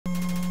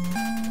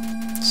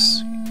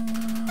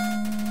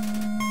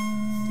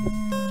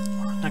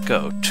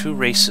ago, two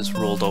races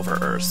ruled over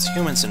Earth,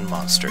 humans and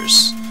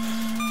monsters.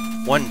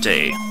 One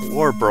day,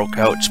 war broke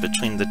out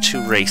between the two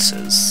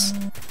races.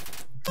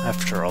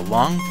 After a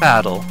long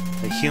battle,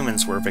 the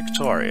humans were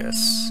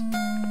victorious.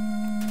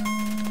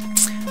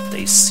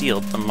 They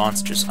sealed the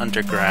monsters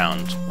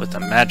underground with a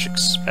magic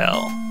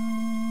spell.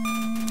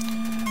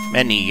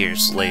 Many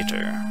years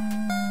later,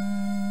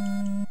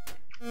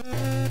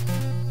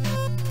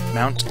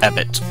 Mount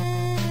Ebbet,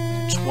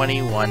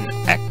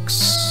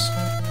 21X.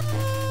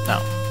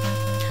 No.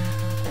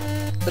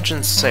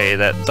 Legends say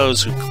that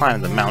those who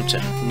climb the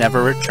mountain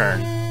never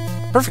return.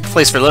 Perfect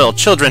place for little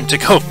children to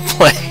go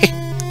play.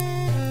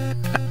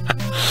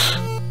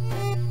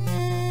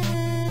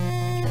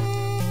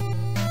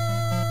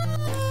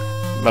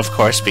 Of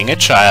course, being a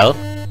child,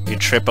 you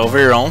trip over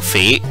your own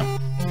feet.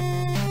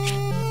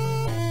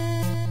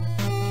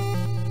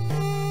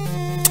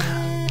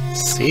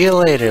 See you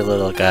later,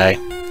 little guy.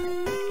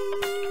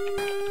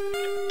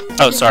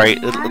 Oh, sorry,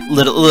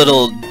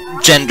 little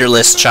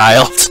genderless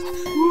child.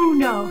 Who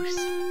knows?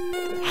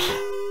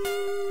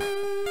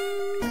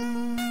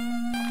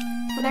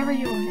 Whatever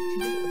you want it to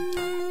be.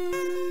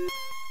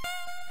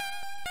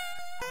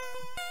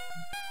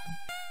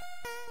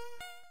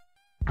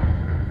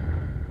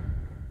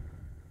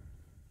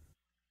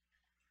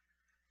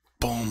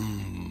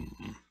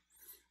 Boom.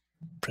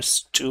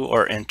 Press 2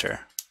 or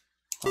enter.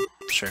 Oh,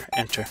 sure,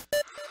 enter.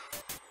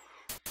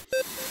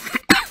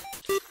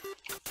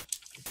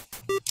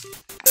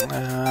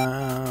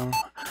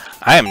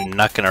 I am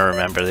not gonna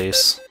remember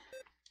these.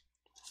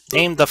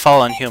 Name the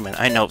fallen human.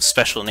 I know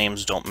special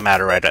names don't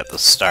matter right at the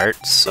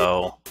start,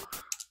 so...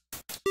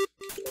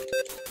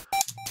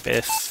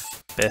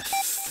 Biff,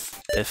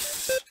 Biff,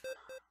 Biff,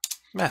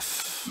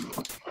 Biff.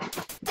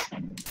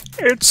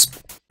 It's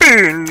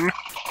been...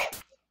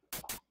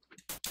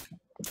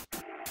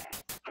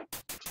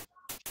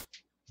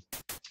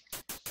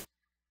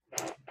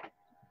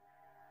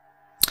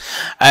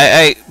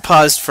 I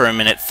paused for a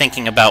minute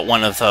thinking about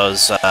one of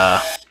those,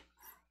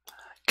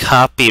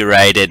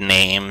 copyrighted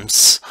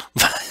names,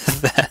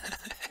 but I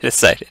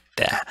decided,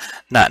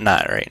 not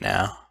right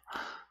now.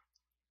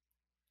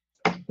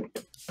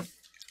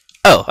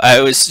 Oh,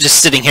 I was just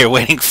sitting here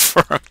waiting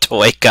for him to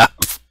wake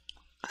up.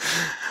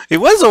 He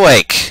was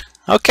awake.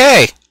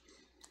 Okay.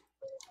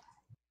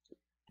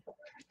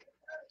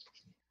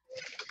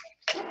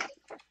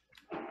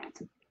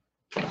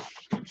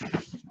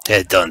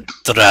 I don't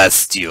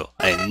trust you.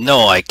 I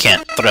know I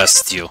can't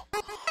trust you.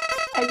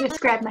 I just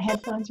grabbed my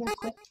headphones real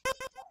quick.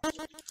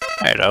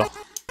 Righto.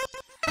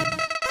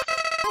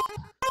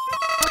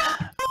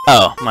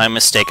 Oh, my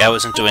mistake. I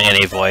wasn't doing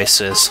any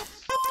voices.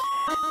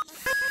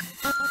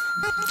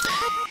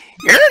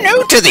 You're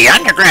new to the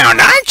underground,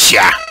 aren't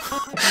ya?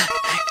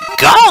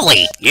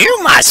 Golly,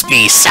 you must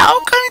be so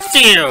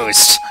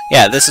confused.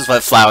 Yeah, this is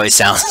what Flowey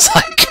sounds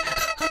like.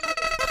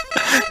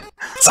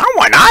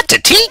 Someone ought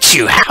to teach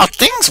you how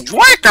things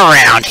work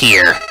around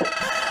here.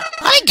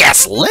 I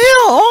guess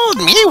little old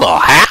me will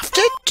have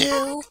to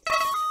do.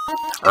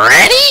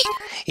 Ready?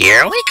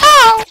 Here we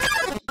go.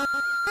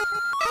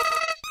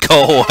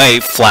 Go away,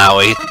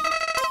 Flowey.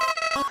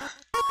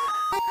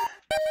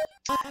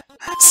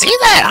 See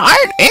that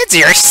heart? It's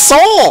your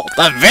soul,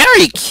 the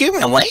very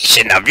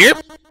accumulation of your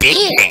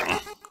being.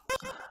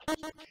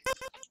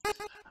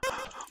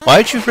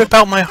 Why'd you rip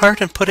out my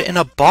heart and put it in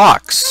a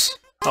box?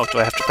 Oh, do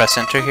I have to press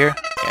enter here?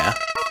 Yeah.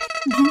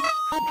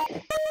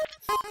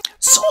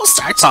 Soul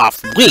starts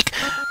off weak,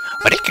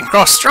 but it can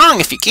grow strong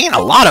if you gain a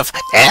lot of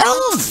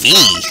LV.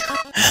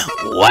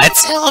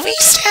 What's LV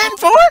stand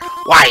for?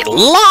 Why,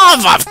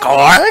 love, of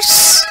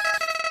course!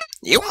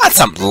 You want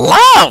some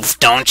love,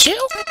 don't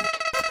you?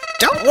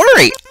 Don't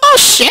worry, I'll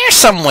share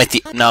some with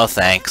you. No,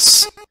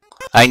 thanks.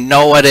 I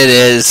know what it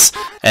is,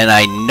 and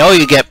I know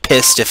you get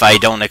pissed if I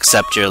don't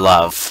accept your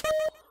love.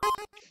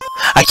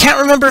 I can't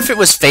remember if it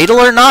was fatal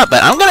or not,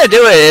 but I'm gonna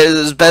do it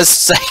as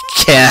best I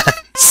can,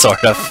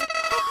 sort of.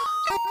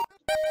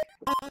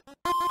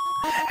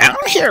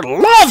 Out here,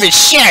 love is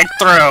shared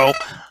through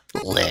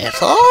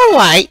little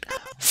white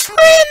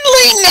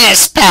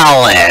friendliness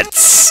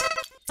pellets.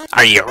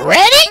 Are you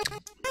ready?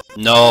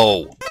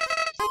 No.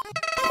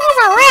 Move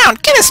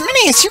around, get as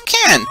many as you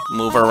can.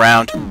 Move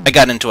around. I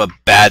got into a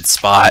bad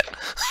spot.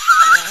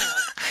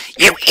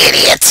 You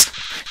idiots!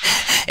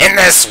 In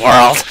this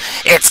world,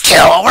 it's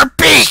kill or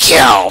be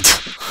killed!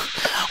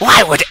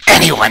 Why would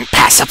anyone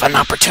pass up an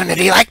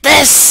opportunity like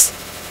this?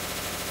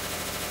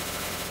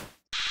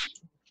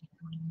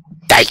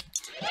 Die!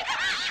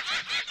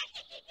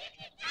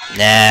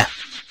 Nah.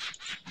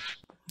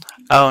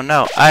 Oh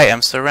no, I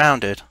am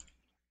surrounded.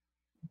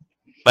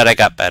 But I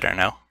got better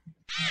now.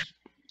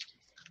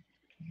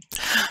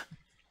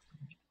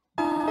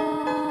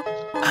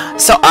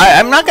 So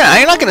I'm not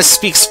gonna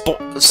speak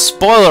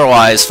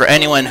spoiler-wise for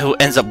anyone who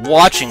ends up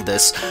watching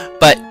this,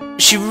 but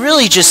she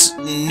really just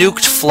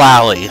nuked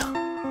Flowey.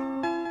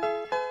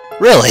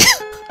 Really?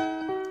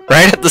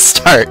 Right at the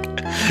start.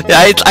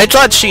 Yeah, I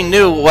thought she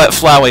knew what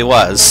Flowey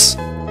was.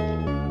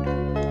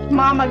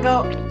 Mama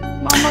goat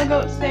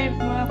save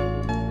Mom.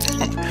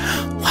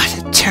 What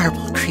a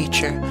terrible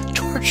creature,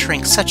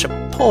 torturing such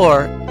a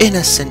poor,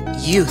 innocent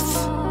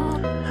youth.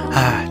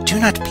 Do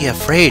not be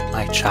afraid,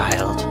 my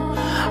child.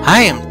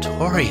 I am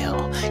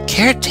Toriel,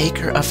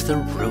 caretaker of the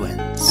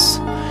ruins.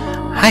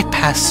 I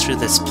pass through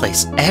this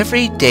place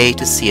every day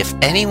to see if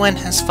anyone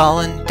has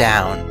fallen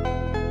down.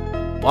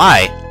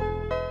 Why?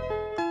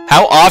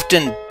 How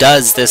often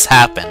does this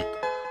happen?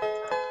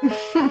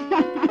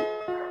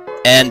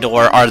 And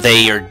or are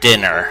they your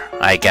dinner,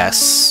 I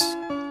guess?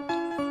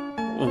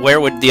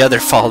 Where would the other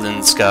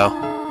Fallens go?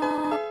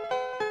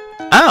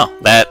 Oh,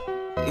 that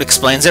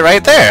explains it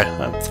right there.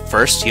 The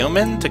first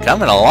human to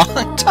come in a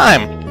long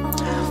time.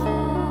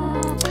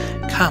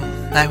 Come,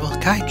 I will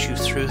guide you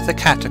through the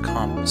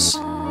catacombs.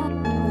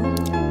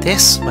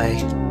 This way.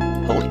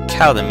 Holy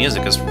cow, the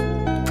music is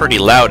pretty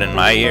loud in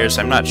my ears.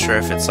 I'm not sure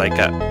if it's like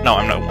a... No,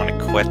 I don't want to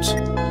quit.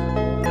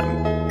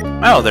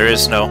 Oh, there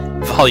is no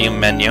volume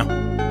menu.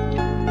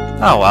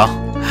 Oh well.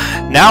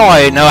 Now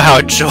I know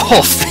how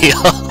Joel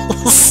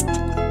feels.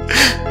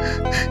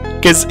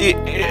 Because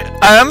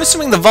I'm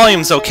assuming the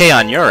volume's okay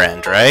on your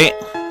end, right?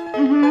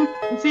 Mm-hmm.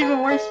 It's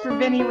even worse for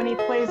Vinny when he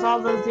plays all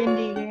those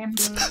indie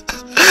games.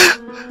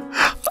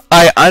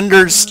 I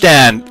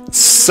understand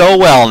so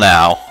well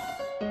now.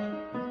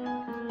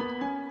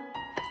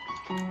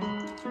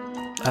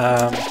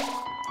 The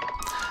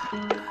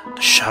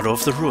shadow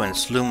of the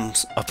ruins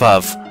looms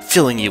above,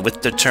 filling you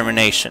with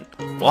determination.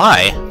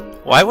 Why?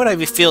 Why would I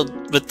be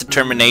filled with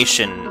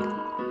determination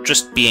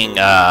just being,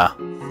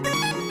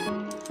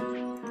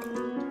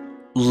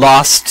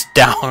 lost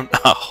down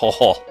a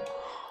hole?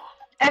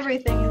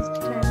 Everything is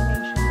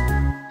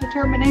determination.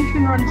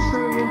 Determination runs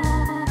through you.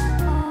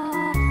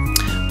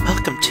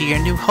 Welcome to your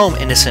new home,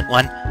 innocent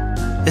one.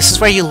 This is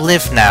where you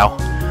live now.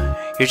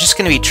 You're just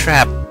gonna be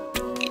trapped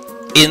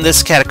in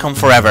this catacomb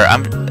forever.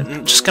 I'm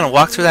just gonna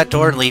walk through that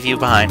door and leave you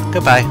behind.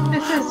 Goodbye.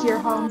 This is your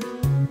home.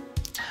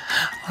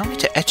 Allow me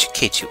to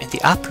educate you in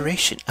the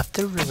operation of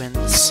the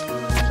ruins.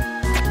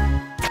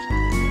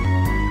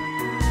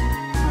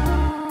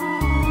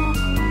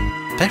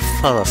 They're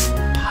full of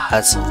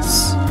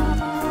puzzles.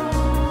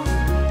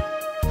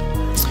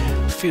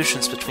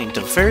 Fusions between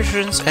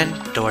diversions and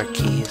door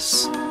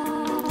keys.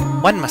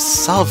 One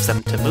must solve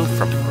them to move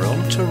from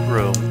room to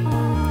room.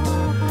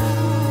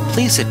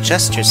 Please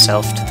adjust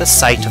yourself to the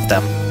sight of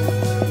them.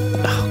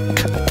 Oh,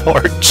 God,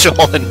 poor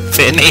Joel and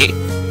Vinny.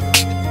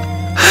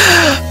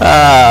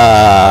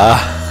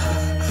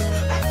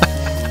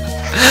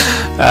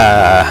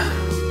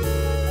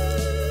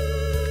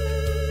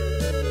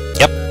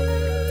 Yep,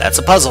 that's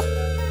a puzzle.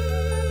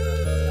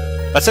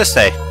 What's this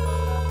say?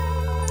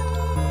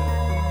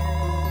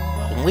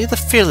 Only the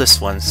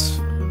fearless ones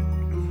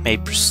may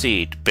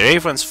proceed.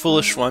 Brave ones,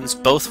 foolish ones,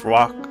 both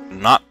walk,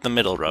 not the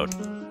middle road.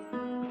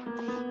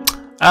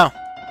 Oh,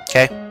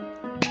 okay.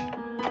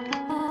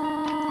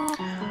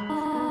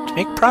 To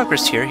make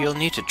progress here, you'll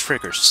need to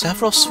trigger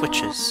several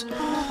switches.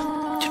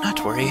 Do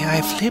not worry,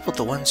 I have labeled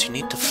the ones you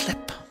need to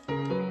flip.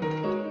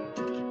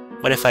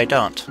 What if I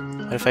don't?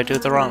 What if I do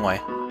it the wrong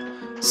way?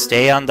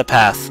 Stay on the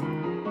path.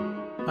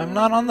 I'm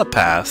not on the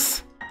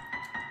path.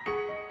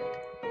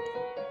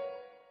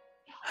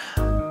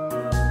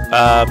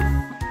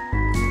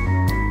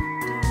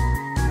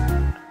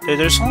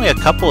 There's only a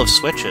couple of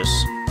switches.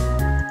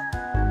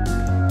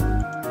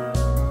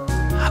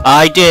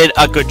 I did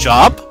a good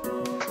job.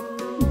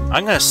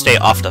 I'm gonna stay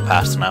off the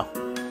path now.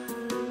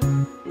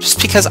 Just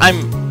because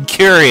I'm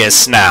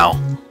curious now.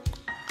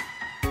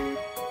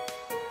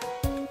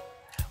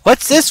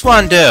 What's this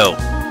one do?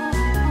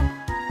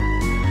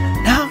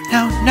 No,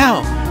 no,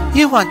 no.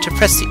 You want to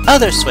press the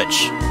other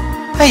switch.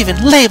 I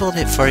even labeled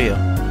it for you.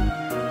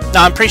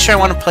 No, I'm pretty sure I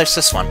want to place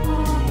this one.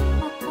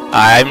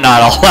 I'm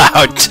not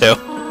allowed to.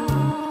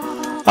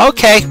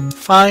 Okay,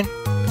 fine.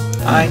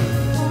 Fine.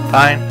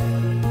 Fine.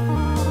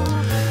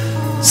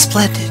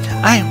 Splendid.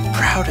 I am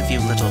proud of you,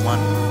 little one.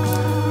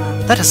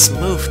 Let us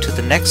move to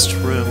the next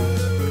room.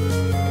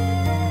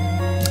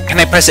 Can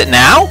I press it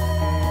now?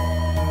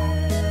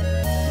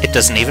 It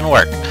doesn't even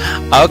work.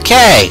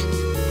 Okay.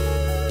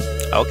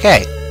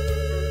 Okay.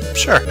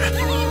 Sure.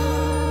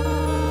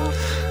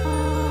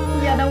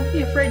 Yeah, don't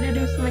be afraid to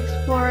do some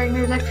exploring.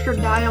 There's extra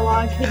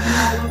dialogue hidden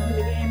all over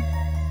the game.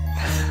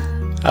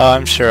 Oh,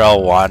 I'm sure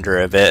I'll wander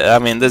a bit. I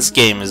mean, this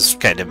game is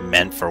kind of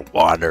meant for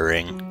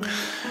wandering.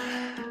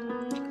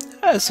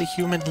 As a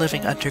human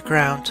living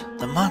underground,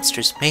 the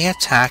monsters may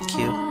attack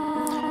you.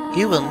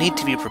 You will need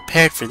to be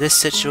prepared for this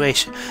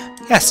situation.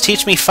 Yes,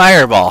 teach me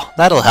Fireball.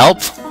 That'll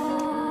help.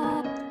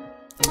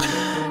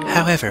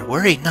 However,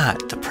 worry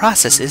not. The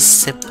process is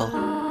simple.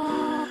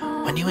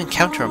 When you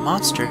encounter a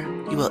monster,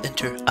 you will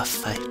enter a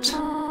fight.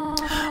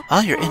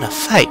 While you're in a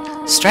fight,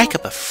 strike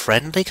up a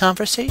friendly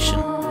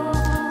conversation.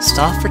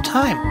 Stall for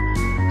time.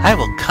 I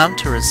will come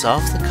to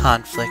resolve the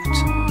conflict.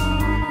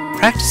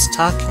 Practice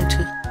talking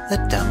to the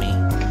dummy.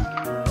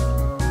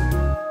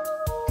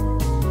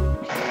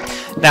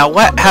 Now,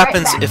 what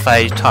happens if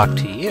I talk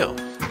to you?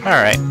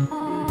 Alright.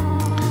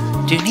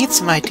 Do you need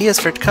some ideas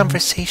for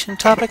conversation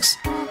topics?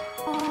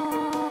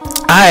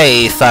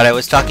 I thought I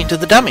was talking to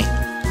the dummy.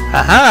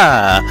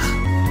 Haha!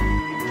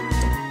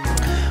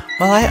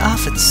 Well, I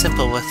often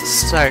simple with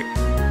start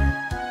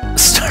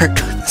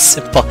with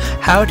simple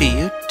how do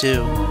you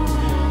do?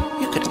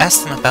 You could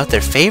ask them about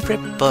their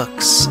favorite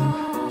books.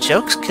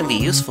 Jokes can be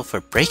useful for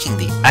breaking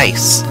the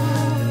ice.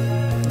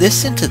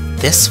 Listen to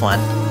this one.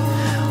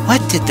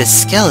 What did the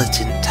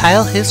skeleton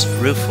tile his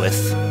roof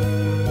with?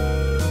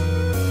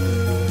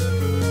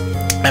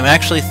 I'm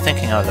actually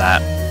thinking of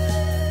that.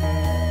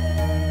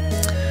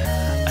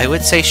 I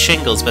would say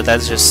shingles, but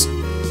that's just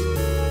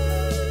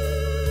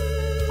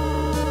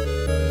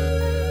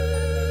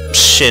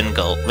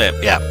shingle.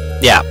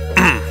 Yeah.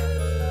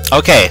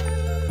 Okay.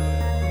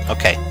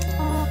 Okay.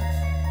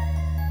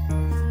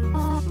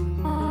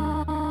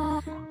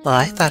 Well,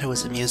 I thought it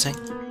was amusing.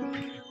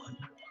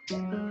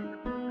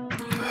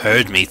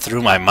 Heard me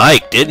through my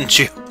mic, didn't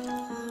you?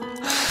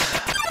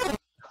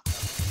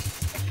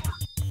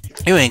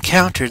 You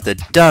encountered the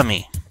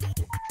dummy.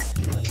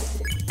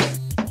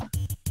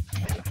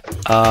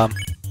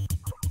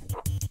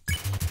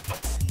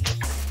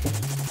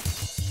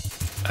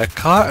 I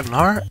caught an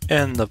heart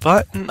in the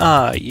button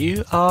eye.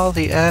 You are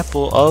the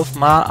apple of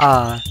my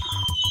eye.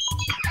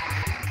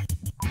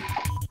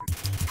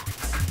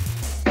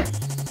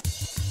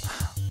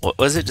 What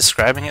was it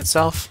describing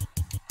itself?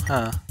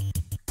 Huh.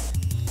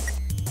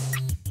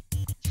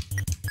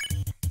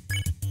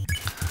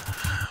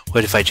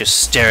 What if I just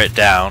stare it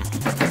down?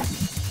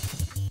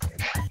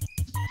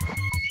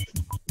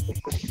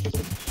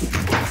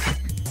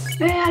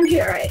 And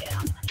here I am.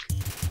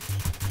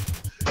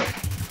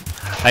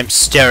 I'm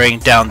staring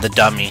down the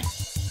dummy.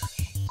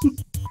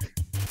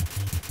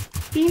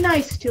 Be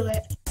nice to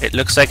it. It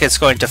looks like it's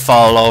going to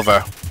fall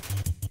over.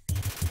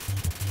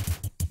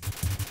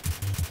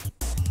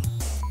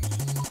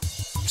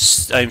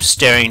 I'm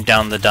staring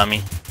down the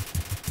dummy.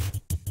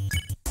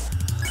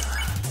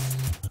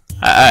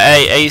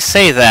 I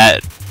say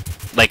that,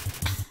 like...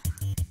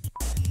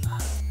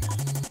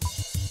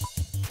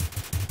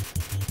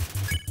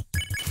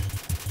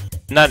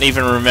 not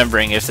even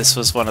remembering if this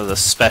was one of the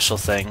special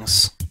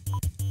things.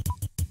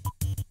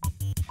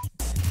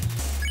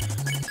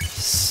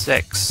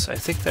 6. I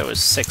think there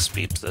was 6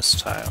 beeps this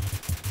time.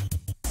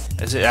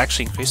 Is it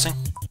actually increasing?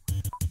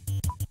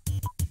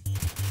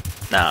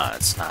 No,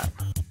 it's not.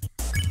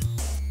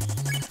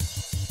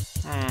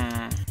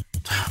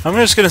 I'm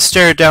just gonna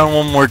stare it down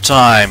one more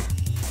time.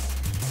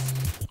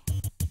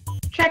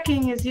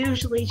 Checking is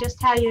usually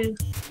just how you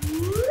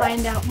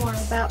find out more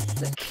about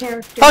the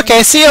character.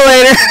 Okay, see you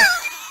later!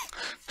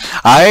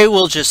 I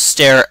will just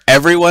stare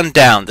everyone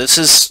down. This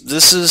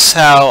is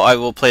how I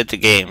will play the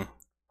game.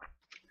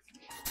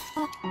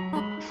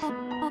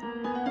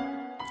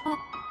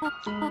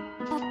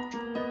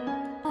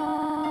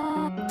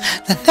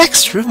 The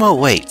next room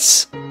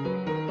awaits.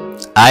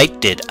 I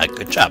did a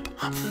good job.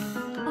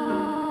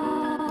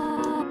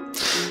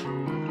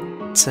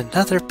 It's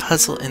another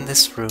puzzle in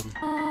this room.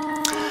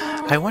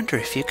 I wonder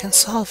if you can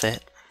solve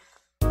it.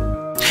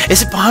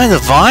 Is it behind the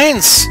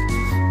vines?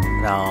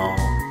 No.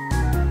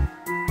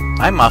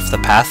 I'm off the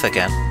path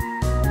again.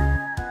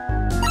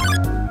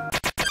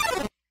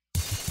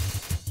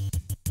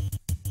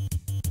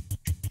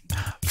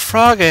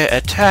 Froggy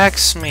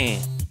attacks me.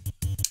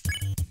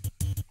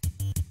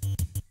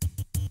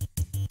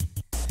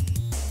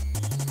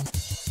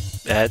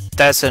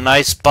 That's a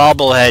nice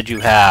bobblehead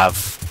you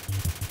have.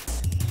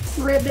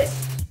 Ribbit.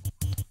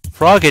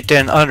 Froggy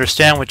didn't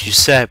understand what you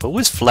said, but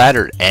was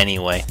flattered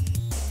anyway.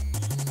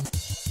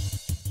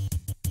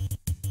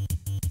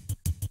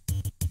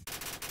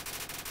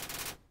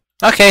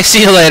 Okay,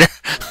 see you later.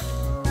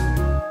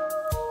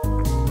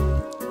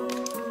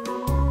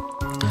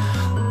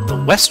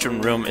 The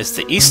western room is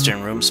the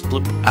eastern room's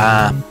blue.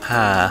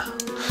 I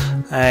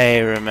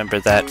remember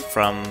that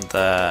from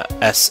the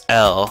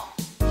SL.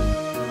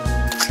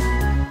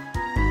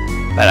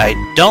 But I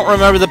don't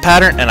remember the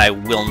pattern, and I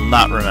will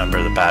not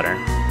remember the pattern.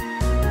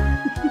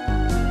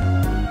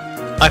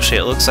 Actually,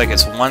 it looks like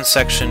it's 1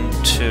 section,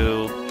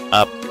 2,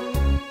 up,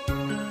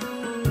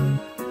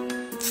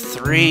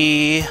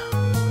 3,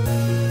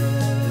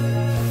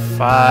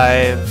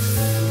 5...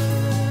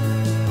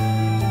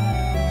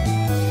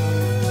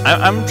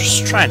 I'm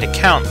just trying to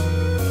count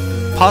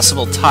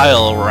possible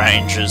tile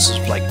ranges,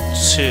 like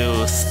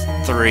 2,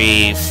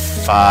 3,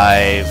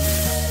 5...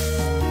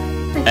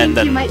 I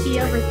think you might be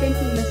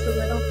overthinking this a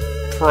little.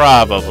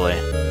 Probably.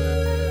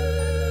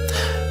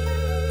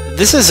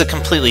 This is a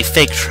completely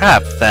fake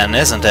trap, then,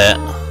 isn't it?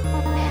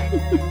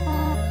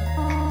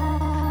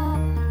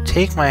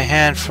 Take my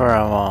hand for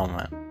a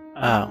moment.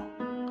 Oh.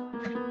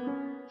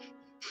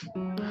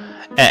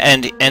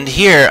 And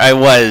here I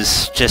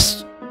was,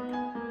 just...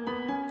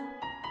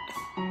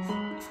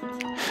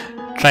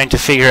 trying to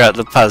figure out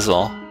the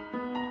puzzle.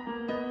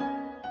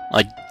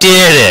 I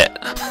did it!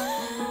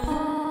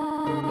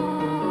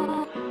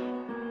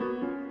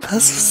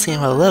 Puzzles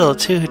seem a little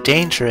too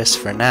dangerous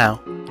for now.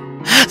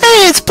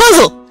 Hey, it's a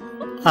puzzle!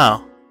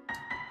 Oh.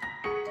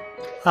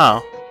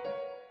 Oh.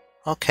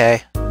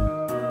 Okay.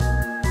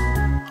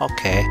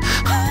 Okay.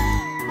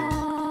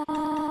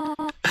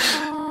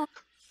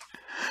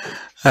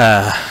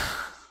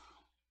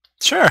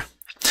 Sure.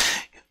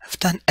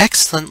 done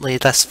excellently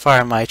thus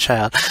far, my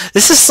child.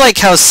 This is like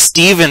how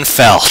Steven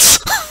felt.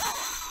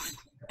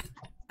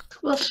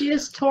 Well, she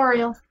is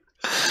Toriel.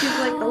 She's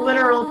like a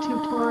literal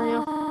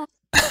tutorial.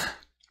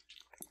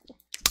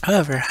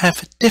 However, I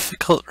have a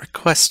difficult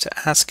request to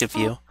ask of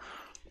you.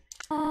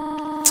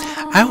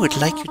 I would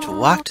like you to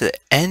walk to the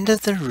end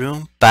of the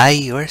room by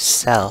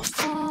yourself.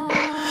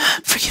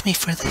 Forgive me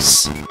for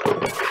this.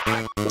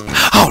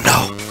 Oh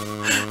no!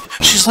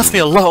 She's left me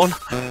alone,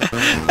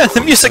 and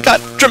the music got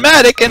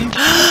dramatic, and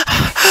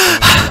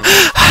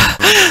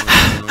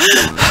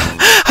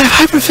I'm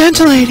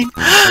hyperventilating.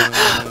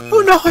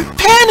 Oh no, I'm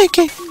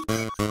panicking.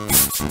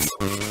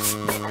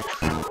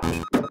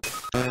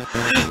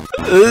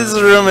 This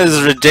room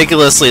is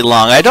ridiculously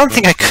long. I don't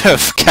think I could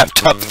have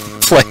kept up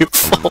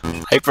playful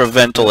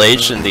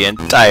hyperventilation the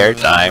entire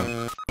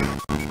time.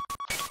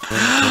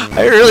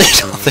 I really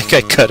don't think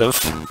I could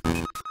have.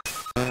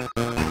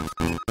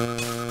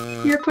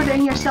 You're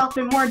putting yourself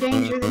in more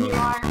danger than you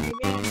are in the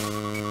game.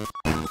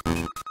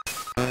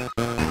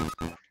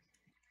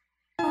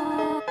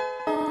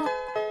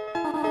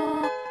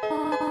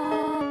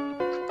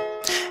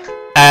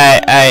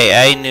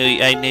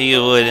 I knew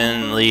you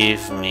wouldn't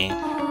leave me.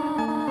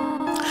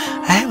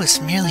 I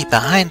was merely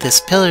behind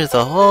this pillar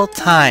the whole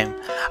time.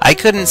 I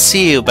couldn't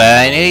see you, but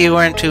I knew you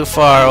weren't too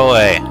far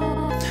away.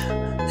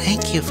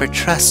 Thank you for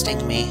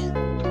trusting me.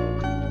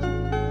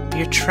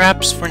 Your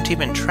traps weren't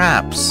even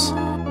traps.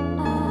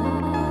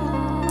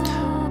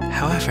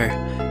 However,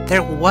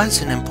 there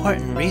was an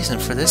important reason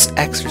for this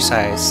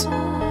exercise.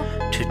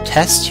 To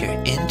test your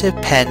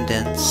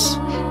independence.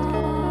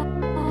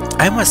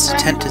 I must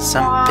attend to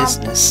some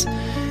business,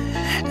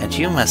 and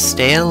you must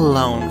stay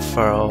alone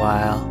for a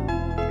while.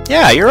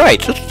 Yeah, you're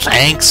right.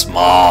 Thanks,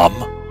 Mom.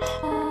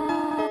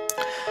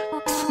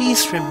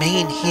 Please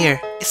remain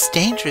here. It's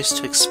dangerous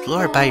to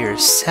explore by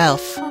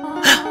yourself.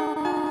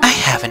 I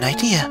have an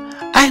idea.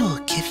 I will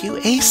give you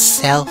a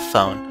cell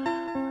phone.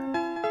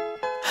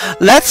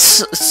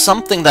 That's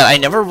something that I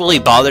never really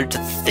bothered to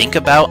think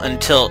about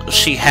until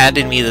she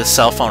handed me the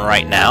cell phone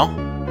right now.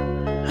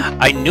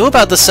 I knew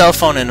about the cell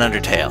phone in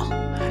Undertale.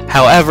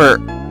 However,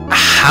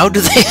 how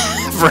do they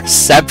have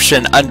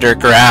reception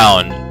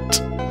underground?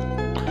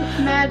 It's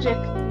magic.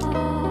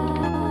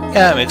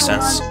 Yeah, that makes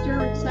sense.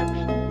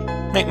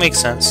 Reception. Makes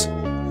sense.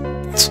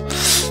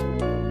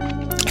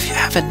 If you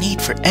have a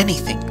need for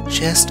anything,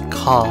 just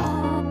call.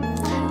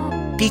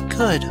 Be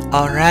good,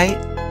 alright?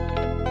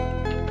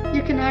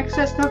 You can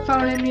access the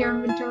phone in your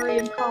inventory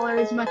and call her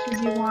as much as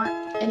you want,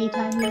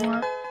 anytime you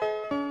want.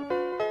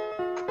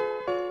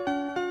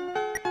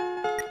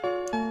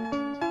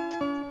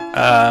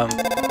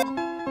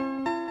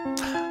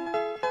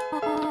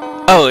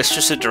 Oh, it's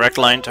just a direct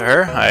line to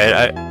her?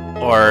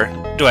 Or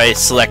do I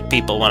select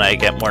people when I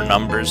get more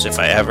numbers, if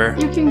I ever?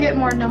 You can get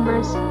more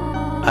numbers.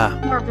 Ah.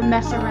 More of a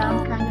mess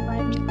around kind of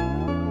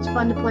idea. It's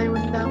fun to play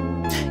with, though.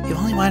 You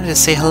only wanted to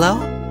say hello?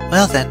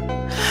 Well then,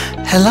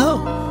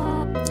 hello!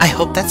 I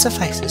hope that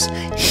suffices.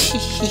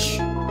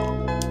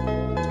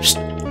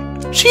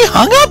 She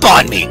hung up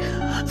on me!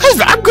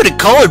 I'm gonna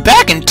call her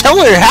back and tell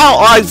her how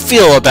I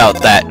feel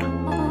about that.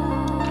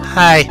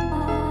 Hi.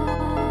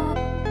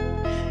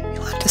 You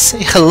want to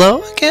say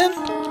hello again?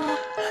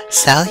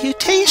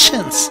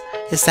 Salutations.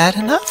 Is that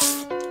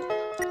enough?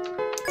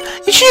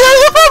 She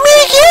hung up on me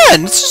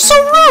again! This is so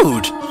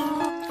rude!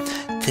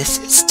 This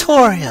is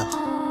Toriel.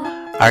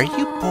 Are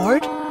you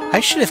bored? I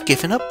should have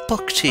given a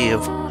book to you.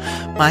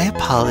 My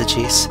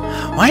apologies.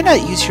 Why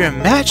not use your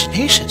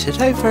imagination to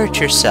divert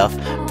yourself?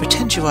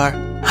 Pretend you are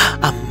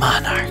a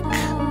monarch.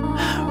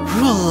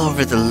 Rule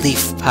over the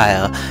leaf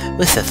pile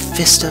with a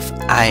fist of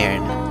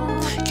iron.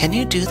 Can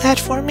you do that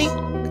for me?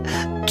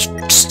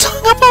 Just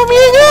hung up on me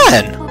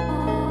again!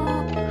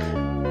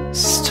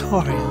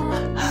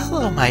 Toriel,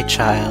 hello my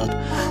child.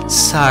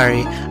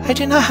 Sorry, I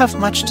do not have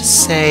much to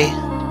say.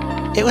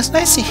 It was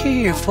nice to hear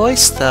your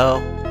voice though.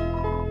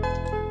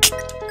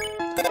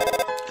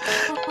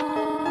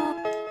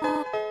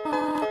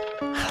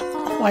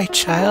 Hello my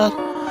child.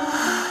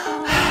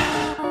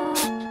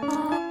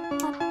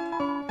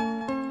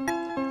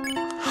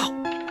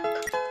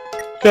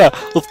 Yeah,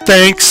 well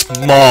thanks,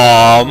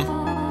 Mom.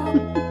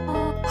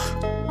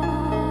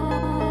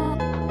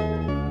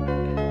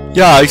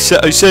 Yeah, I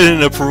said it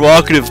in a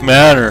provocative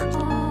manner.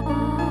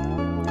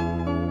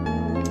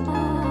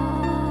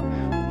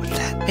 Would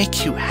that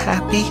make you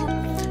happy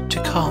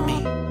to call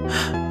me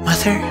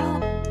Mother?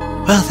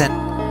 Well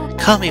then,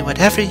 call me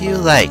whatever you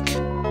like.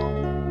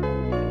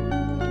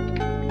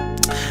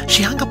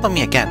 She hung up on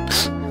me again.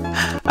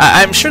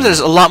 I'm sure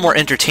there's a lot more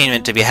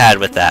entertainment to be had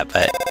with that,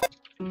 but...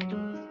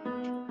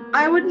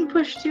 I wouldn't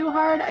push too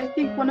hard. I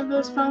think one of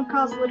those phone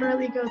calls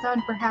literally goes on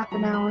for half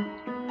an hour.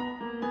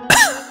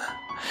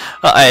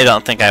 Well, I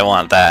don't think I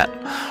want that.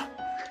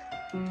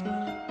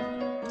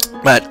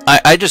 But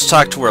I just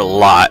talked to her a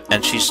lot,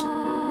 and she's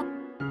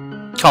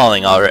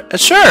calling already.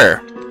 Sure.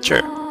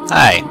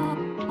 Hi.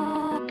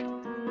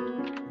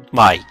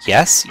 Why,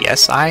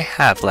 yes, I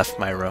have left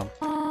my room.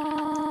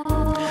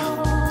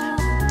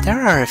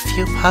 There are a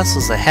few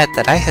puzzles ahead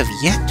that I have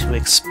yet to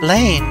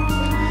explain.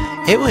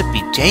 It would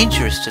be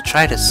dangerous to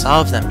try to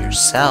solve them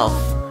yourself.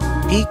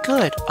 Be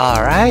good,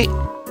 alright?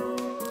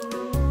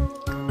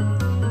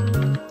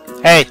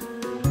 Hey!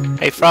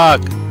 Hey,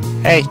 Frog!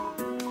 Hey!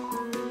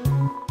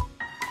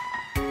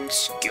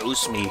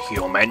 Excuse me,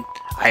 human.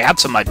 I have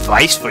some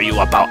advice for you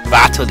about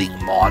battling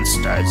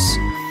monsters.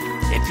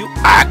 If you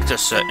act a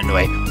certain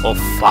way or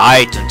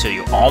fight until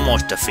you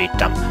almost defeat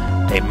them,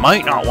 they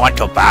might not want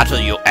to battle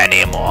you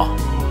anymore.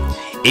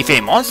 If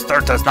a monster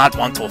does not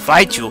want to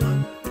fight you,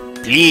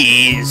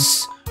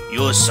 please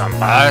use some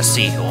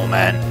mercy,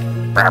 human.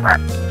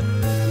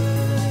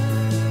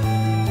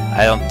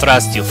 I don't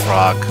trust you,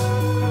 Frog.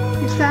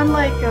 You sound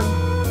like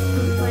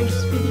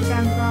Speedy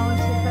Gonzales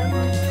if that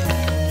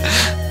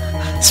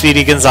works.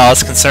 Speedy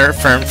Gonzales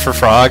confirmed for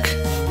Frog.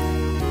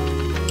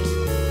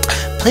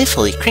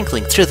 Playfully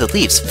crinkling through the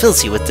leaves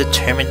fills you with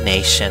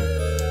determination.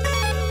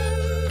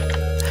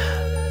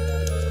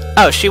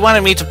 Oh, she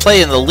wanted me to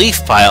play in the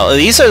leaf pile.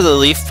 These are the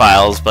leaf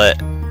piles,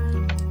 but...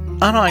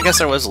 Oh no, I guess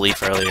there was a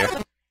leaf earlier.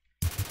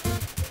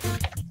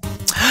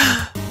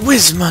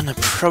 Wismon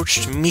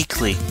approached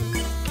meekly.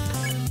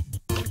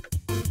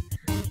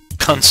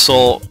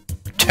 Console,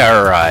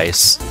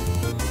 terrorize.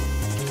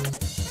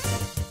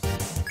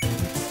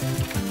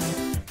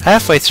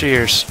 Halfway through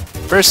yours,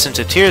 bursts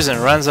into tears and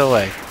runs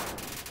away.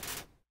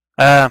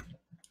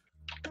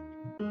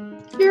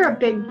 You're a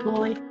big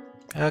bully.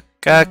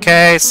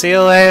 Okay, see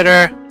you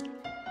later.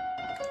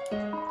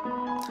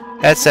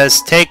 That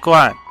says, take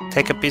one.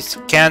 Take a piece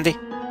of candy?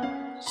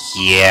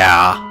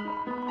 Yeah.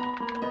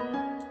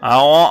 I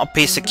want a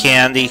piece of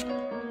candy.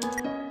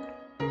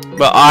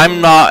 But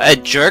I'm not a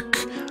jerk.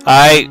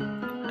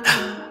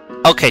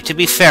 Okay, to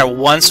be fair,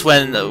 once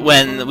when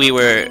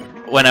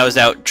I was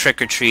out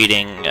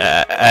trick-or-treating,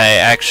 I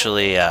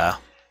actually, How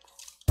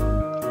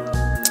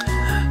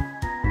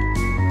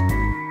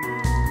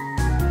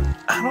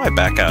do I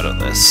back out of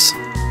this?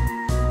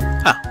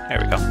 Ah, there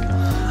we go.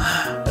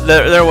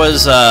 There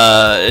was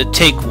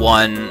take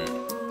one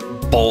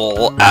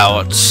bowl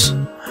out.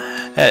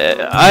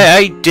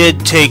 I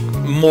did take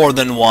more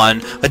than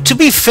one. But to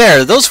be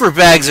fair, those were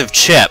bags of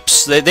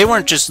chips. They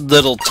weren't just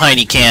little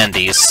tiny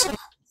candies.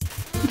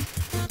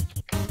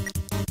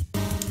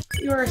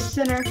 You're a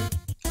sinner.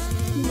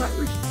 You might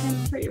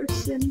repent for your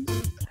sins.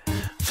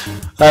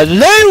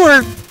 They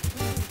were...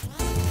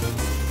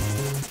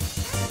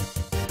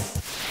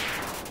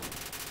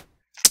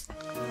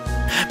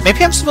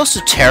 Maybe I'm supposed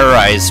to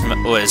terrorize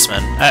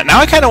Wisman. Now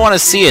I kind of want to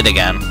see it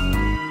again.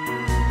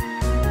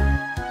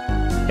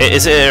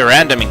 Is it a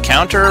random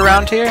encounter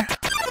around here?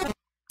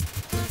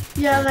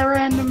 Yeah, they're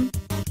random.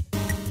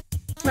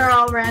 They're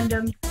all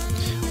random.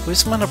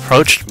 Wisman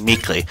approached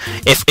meekly.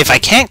 If I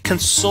can't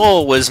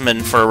console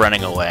Wisman for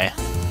running away,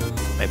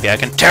 maybe I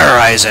can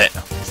terrorize it.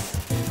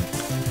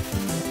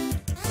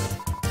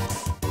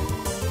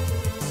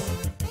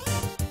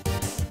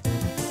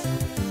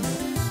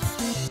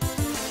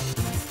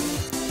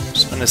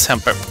 Wisman is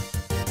temper.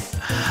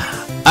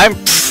 I'm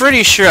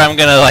pretty sure I'm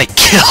gonna like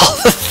kill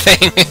the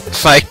thing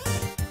if I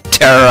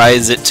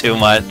terrorize it too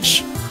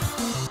much.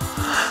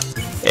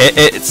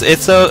 It's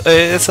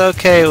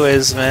okay,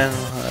 Wisman.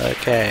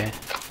 Okay.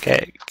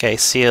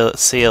 See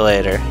you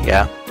later.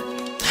 Yeah.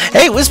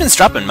 Hey, Wisman's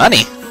dropping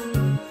money.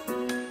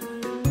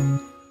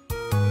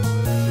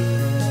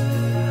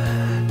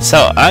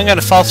 So I'm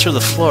gonna fall through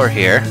the floor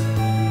here,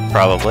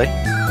 probably.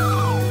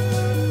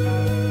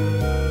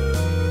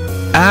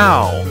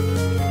 Ow!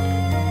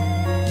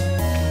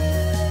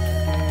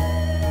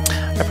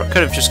 I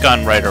could have just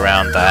gone right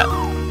around that.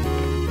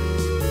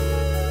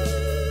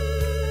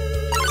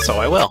 So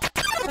I will.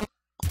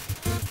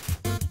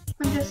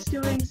 I'm just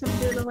doing some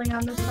doodling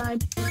on the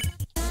side.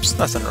 There's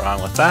nothing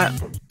wrong with that.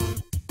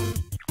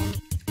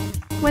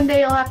 One day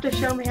you'll have to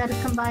show me how to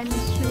combine the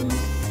streams.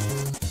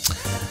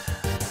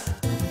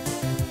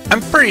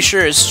 I'm pretty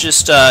sure it's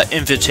just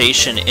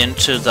invitation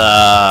into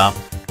the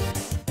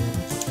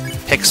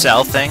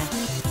Pixel thing,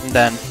 and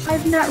then...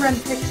 I've not run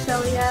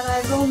Pixel yet.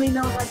 I've only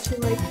known how to,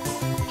 like,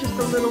 just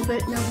a little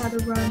bit know how to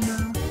run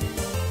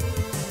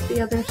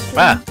the other stream.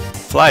 Ah,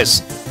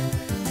 flies.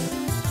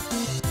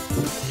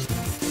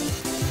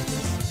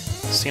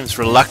 Seems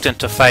reluctant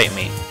to fight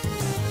me.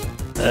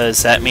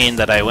 Does that mean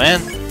that I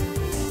win?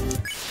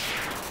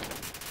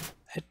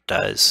 It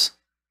does.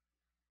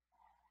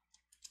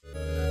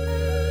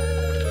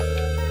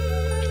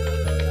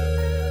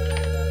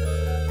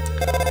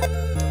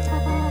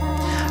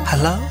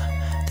 Hello?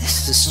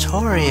 This is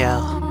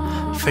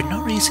Toriel. For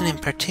no reason in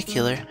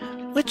particular,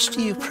 which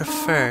do you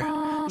prefer?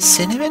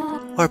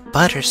 Cinnamon or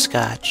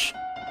butterscotch?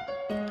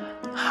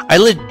 I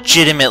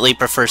legitimately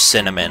prefer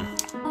cinnamon.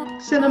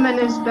 Cinnamon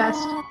is best.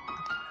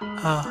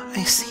 Oh,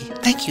 I see.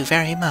 Thank you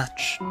very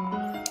much.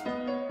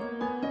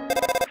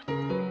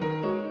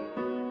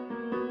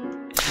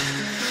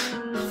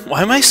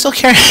 Why am I still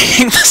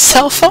carrying the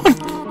cell phone?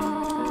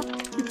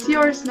 It's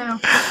yours now.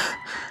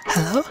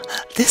 Hello?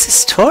 This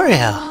is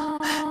Toriel.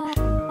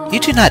 You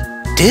do not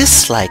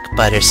dislike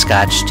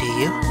butterscotch, do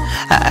you?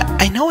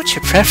 I know what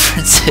your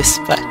preference is,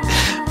 but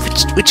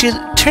would you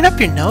turn up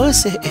your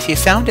nose if you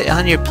found it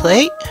on your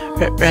plate?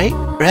 Right?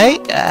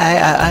 Right?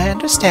 I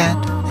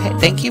understand.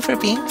 Thank you for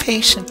being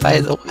patient, by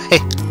the way.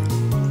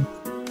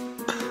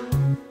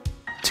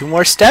 2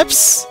 more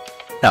steps?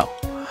 No.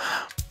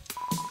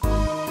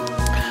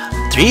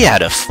 3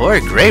 out of 4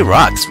 gray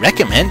rocks.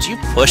 Recommend you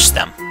push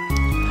them.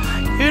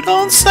 You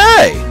don't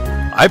say!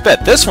 I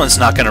bet this one's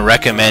not gonna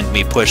recommend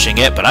me pushing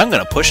it, but I'm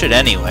gonna push it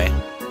anyway.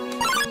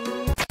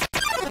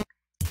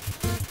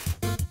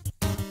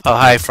 Oh,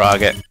 hi,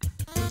 Frogget.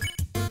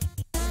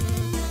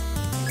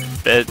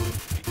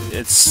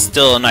 It's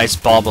still a nice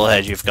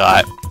bobblehead you've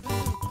got.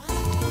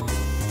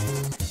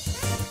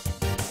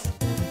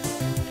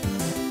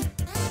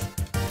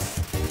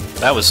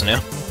 That was new.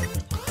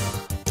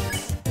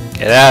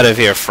 Get out of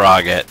here,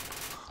 Frogget.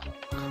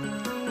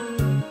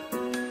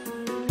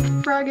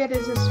 Frogget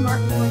is a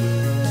smart boy.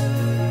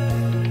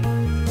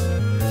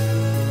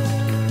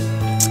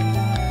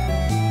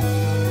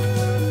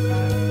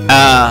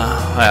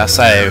 Yes,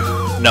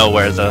 I know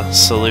where the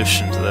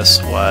solution to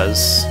this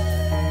was.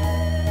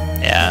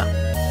 Yeah.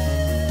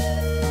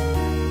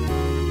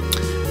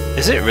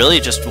 Is it really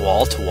just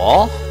wall to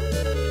wall?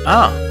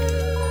 Oh.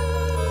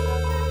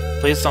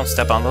 Please don't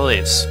step on the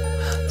leaves.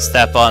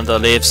 Step on the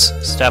leaves.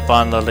 Step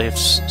on the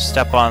leaves.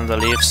 Step on the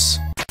leaves.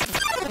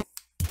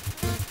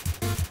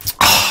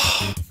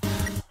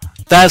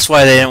 That's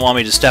why they didn't want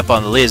me to step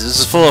on the leaves. This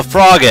is full of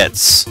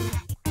froggets.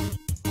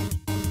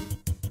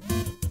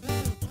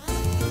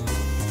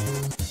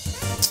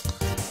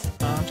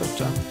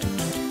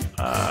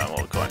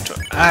 We'll go into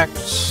act.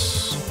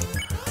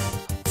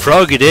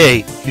 Frogget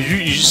A,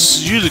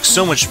 you look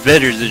so much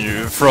better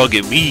than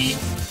Frogget B.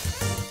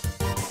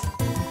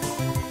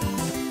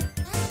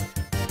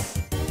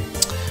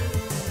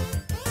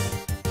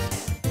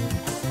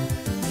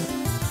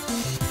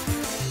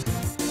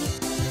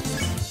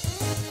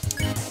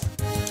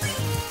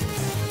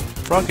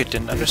 Frogget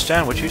didn't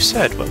understand what you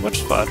said, but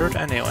what's bothered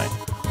anyway?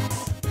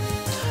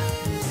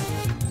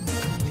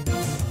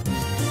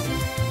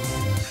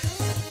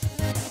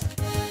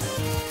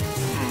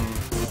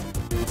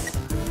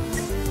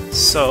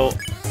 So,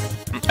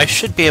 I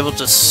should be able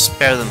to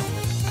spare them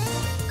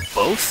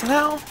both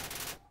now?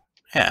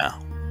 Yeah.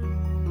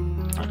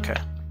 Okay.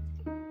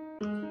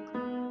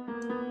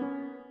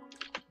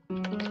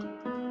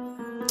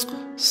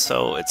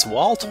 So, it's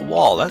wall to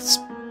wall, that's...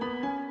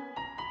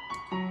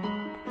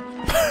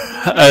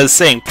 I was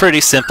saying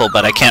pretty simple,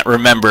 but I can't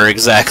remember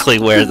exactly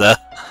where the...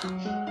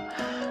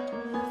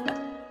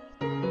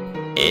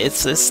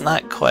 It's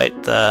not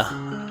quite the...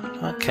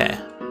 Okay.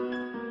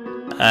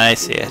 I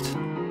see it.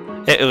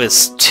 It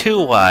was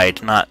 2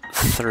 wide, not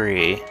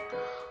 3.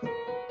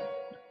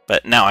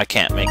 But now I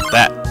can't make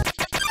that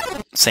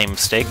same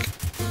mistake.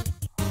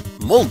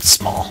 Mold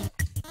small.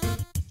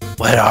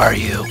 What are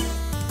you?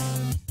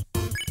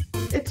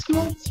 It's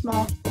mold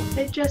small.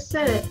 It just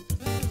said it.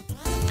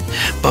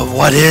 But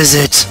what is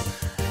it?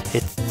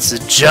 It's a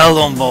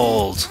jello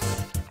mold.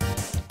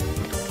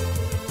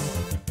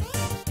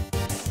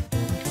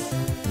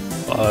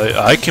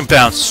 I can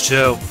bounce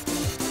too.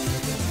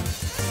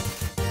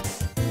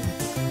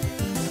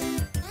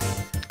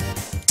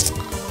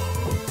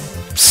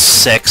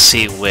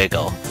 Sexy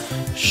wiggle.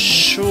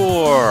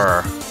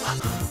 Sure.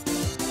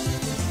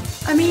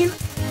 I mean,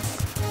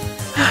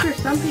 I'm sure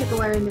some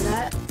people are into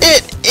that.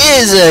 It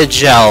is a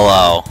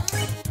jello.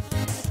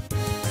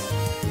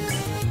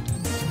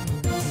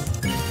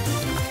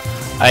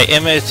 I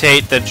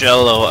imitate the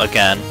jello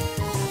again.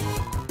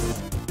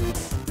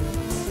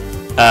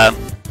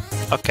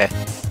 Okay.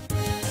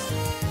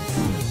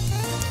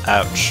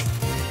 Ouch.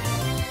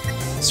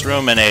 It's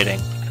ruminating.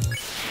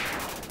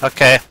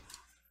 Okay.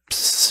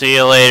 See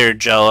you later,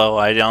 jello.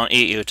 I don't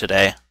eat you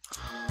today.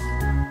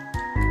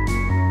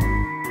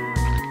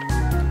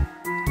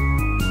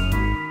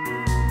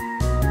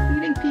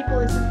 Eating people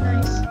isn't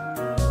nice.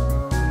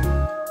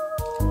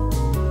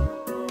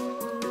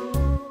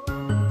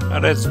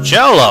 But it's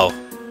jello!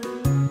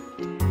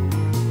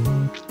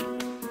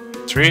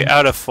 3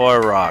 out of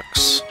 4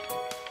 rocks.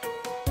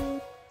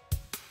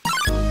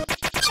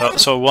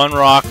 So 1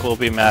 rock will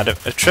be mad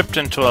if it tripped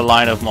into a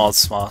line of mold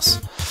moss.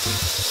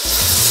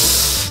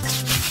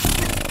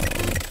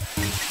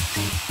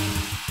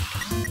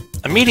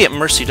 Immediate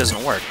mercy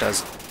doesn't work,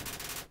 does it?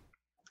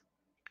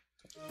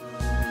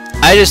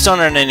 I just don't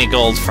earn any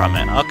gold from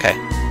it. Okay.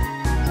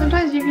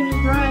 Sometimes you can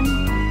just run.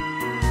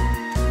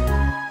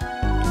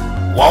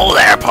 Whoa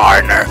there,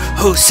 partner!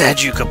 Who said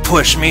you could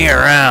push me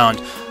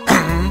around?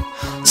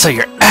 So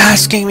you're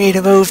asking me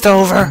to move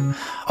over?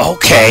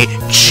 Okay,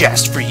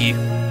 just for you,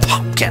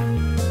 pumpkin.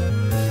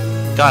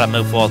 Gotta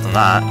move more than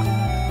that.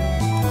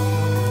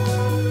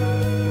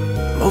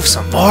 Move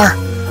some more?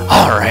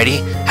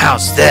 Alrighty,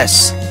 how's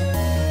this?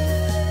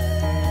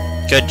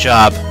 Good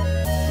job.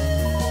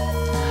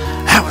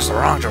 That was the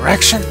wrong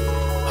direction?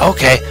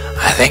 Okay,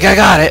 I think I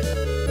got it.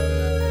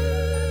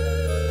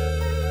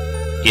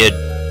 You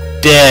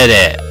did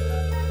it.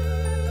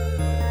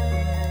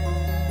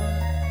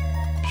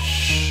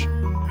 Sure.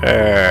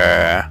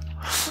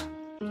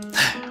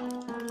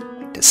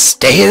 To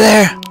stay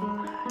there?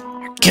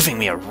 You're giving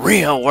me a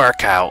real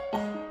workout.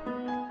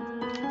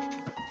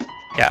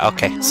 Yeah,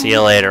 okay. See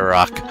you later,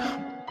 Rock.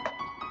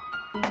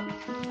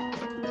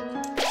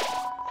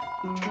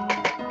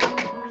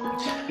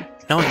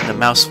 Knowing the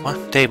mouse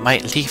one day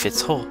might leave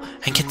its hole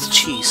and get the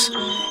cheese,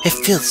 it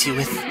fills you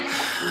with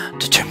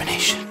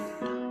determination.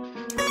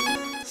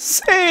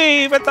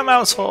 Save at the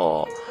mouse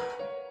hole!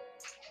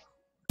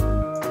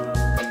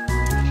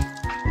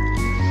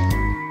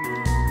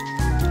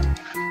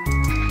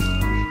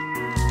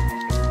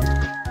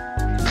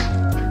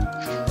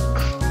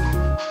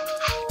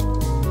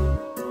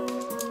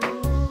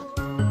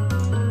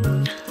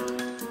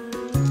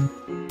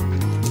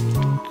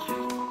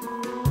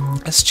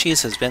 This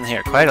cheese has been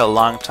here quite a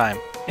long time.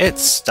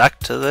 It's stuck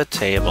to the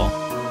table.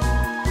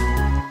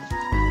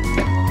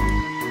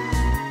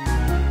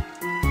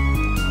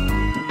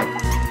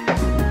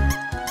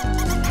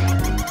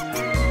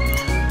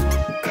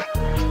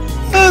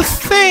 The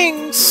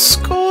thing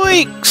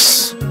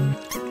squeaks!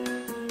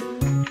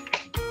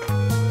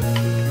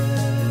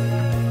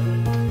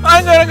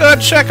 I'm gonna go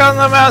check on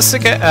the mouse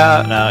again.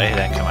 No, he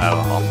didn't come out of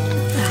the hole.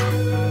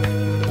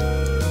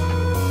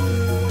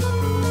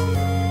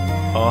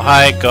 Oh,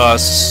 hi,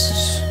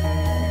 ghosts.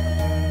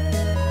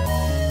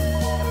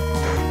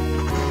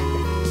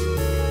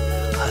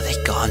 Are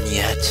they gone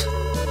yet?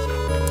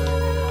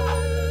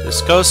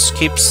 This ghost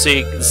keeps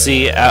saying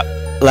Z out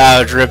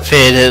loud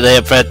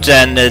repeatedly,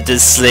 pretended to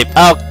sleep.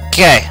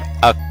 Okay,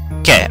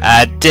 okay.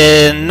 I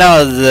didn't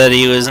know that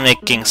he was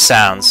making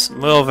sounds.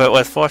 Move it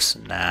with force?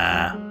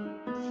 Nah.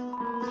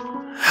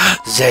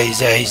 Zay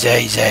zay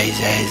zay zay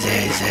zay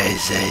zay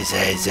zay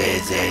zay zay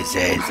zay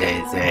zay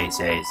zay zay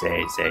zay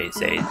zay zay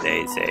zay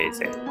zay zay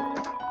zay.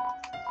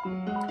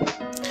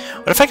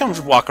 What if I can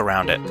just walk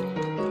around it?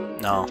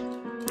 No.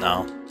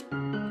 No.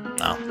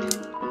 No.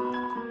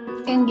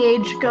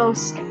 Engage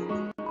ghost.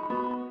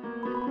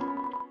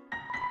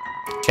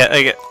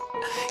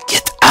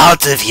 Get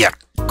out of here,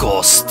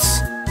 ghosts!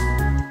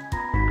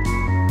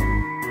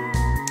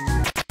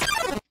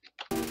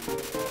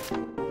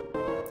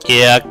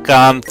 Here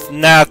comes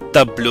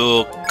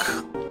Natablook.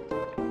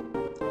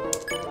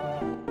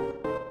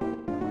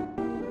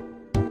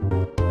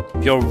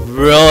 You're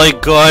really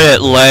good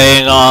at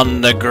laying on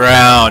the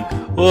ground.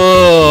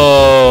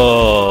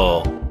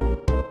 Whoa!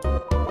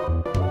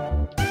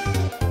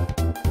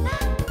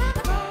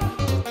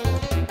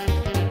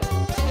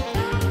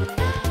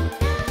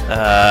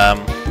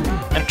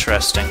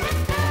 Interesting.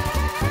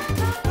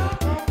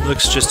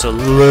 Looks just a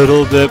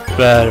little bit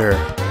better.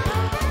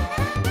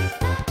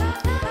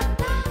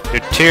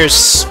 Your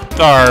tears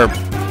are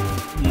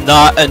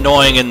not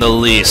annoying in the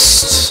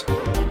least.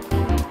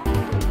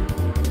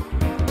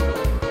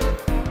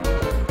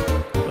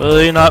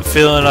 Really not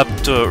feeling up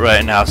to it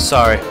right now,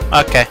 sorry.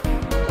 Okay.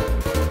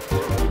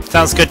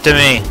 Sounds good to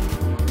me.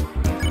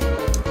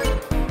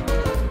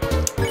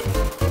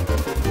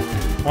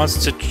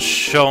 Wants to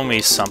show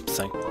me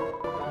something.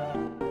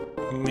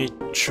 Let me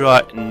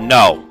try.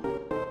 No.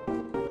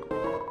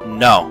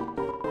 No.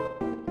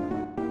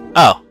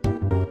 Oh.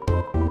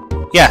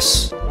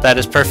 Yes, that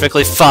is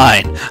perfectly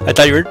fine. I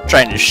thought you were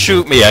trying to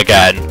shoot me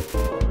again.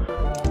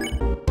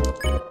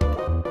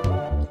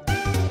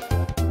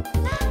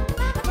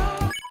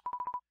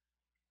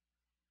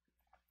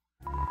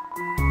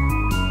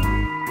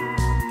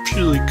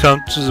 Usually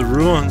come to the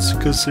ruins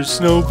because there's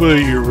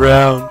nobody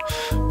around.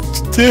 But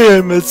today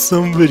I met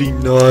somebody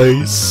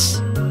nice.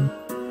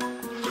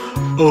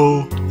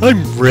 Oh,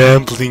 I'm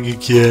rambling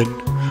again.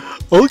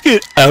 I'll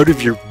get out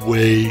of your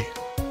way.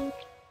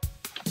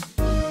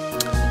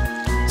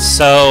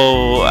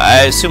 So,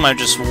 I assume I'm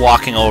just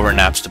walking over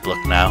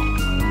Napstablook now.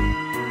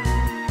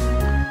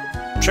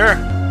 Sure,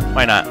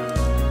 why not?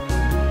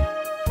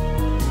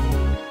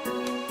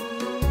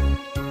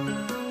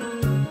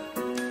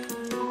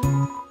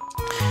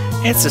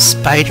 It's a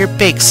spider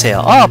bake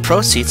sale. All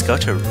proceeds go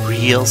to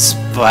real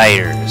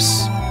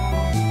spiders.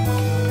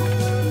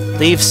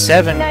 Leave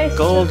 7 Nice.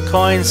 gold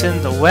coins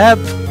in the web.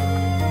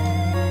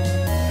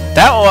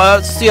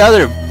 What's the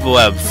other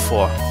web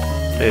for?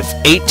 If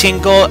 18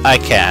 gold, I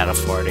can't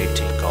afford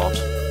 18 gold.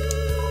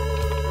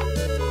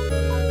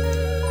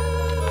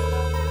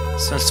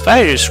 Some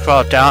spiders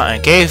crawled down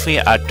and gave me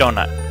a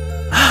donut.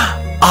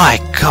 I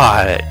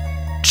got it!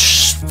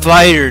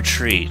 Spider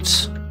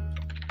treats.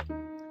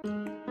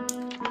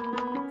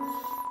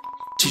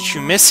 Did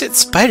you miss it?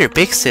 Spider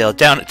bake sale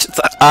down at...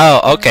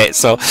 Oh, okay,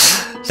 so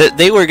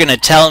they were gonna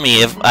tell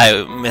me if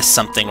I missed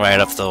something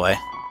right up the way.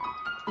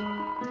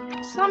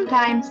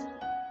 Sometimes.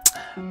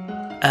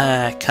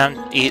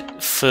 Can't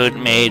eat food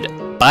made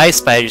by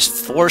spiders,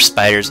 for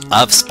spiders,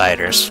 of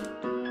spiders.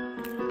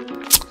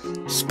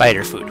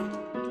 Spider food.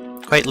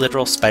 Quite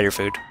literal spider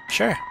food.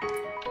 Sure.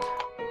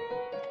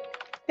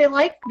 They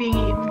like being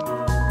eaten.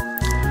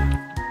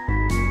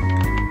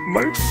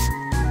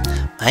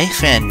 My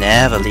friend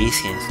never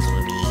listens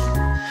to me.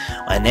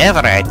 Whenever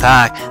I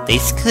talk, they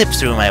skip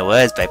through my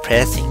words by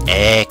pressing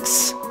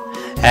X.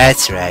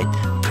 That's right,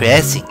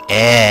 pressing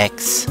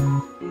X.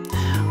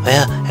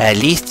 Well, at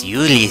least you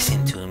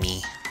listen to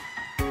me.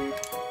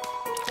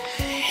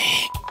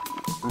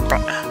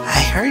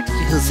 I heard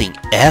using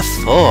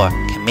F4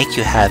 can can make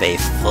you have a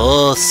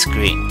full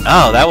screen.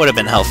 Oh, that would have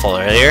been helpful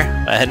earlier.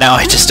 Now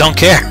I just don't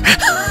care. To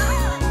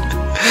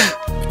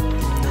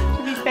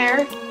be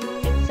fair,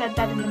 it said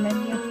that in the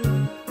menu.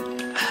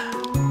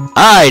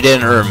 I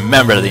didn't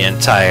remember the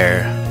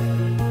entire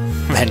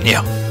menu.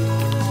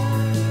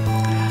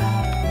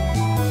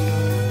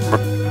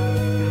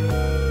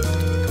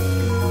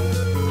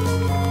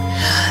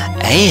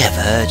 I have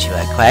heard you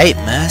are quite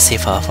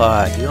merciful for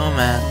a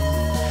human.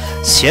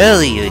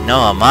 Surely you know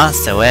a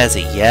monster wears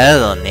a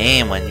yellow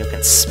name when you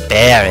can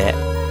spare it.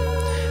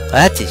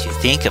 What did you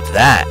think of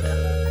that?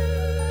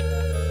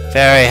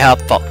 Very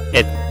helpful.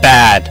 It's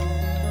bad.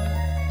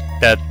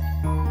 But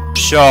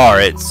sure,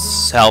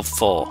 it's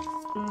helpful.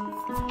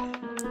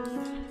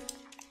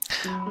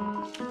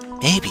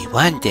 Maybe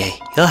one day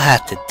you'll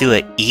have to do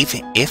it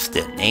even if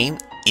the name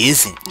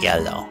isn't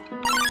yellow.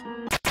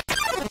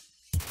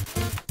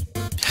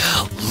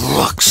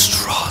 Look,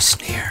 straws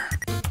near.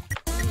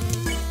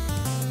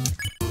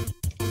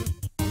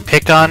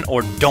 Pick on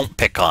or don't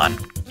pick on?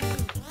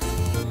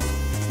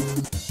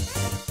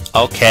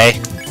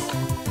 Okay.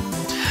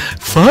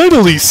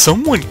 Finally,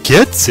 someone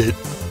gets it.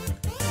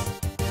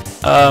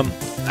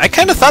 I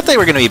kind of thought they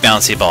were going to be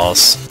bouncy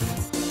balls.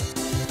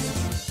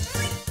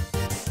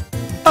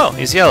 Oh,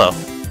 he's yellow.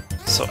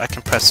 So I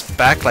can press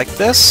back like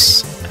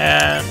this,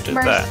 and do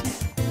that.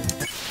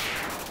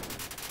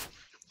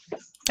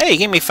 Hey, you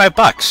gave me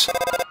 $5.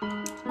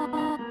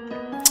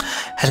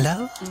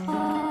 Hello?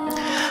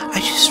 I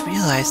just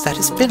realized that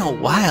it's been a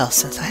while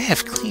since I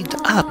have cleaned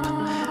up.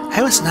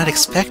 I was not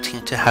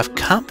expecting to have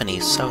company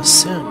so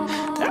soon.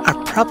 There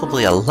are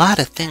probably a lot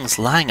of things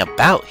lying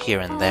about here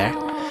and there.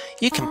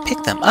 You can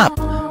pick them up,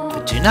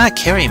 but do not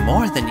carry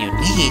more than you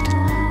need.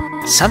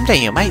 Someday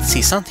you might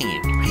see something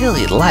you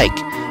really like.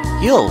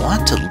 You'll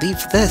want to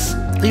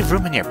leave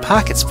room in your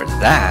pockets for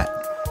that.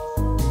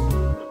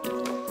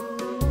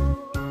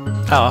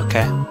 Oh,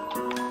 okay.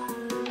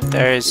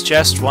 There is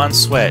just one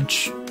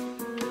switch.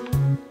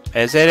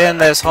 Is it in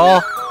this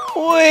hole?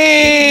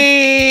 Whee!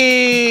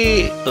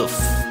 Oof.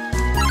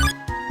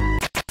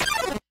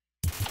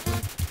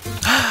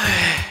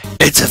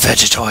 It's a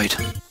Vegetoid!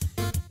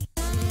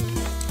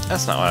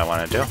 That's not what I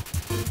want to do.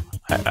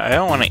 I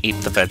don't want to eat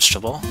the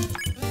vegetable.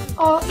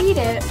 Oh, eat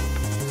it.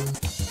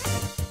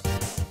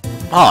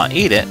 Oh,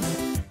 eat it.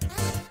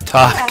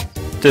 Talk. Yeah.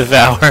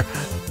 Devour.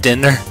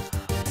 Dinner.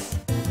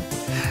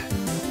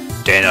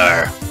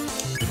 Dinner.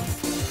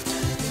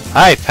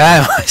 I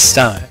pat my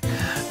stomach.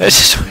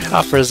 Vegetoid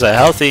offers a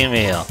healthy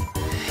meal.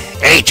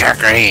 Eat your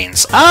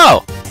greens.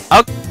 Oh!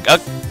 Oh,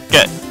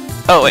 good.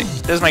 Oh, wait.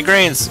 There's my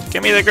greens.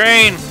 Give me the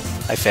green.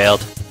 I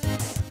failed.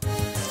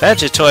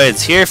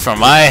 Vegetoid's here for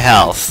my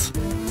health.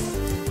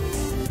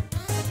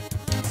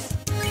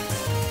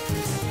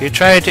 You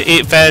tried to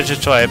eat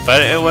Vegetoid,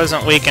 but it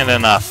wasn't weakened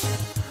enough.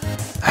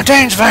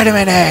 Contains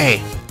vitamin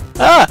A!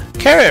 Ah!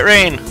 Carrot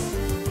rain!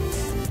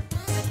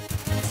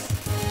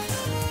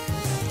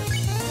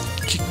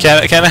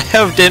 Can I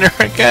have dinner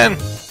again?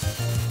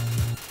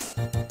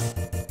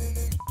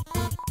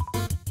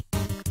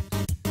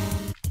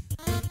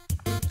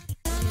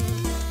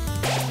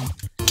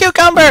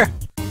 Cucumber!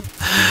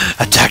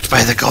 Attacked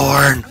by the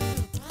corn!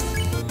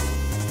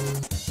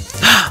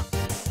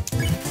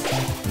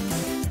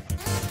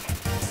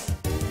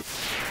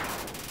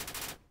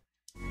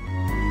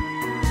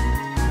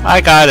 I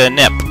got a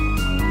nip.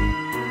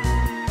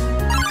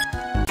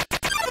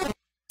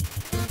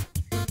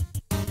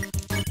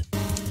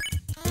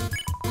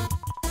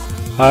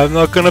 I'm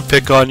not gonna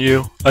pick on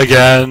you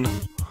again,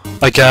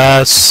 I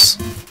guess.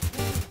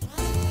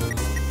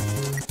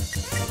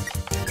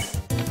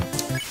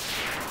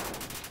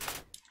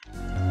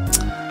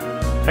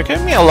 They're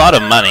giving me a lot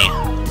of money,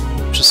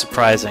 which is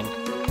surprising.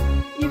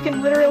 You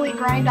can literally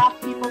grind off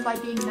people by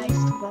being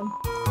nice to them.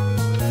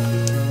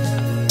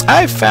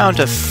 I found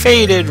a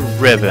faded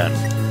ribbon.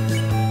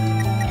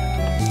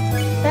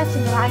 That's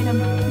an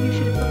item. You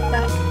should equip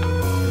that.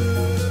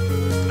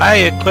 I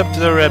equipped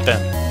the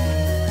ribbon.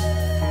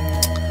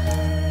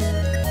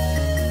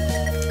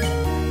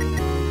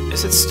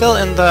 Is it still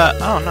in the...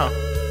 oh no.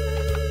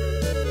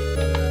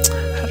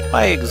 How do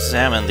I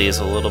examine these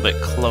a little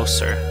bit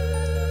closer?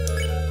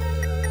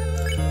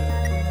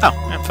 Oh,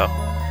 info.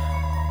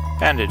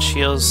 Bandage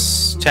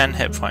heals 10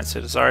 hit points.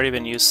 It has already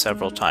been used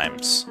several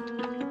times.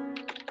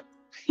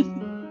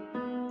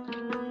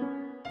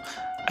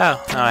 Oh,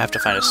 now I have to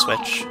find a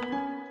switch.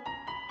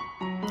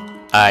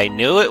 I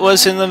knew it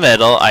was in the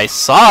middle, I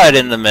saw it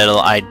in the middle,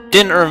 I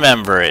didn't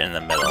remember it in the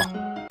middle.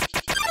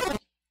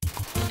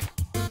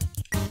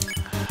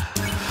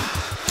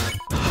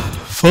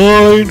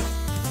 Fine.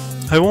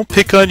 I won't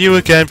pick on you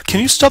again. Can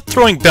you stop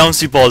throwing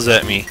bouncy balls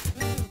at me?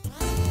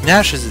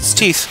 Gnashes its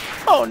teeth.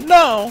 Oh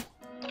no!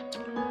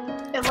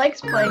 It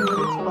likes playing with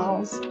its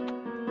balls.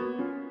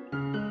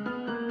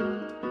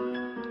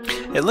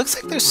 It looks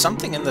like there's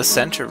something in the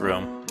center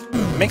room.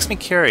 It makes me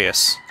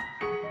curious.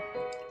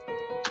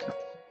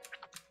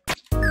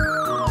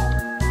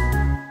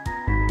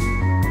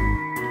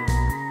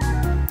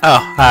 Oh,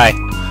 hi.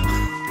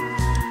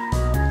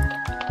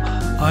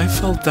 I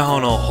fell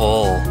down a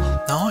hole.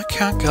 No, I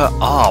can't get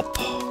up.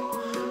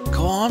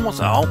 Go on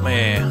without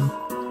me.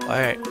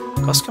 Wait,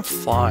 ghosts can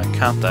fly,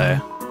 can't they?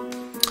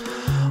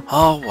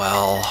 Oh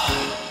well.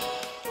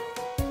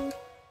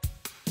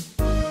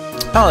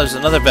 Oh, there's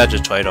another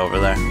Vegetoid over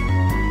there.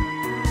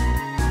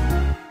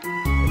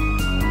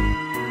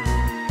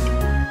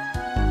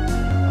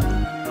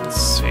 Let's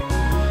see.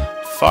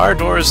 Far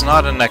door is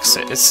not an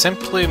exit. It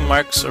simply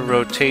marks a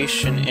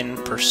rotation in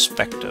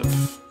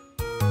perspective.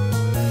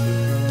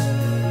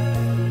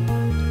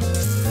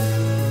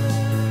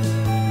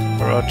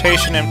 A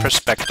rotation in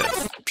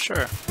perspective.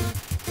 Sure.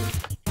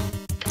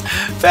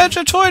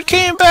 Vegetoid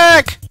came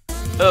back!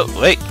 Oh,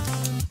 wait.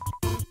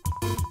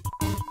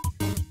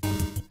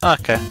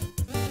 Okay.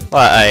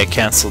 Well, I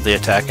canceled the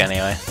attack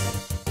anyway.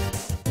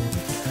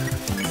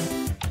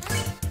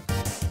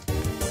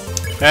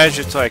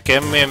 Vegetoid,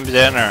 give me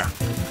dinner.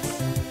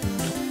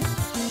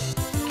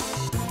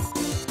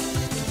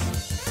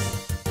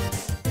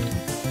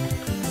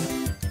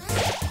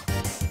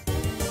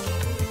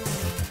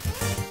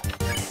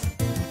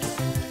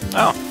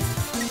 Oh.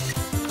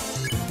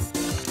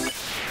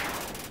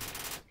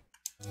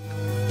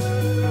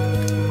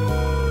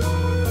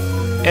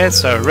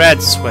 It's a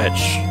red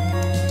switch.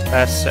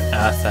 Press it,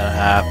 nothing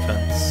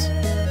happens.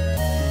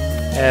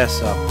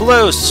 It's a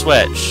blue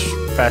switch.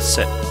 Press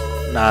it,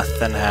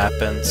 nothing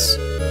happens.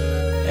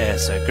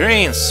 It's a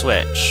green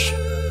switch.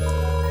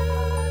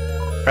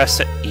 Press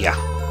it, yeah.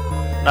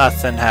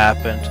 Nothing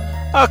happened.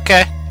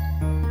 Okay.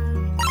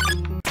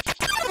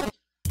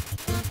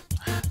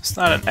 It's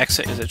not an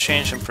exit, it's a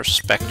change in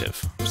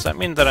perspective. Does that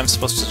mean that I'm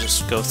supposed to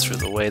just go through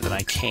the way that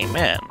I came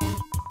in?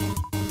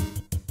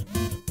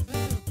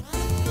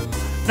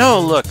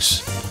 No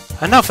looks!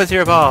 Enough with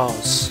your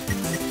balls!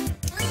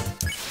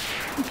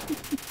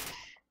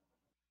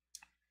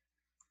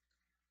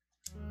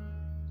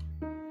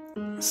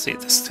 Let's see,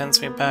 this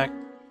sends me back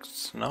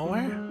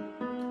nowhere?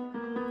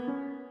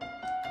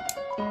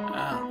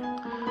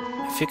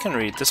 Oh. If you can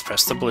read this,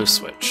 press the blue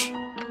switch.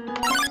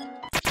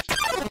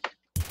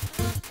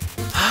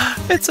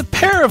 It's a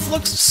pair of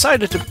looks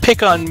decided to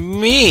pick on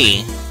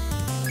me!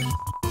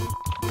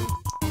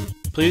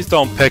 Please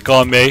don't pick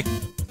on me.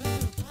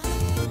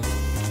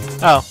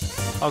 Oh,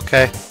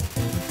 okay.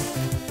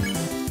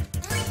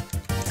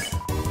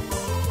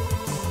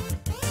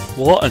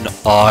 What an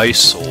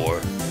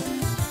eyesore.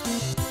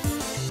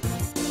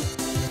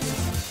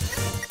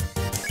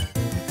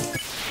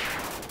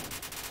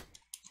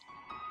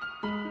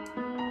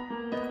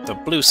 The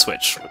blue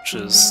switch, which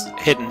is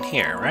hidden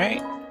here,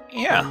 right?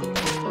 Yeah.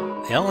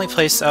 The only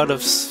place out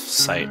of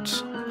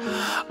sight.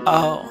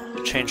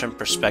 Oh, change in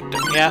perspective.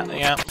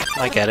 Yeah,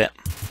 I get it.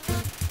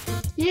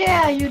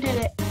 Yeah, you did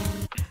it.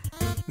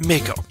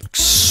 Miko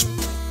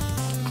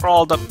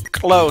crawled up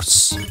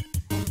close.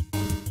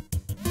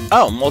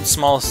 Oh, mold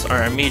smalls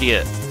are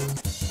immediate.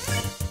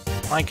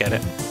 I get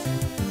it.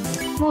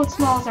 Mold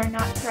smalls are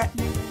not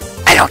threatening.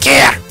 I don't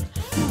care!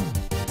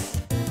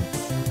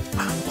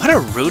 What a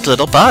rude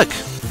little bug.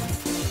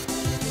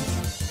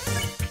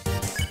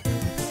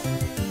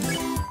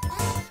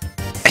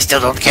 I still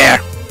don't care.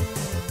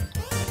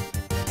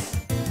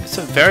 It's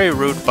a very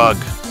rude bug.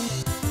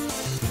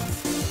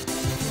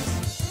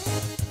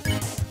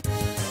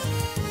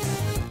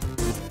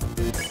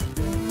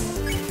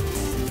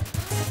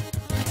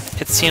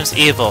 It seems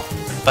evil,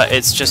 but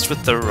it's just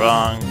with the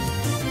wrong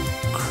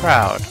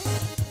crowd.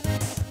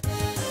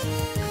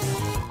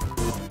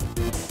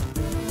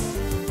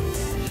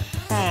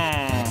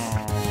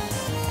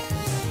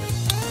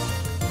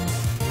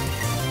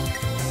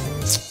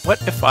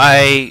 What if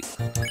I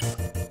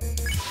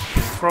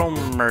throw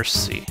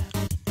mercy?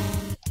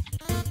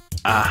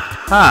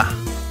 Aha!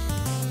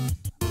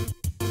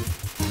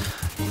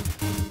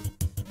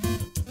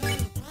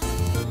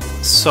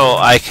 So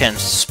I can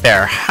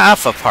spare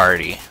half a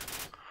party.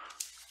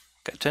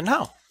 Good to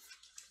know.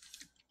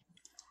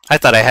 I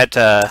thought I had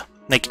to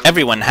make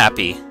everyone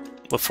happy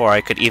before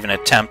I could even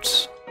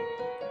attempt.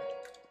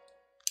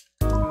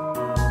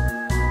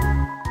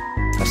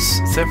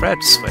 That's the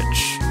red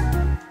switch.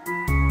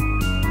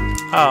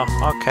 Oh,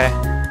 okay.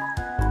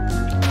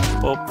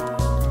 Oop.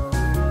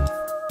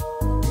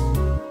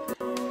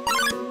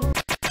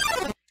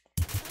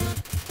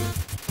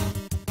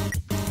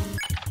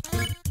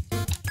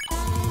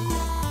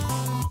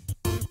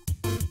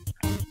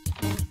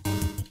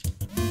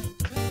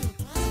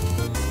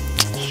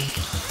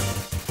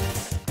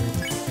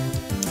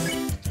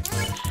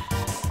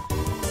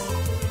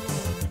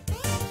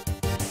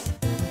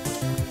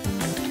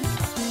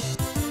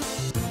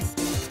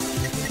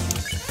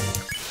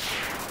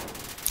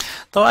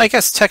 Though I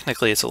guess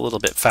technically it's a little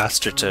bit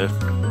faster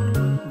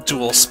to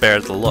dual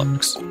spare the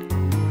looks.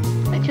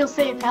 But you'll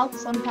save health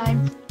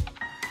sometimes.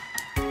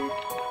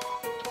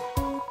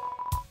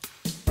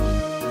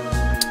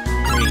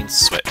 Green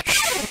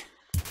switch.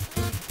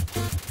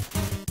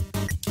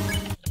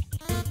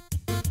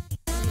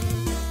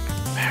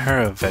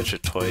 Pair of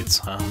Vegetoids,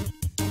 huh?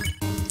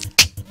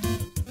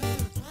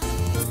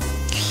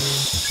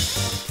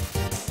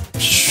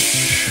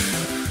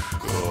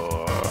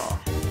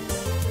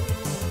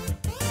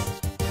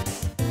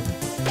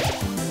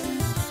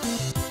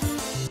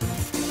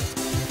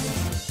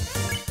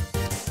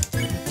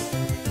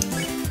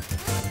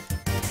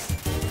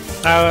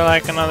 I would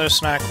like another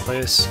snack,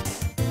 please.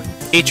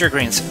 Eat your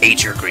greens.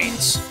 Eat your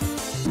greens.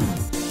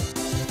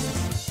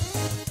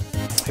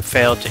 I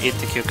failed to eat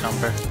the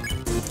cucumber.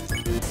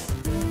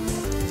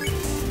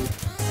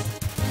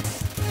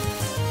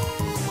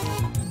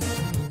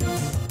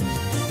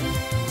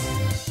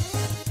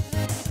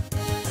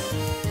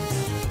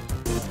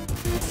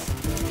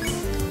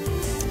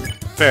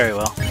 Very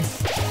well.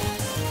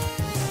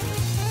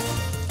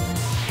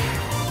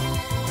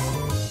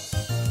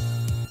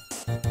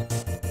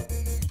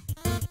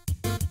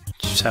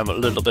 Just have a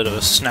little bit of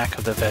a snack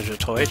of the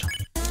Vegetoid.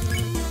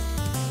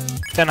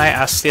 Then I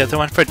asked the other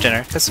one for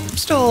dinner, because I'm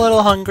still a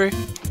little hungry.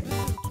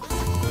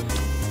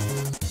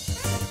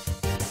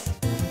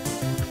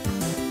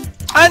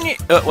 Onion!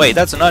 Oh, wait,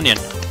 that's an onion.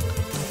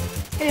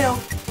 Ew.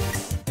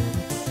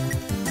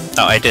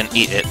 Oh, I didn't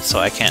eat it, so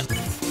I can't.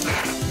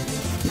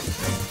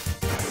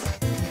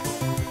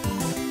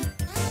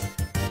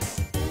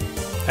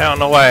 I don't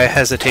know why I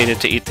hesitated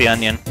to eat the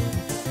onion.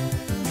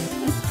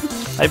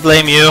 I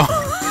blame you.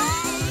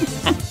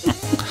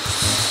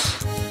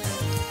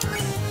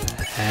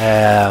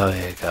 There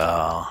we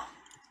go.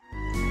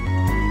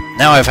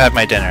 Now I've had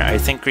my dinner. I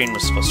think green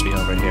was supposed to be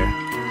over here.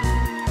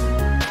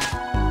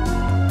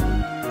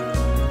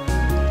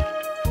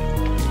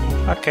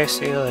 Okay,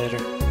 see you later.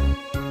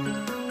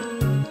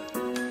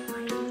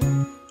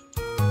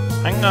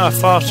 I'm gonna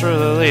fall through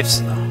the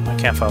leaves. No, I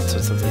can't fall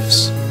through the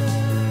leaves.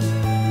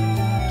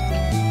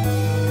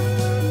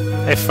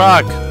 Hey,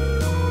 frog!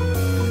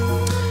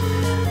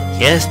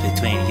 Yes,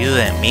 between you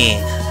and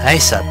me, I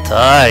saw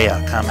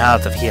Toria come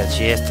out of here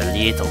just a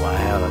little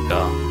while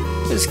ago.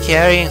 He was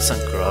carrying some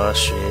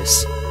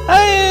groceries.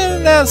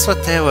 And that's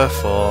what they were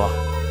for.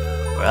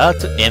 Well,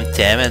 to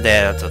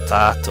intimidate her to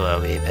talk to her a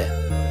wee bit.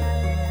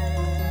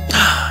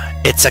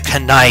 It's a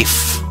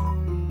knife!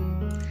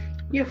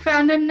 You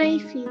found a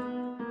knifey.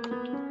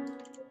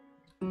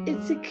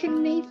 It's a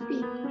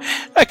knifey.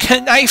 A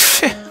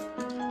knife!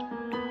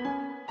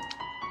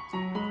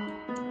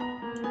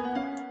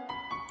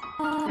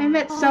 I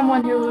met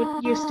someone who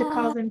used to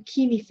call them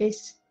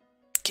kinifis.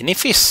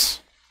 Kinifis?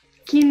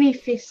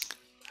 Kinifis.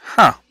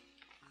 Huh.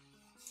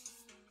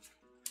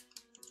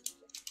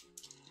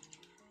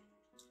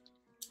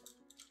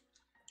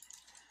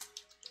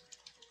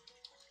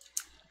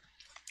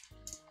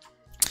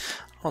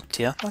 Oh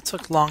dear, that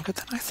took longer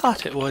than I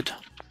thought it would.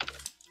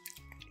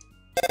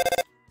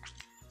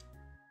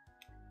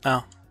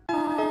 Oh.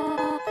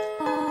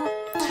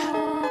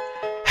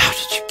 How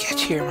did you get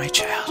here, my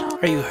child?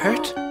 Are you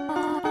hurt?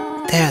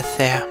 There,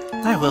 there.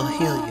 I will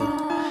heal you.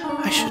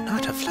 I should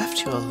not have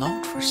left you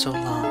alone for so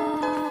long.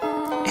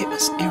 It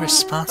was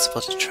irresponsible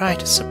to try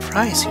to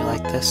surprise you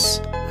like this.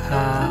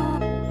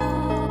 Well,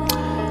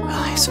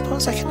 I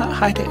suppose I cannot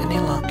hide it any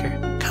longer.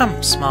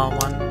 Come, small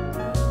one.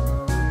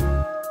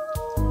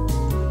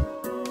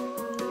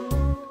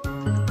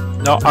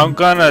 No, I'm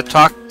gonna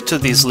talk to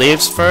these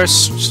leaves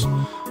first.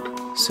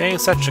 Seeing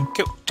such a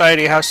cute,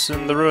 tidy house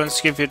in the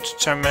ruins give you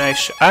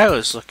determination. I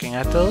was looking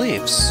at the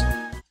leaves.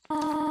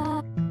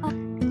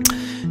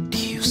 Do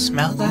you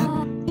smell that?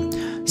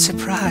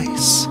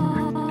 Surprise!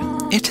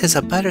 It is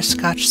a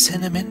butterscotch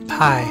cinnamon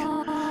pie.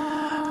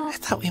 I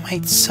thought we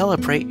might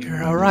celebrate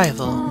your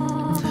arrival.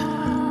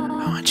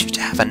 I want you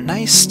to have a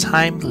nice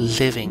time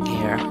living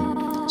here,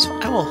 so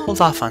I will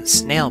hold off on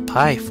snail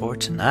pie for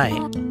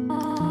tonight.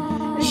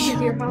 This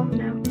is your home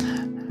now.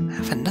 I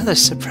have another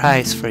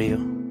surprise for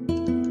you.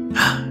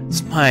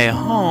 It's my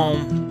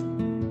home.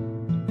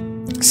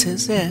 This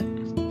is it.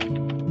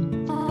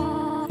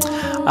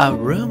 A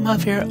room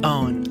of your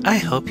own. I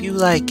hope you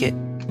like it.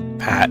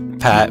 Pat,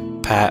 pat,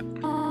 pat.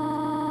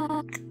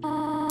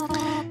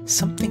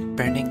 Something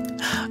burning.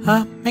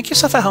 Make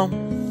yourself at home.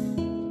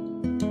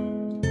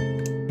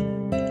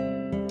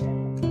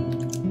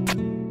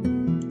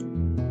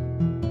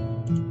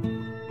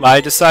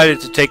 I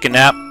decided to take a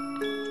nap.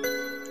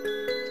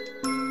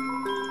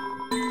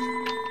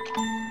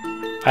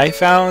 I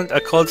found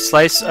a cold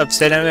slice of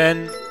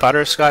cinnamon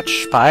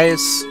butterscotch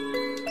pies.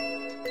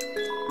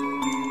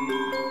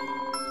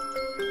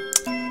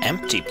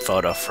 Empty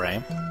photo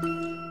frame.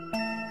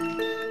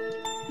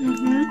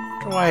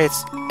 Why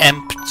it's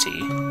empty?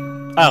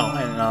 Oh,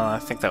 I don't know. I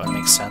think that would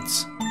make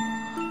sense.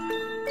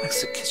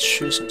 Likes the kids'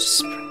 shoes and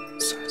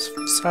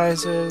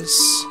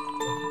sizes.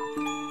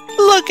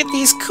 Look at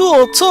these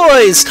cool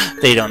toys!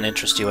 They don't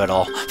interest you at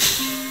all.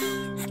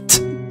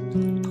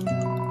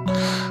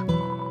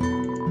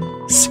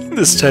 Seen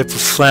this type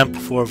of plant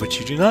before, but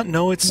you do not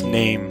know its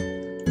name.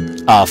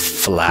 A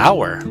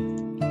flower.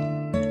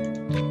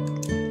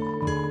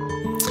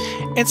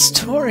 It's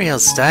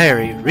Toriel's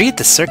diary. Read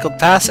the circled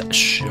passage.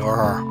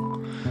 Sure.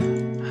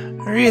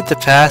 Read the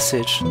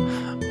passage.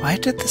 Why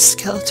did the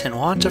skeleton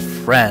want a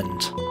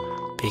friend?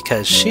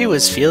 Because she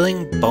was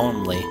feeling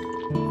lonely.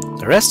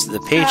 The rest of the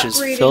page is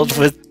filled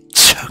with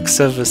jokes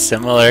of a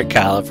similar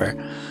caliber.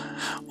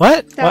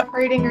 What? Stop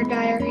reading her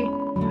diary.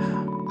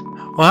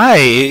 Why?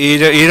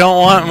 You don't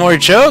want more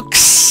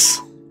jokes?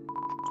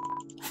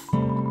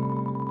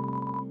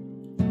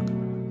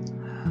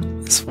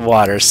 This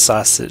water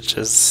sausage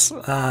is,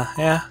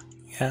 yeah.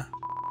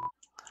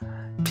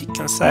 Peek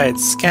inside.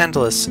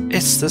 Scandalous.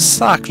 It's the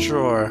sock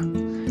drawer.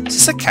 Is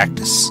this a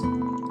cactus?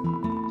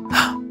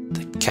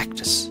 The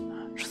cactus.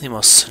 Really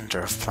most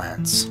cinder of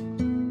plants.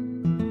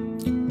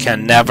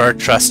 Can never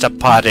trust a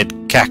potted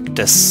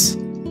cactus.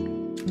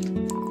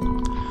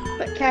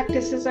 But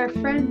cactuses are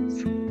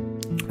friends.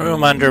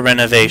 Room under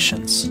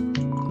renovations.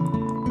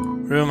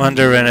 Room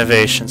under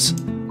renovations.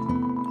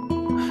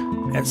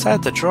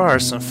 Inside the drawer are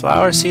some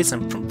flower seeds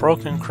and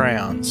broken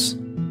crayons.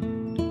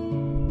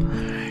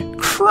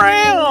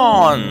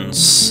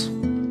 Crayons!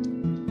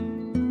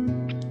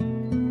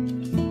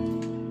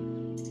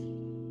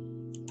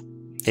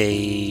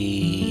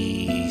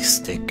 A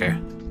sticker.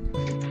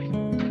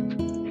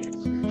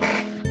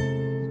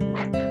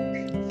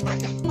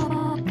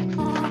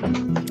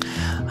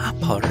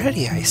 Up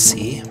already, I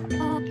see.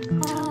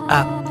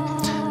 I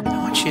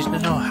want you to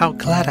know how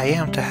glad I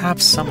am to have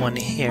someone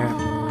here.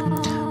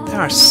 There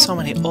are so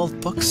many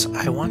old books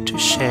I want to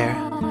share.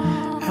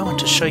 I want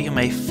to show you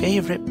my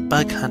favorite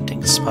bug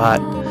hunting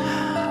spot.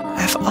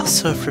 I've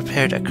also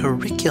prepared a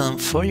curriculum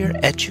for your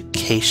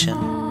education.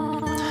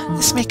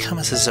 This may come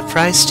as a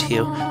surprise to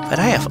you, but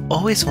I have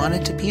always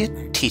wanted to be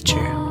a teacher.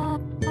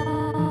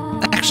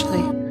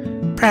 Actually,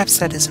 perhaps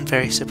that isn't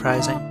very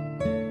surprising.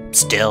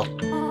 Still.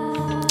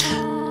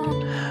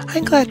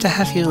 I'm glad to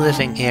have you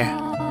living here.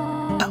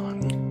 Oh,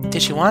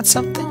 did you want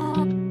something?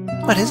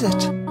 What is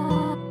it?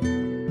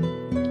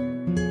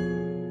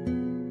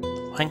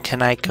 When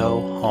can I go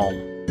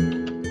home?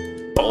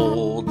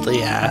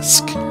 Boldly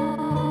ask.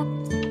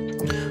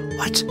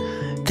 What?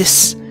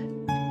 This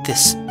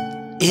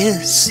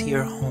is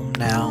your home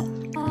now.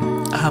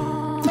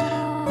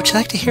 Would you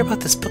like to hear about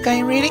this book I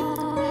am reading?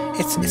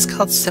 It's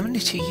called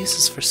 72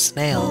 Uses for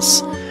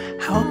Snails.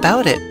 How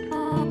about it?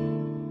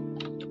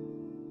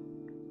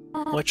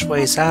 Which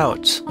way's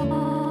out?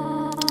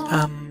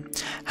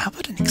 How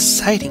about an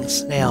exciting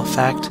snail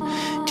fact?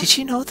 Did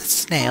you know that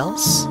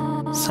snails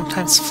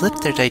sometimes flip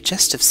their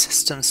digestive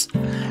systems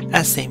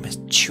as they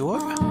mature?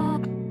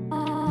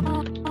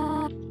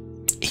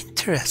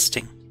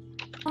 Interesting.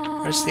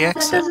 Where's the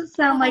exit? That doesn't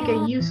sound like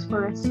a use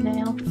for a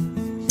snail.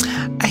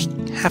 I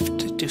have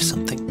to do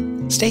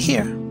something. Stay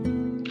here.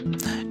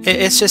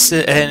 It's just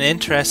an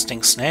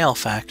interesting snail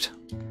fact.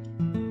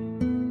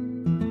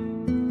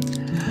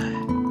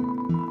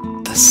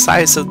 The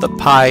size of the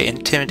pie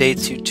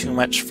intimidates you too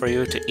much for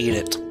you to eat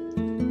it.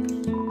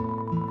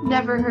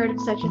 Never heard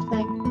of such a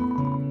thing.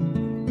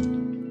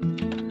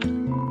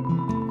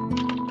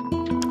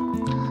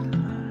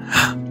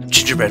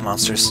 Gingerbread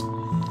monsters.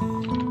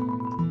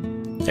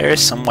 There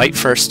is some white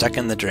fur stuck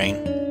in the drain.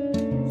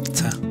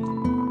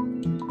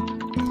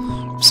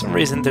 For some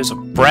reason, there's a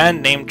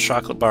brand name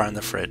chocolate bar in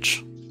the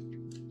fridge.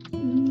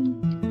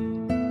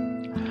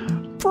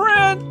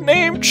 Brand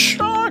name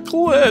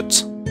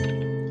chocolate!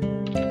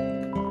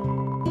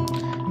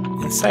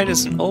 Inside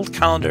is an old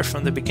calendar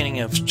from the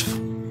beginning of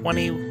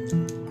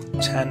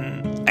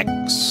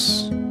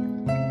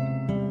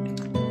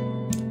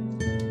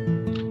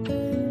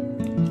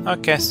 2010X.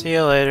 Okay, see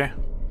you later.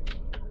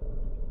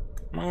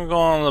 I'm gonna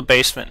go in the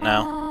basement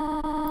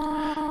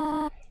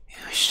now. You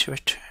wish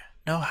to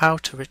know how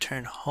to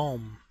return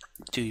home,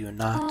 do you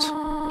not?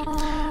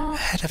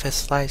 Ahead of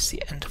us lies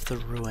the end of the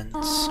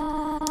ruins,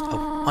 a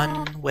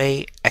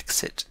one-way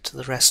exit to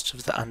the rest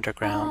of the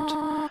underground.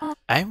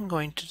 I'm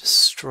going to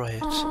destroy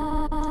it.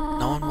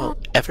 No one will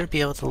ever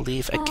be able to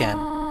leave again.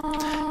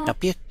 Now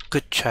be a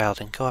good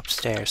child and go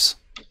upstairs.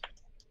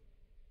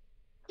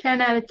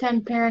 10 out of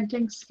 10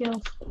 parenting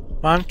skills.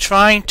 I'm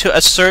trying to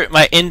assert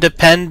my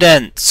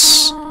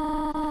independence.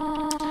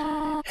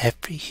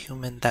 Every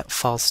human that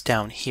falls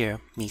down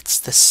here meets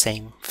the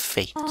same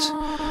fate.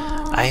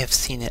 I have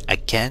seen it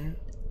again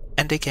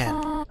and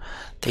again.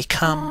 They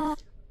come,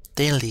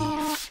 they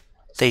leave,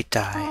 they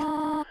die.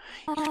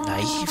 You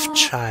naive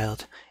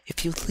child,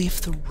 if you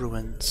leave the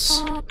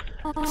ruins,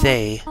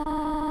 they,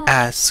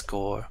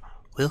 Asgore,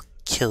 will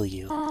kill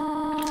you.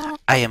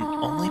 I am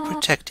only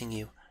protecting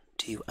you.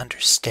 Do you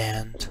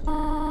understand?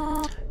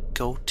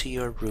 Go to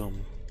your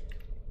room.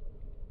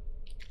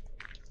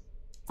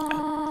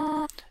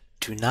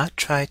 Do not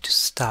try to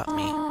stop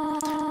me.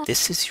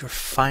 This is your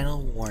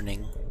final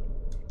warning.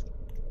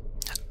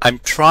 I'm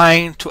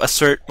trying to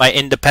assert my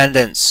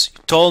independence. You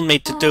told me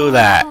to do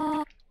that.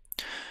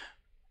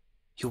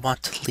 You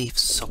want to leave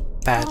so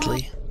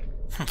badly?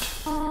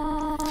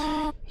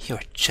 You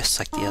are just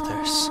like the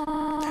others.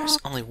 There's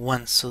only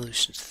one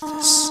solution to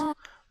this.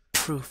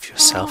 Prove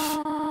yourself.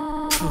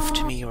 Prove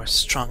to me you are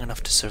strong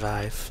enough to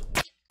survive.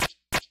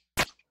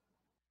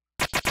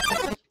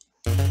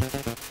 I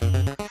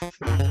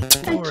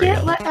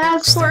can't let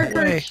Asgore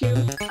hurt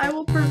you. I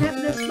will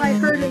prevent this by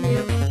hurting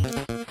you.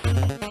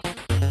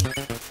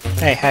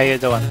 Hey, how you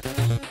doing?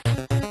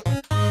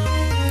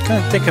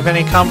 Couldn't think of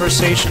any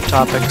conversation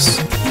topics.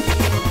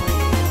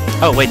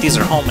 Oh wait, these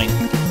are homing.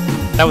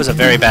 That was a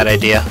very bad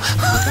idea.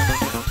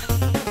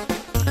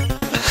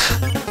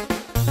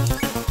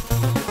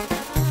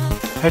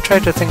 I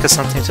tried to think of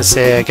something to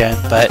say again,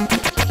 but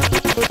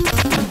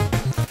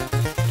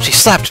she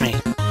slapped me.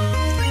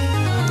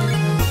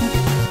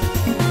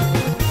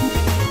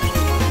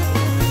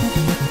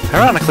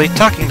 Ironically,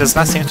 talking does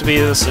not seem to be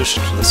the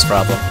solution to this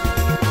problem.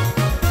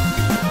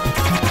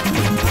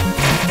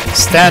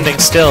 Standing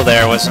still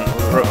there wasn't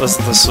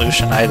the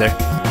solution either.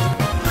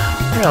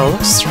 Real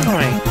looks through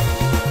me.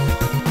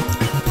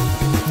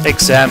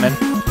 Examine.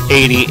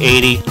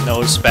 80-80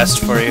 knows best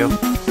for you.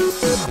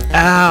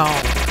 Ow!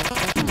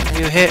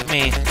 You hit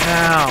me.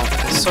 Ow!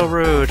 So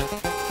rude.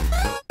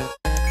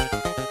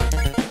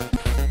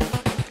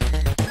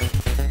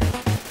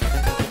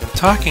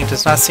 Talking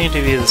does not seem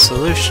to be the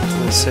solution to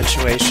this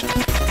situation.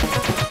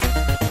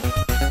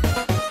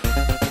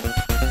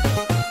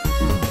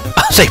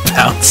 Oh, they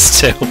bounce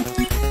too.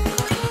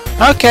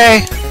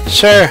 Okay,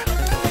 sure.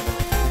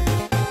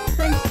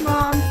 Thanks,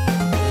 Mom.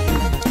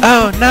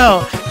 Oh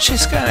no,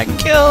 she's gonna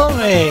kill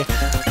me!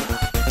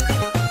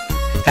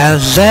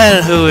 And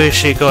then who is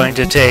she going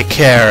to take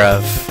care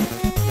of?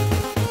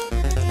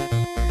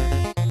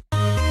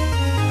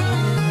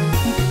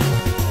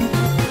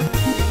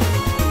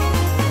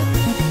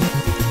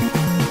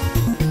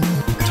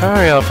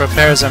 Toriel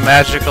prepares a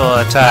magical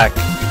attack.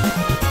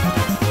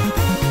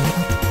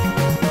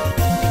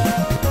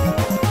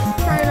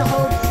 Try to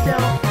hold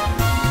still.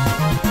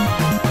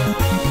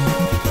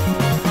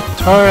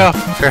 Toriel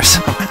prepares a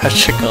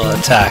magical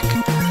attack.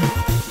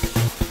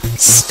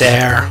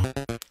 Stare.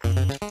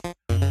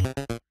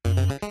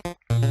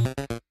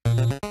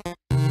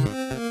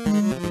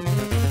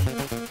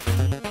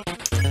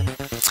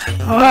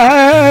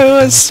 I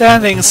was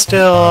standing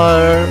still,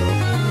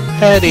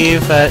 ready,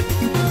 but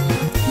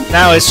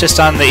now it's just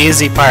on the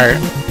easy part.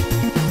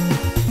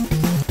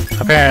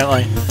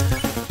 Apparently.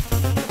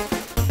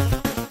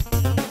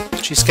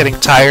 She's getting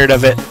tired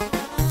of it.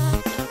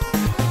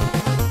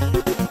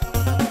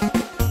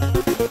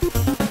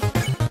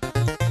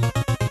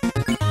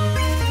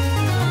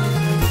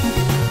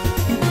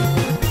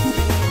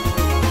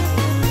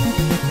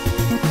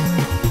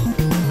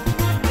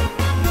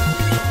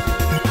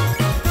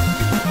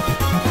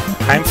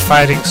 I'm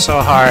fighting so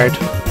hard.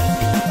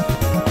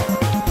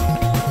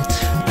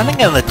 I think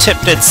in the tip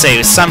did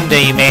say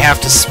someday you may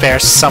have to spare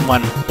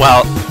someone,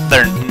 well,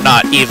 they're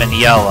not even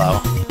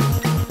yellow.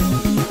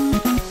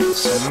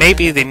 So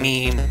maybe they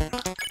mean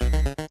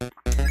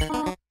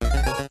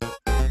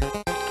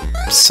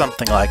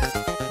something like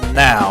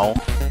now.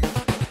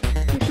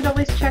 You should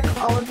always check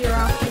all of your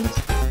options.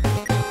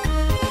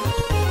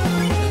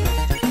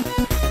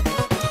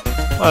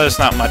 Well, there's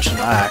not much in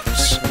Act,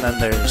 and then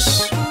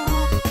there's...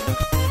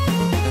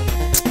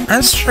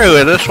 That's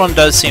true, this one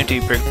does seem to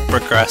be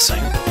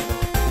progressing.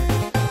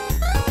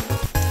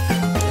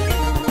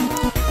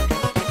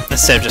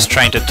 Instead of just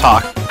trying to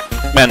talk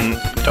when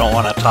don't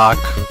want to talk.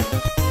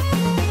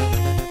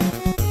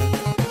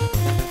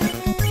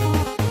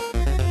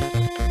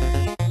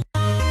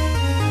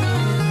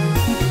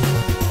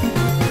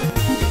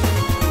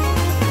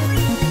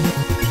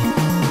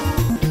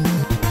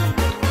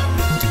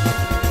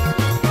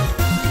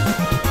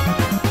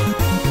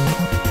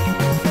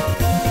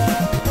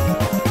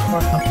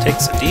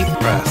 Takes a deep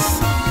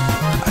breath.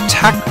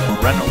 Attack or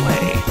run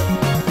away.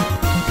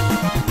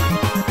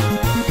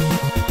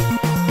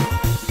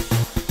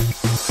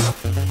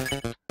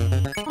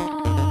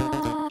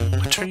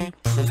 What are you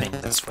proving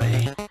this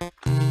way?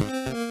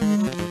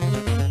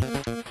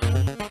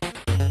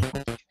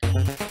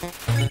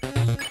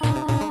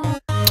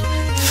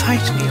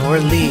 Fight me or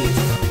leave.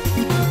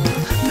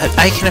 But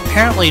I can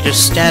apparently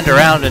just stand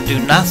around and do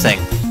nothing.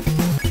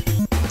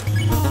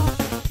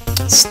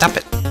 Stop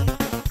it.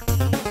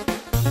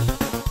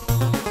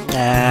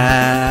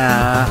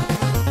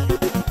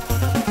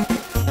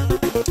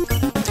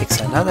 Takes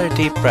another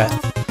deep breath.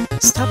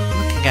 Stop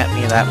looking at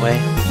me that way.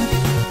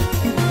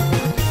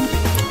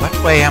 What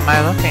way am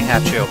I looking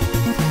at you?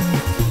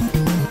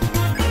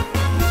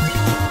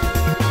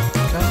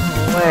 Go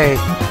away.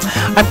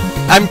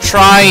 I'm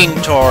trying,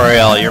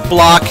 Toriel. You're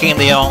blocking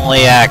the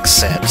only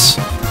exit.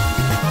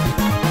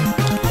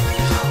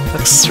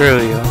 Looks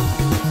through you.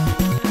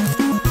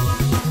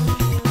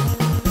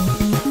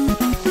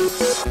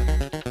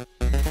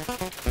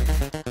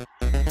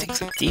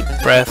 Deep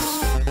breath.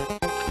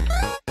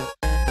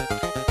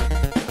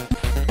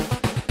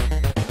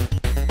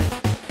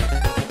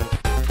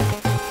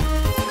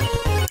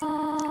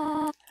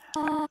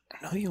 I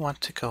know you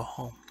want to go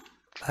home,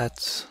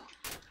 but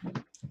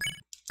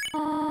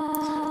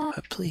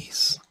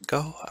please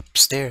go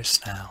upstairs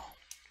now.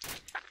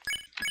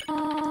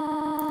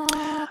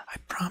 I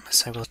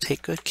promise I will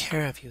take good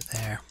care of you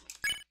there.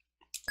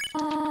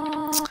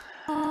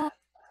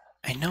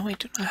 I know we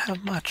do not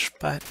have much,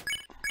 but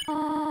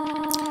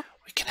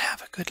we can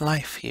have a good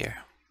life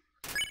here.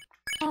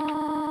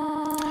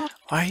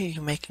 Why are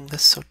you making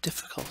this so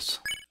difficult?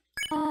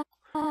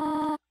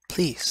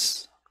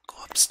 Please, go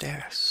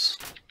upstairs.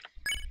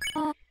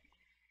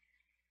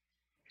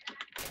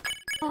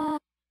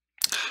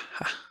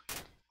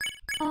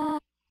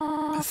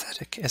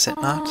 Pathetic, is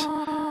it not?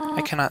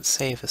 I cannot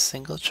save a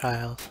single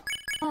child.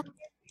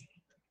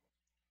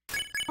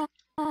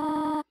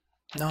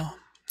 No,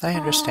 I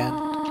understand.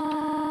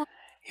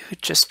 You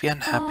would just be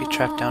unhappy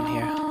trapped down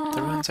here.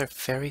 The ruins are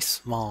very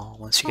small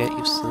once you get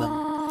used to them.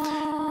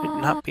 It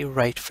would not be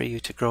right for you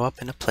to grow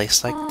up in a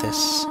place like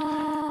this.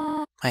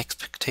 My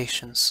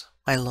expectations,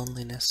 my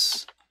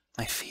loneliness,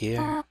 my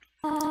fear.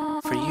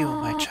 For you,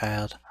 my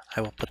child,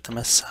 I will put them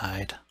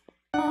aside.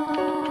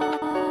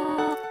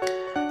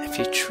 If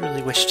you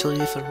truly wish to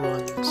leave the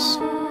ruins,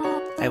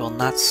 I will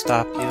not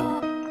stop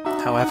you.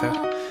 However,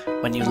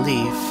 when you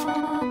leave,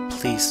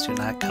 please do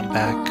not come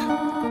back.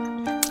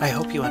 I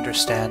hope you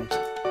understand.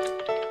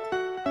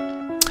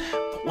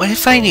 But what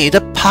if I need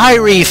a pie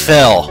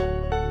refill?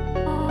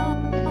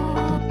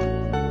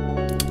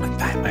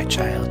 Goodbye, my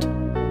child.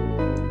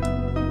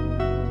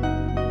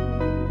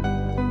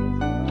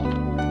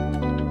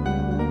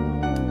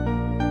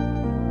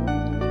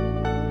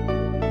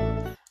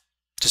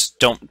 Just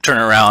don't turn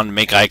around and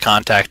make eye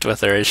contact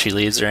with her as she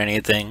leaves or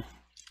anything.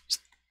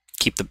 Just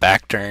keep the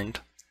back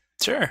turned.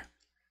 Sure.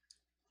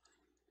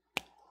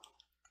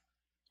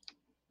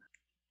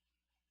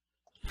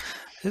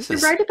 You're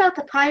right about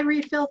the pie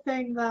refill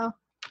thing, though.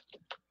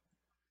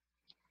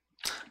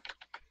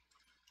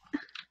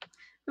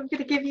 I'm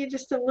gonna give you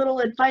just a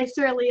little advice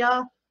early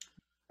off.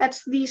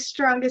 That's the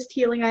strongest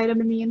healing item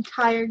in the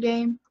entire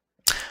game.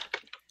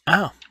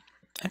 Oh,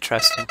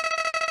 interesting.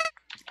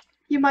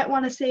 You might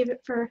want to save it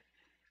for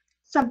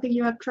something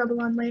you have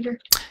trouble on later.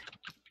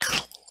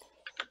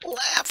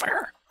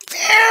 Clever.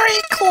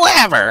 Very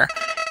clever.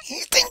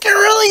 You think you're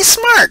really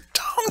smart,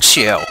 don't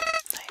you?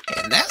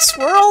 In this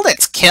world,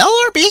 it's kill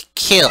or be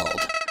killed.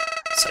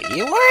 So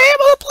you were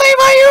able to play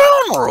by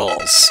your own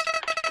rules.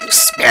 You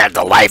spared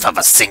the life of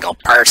a single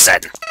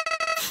person.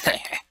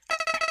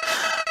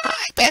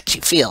 I bet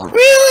you feel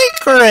really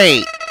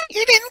great.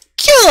 You didn't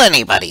kill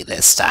anybody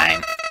this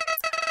time.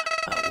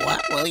 But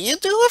what will you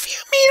do if you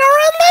meet a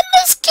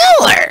relentless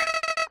killer?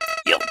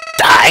 You'll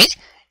die,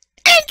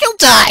 and you'll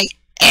die,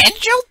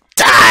 and you'll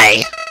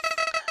die.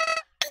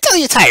 Until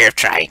you tire of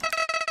trying.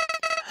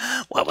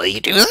 What will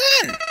you do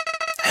then?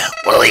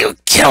 Will you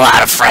kill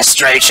out of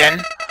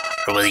frustration?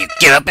 Or will you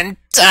give up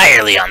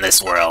entirely on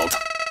this world?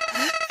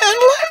 And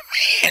let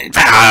me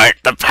empower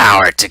the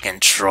power to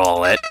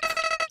control it.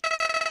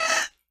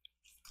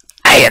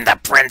 I am the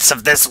prince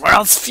of this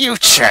world's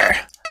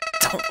future.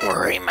 Don't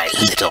worry, my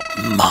little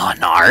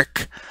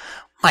monarch.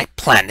 My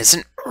plan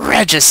isn't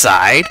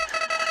regicide.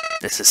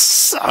 This is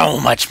so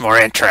much more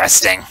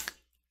interesting.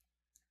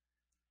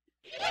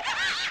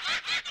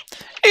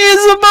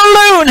 He's a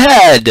balloon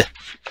head!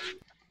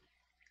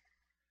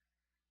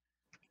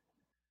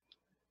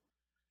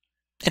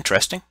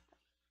 Interesting.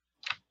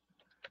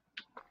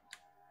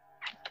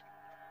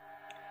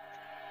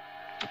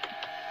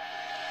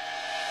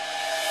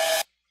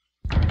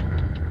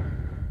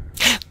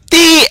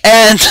 The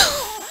end!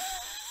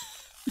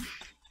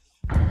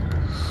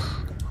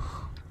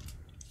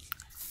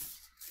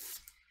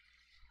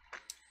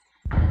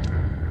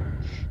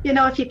 You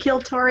know, if you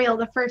kill Toriel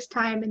the first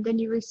time and then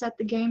you reset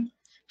the game,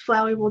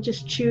 Flowey will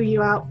just chew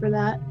you out for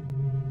that.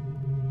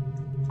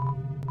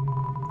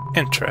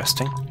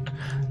 Interesting.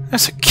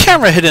 There's a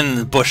camera hidden in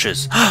the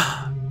bushes.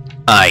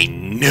 I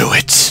knew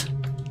it!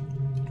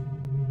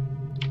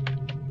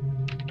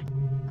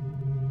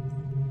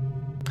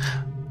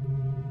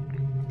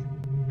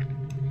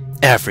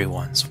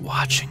 Everyone's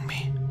watching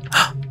me.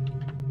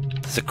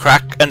 There's a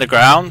crack in the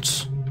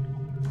ground.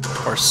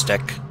 Or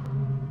stick.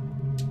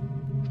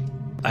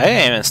 I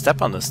didn't even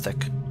step on the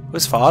stick.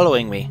 Who's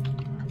following me?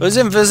 Who's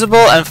invisible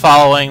and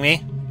following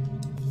me?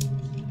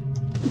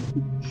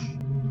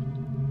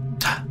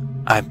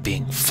 I'm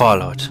being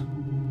followed.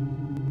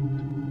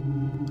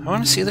 I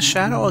want to see the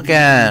shadow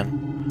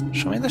again.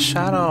 Show me the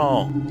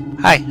shadow.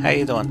 Hi, how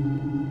you doing?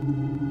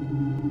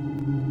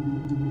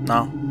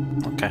 No?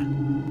 Okay.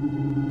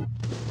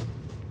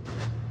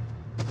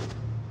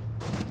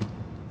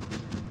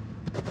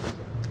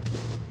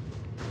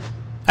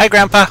 Hi,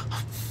 Grandpa.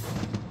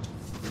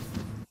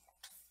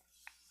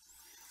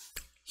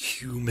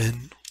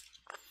 Human.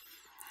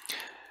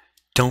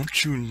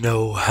 Don't you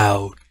know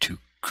how to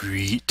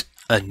greet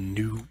a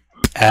new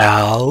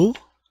pal?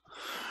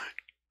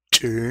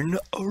 Turn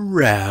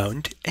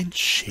around and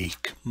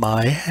shake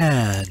my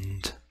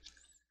hand.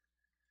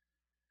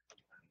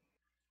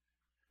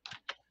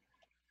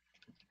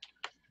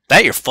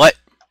 That your foot?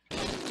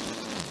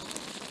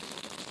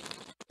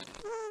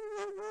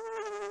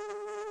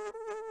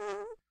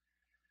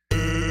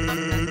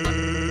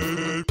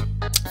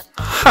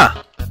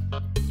 Huh.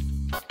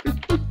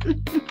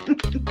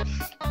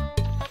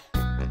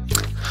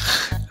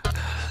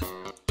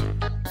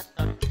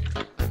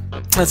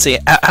 Let's see,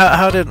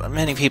 how did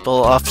many people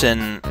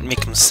often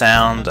make him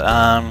sound,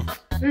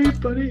 Hey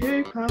buddy,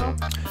 hey pal.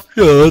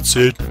 Yeah, that's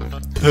it.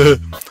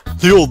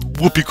 The old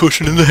whoopee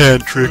cushion in the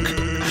hand trick.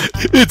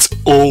 It's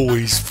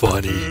always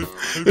funny.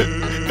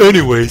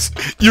 Anyways,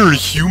 you're a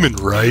human,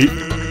 right?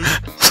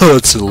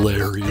 That's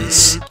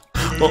hilarious.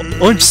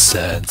 I'm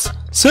Sans.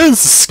 Sans the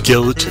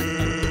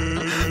skeleton.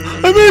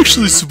 I'm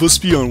actually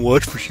supposed to be on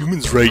watch for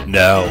humans right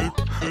now.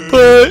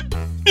 But,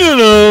 you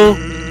know,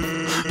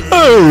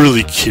 I don't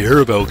really care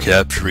about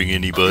capturing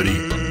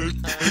anybody.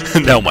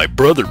 Now my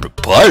brother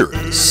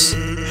Papyrus,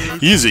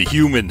 he's a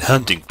human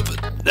hunting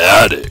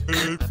fanatic.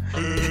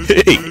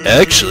 Hey,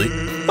 actually,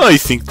 I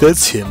think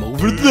that's him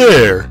over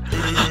there.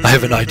 I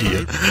have an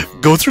idea.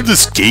 Go through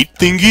this gate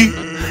thingy?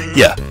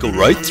 Yeah, go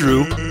right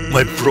through.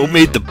 My bro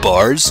made the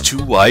bars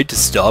too wide to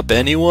stop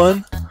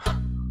anyone.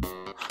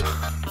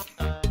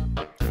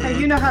 Now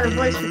you know how to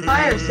voice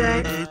Papyrus,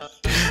 right?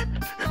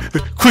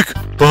 Quick,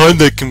 behind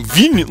that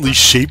conveniently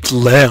shaped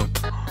lamp.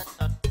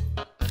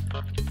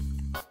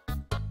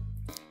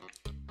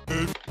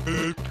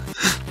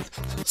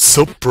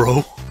 Sup,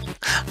 bro?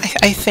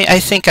 I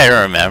think I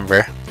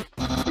remember.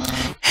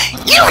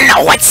 You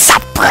know what's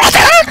up,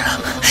 brother?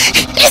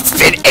 It's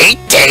been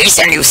 8 days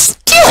and you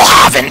still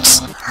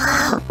haven't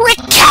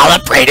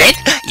recalibrated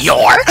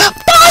your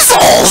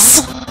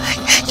puzzles!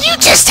 You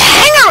just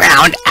hang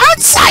around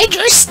outside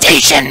your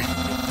station.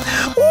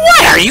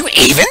 What are you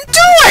even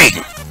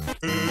doing?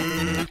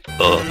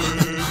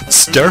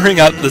 Staring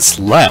at this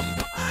lamp.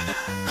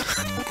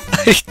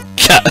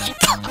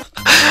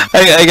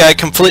 I got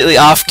completely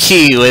off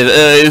key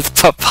with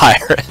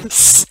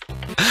Papyrus.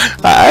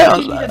 I You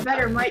don't need a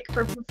better mic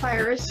for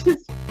Papyrus.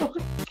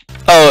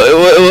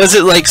 Oh, was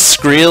it like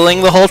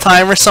squealing the whole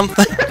time or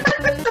something?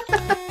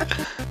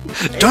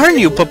 Darn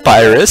you,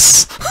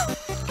 Papyrus!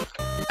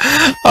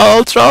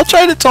 I'll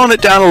try to tone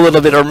it down a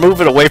little bit or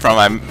move it away from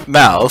my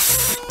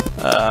mouth.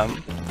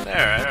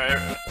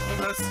 There.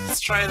 Let's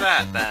try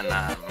that then.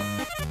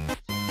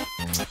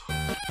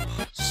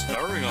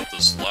 Staring at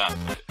this lamp.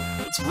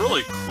 It's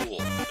really cool.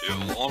 You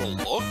wanna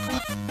look?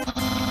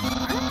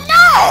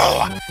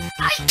 No!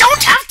 I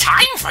don't have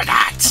time for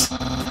that!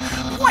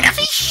 What if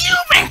a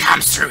human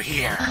comes through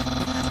here?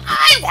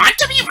 I want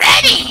to be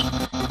ready!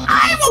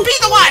 I will be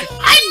the one!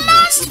 I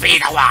must be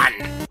the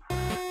one!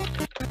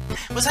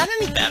 Was that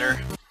any better?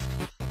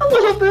 A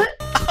little bit.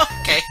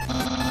 Okay.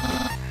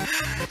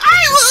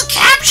 I will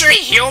capture a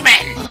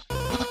human!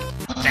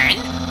 Then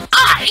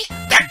I,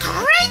 the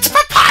great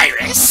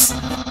Papyrus,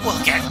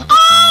 will get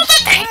all the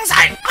things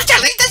I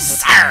utterly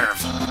deserve!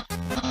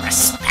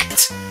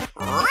 Respect,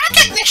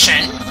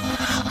 recognition,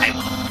 I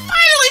will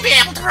finally be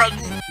able to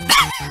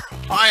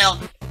royal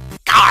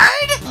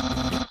guard?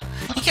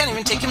 He can't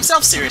even take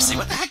himself seriously.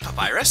 What the heck,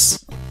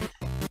 Papyrus?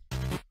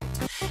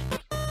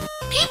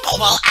 People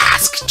will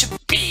ask to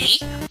be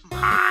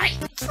my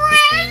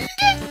friend.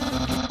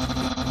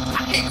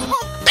 I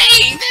will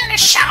bathe in a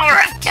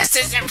shower of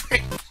kisses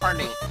every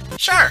morning.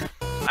 Sure.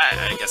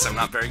 I guess I'm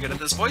not very good at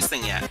this voice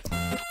thing yet.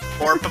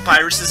 Or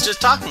Papyrus is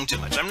just talking too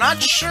much. I'm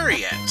not sure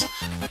yet.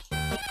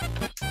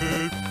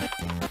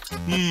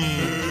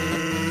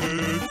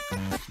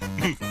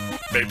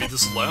 Maybe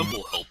this lamp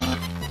will help you.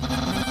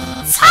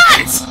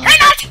 Sons, you're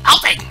not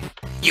helping!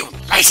 You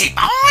lazy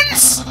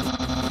bones!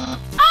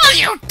 All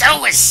you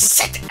do is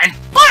sit and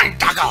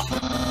boondoggle!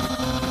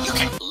 You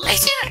get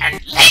lazier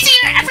and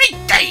lazier every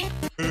day!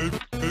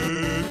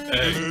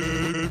 Hey.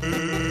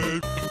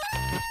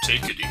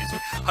 Take it easy.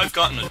 I've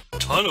gotten a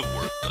ton of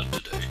work done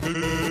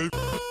today.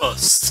 A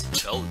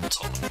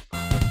skeleton.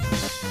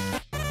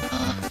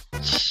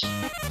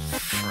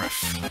 Friff.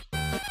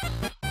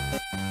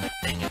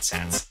 Dang it,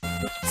 Sans.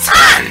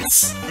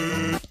 Sons!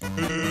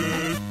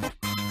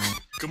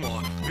 Come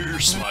on, you're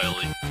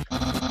smiling.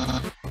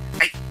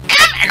 I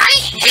am and I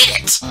hate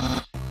it!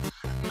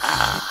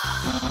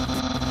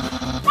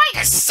 Why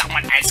does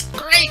someone as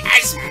great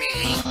as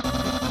me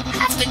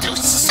have to do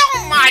so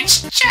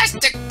much just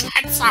to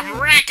get some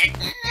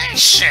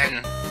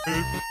recognition?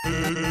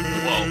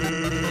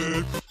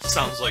 Whoa.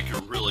 Sounds like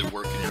you're really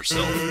working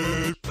yourself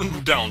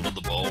down to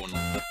the bone.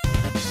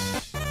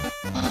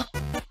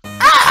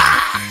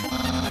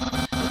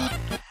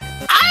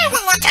 I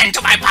will attend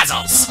to my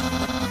puzzles.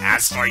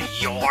 As for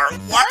your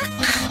work,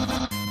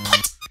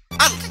 put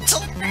a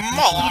little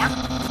more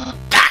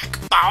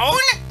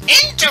backbone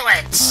into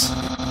it.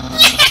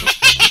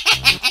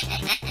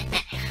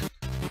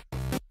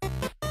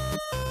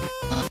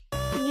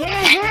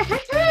 Yeah.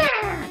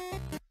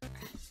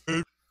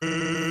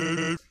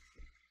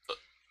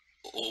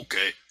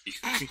 Okay, you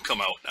can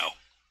come out now.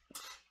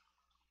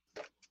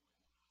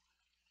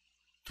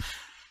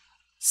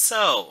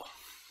 So,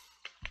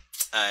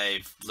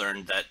 I've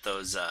learned that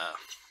those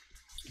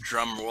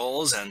drum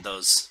rolls and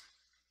those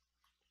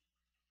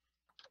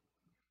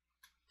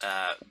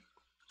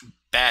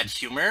bad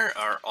humor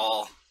are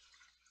all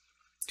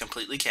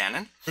completely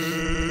canon.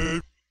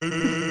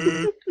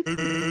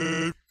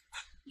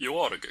 You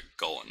ought to get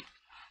going.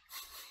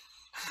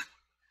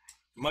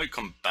 It might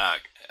come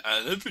back,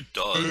 and if it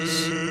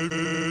does,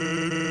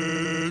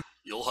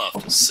 you'll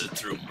have to sit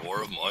through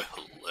more of my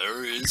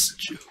hilarious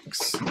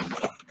jokes.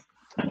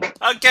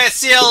 Okay,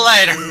 see you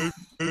later.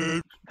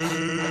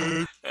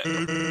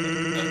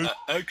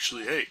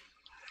 Actually, hey.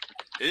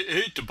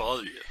 Hate to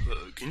bother you.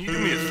 Can you do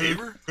me a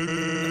favor?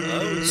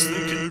 I was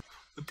thinking,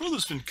 my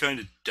brother's been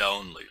kinda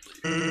down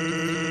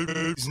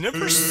lately. He's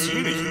never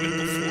seen a human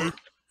before,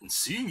 and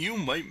seeing you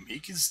might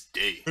make his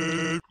day.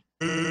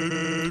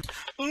 Oh,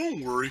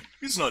 don't worry,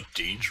 he's not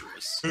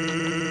dangerous.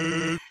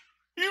 Even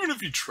if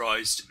he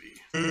tries to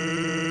be.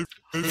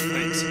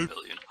 Thanks a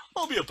million.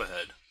 I'll be up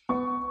ahead.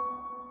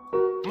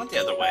 I went the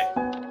other way.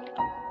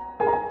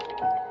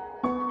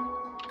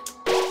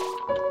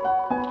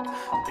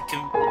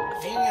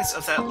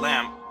 brightness of that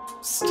lamp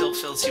still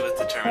fills you with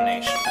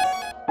determination.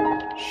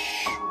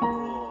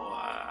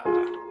 Sure.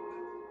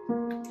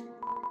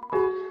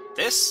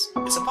 This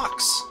is a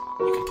box.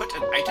 You can put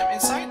an item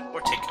inside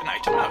or take an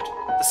item out.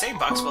 The same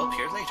box will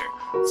appear later,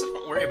 so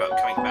don't worry about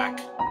coming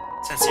back.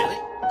 Sincerely,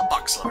 a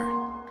box lover.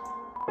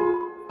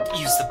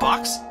 Use the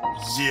box?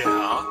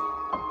 Yeah.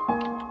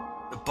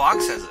 The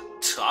box has a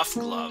tough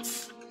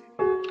glove.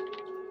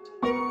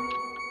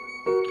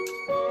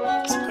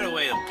 Let's put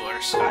away the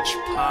butterscotch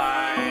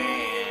pie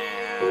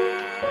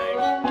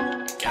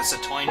and guess a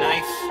toy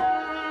knife.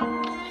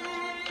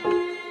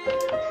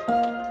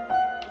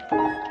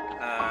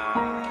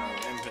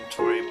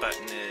 Inventory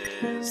button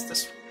is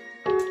this one.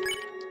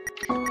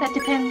 That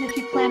depends if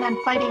you plan on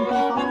fighting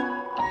people.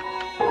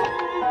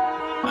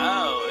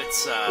 Oh,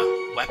 it's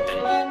a weapon.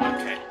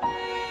 Okay.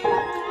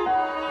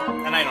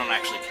 And I don't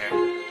actually care.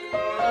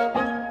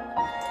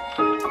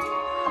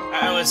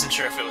 I wasn't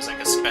sure if it was like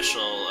a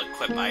special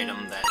equip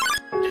item that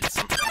did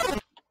something.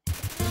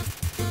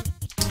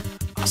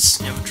 A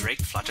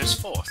snowdrake flutters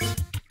forth.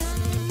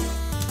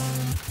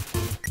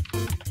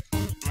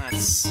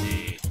 Let's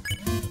see.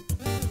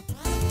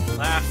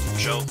 Laugh,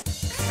 joke,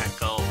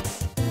 cackle.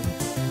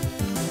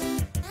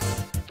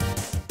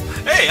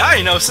 Hey,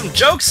 I know some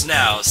jokes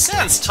now!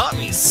 Sans taught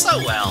me so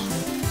well!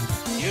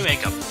 You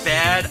make a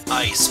bad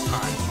ice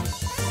pun.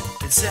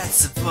 Is that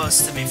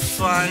supposed to be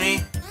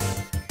funny?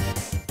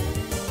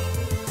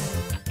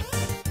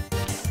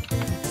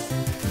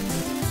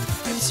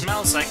 It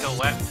smells like a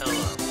wet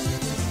pillow.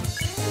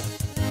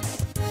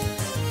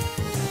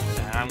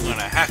 And I'm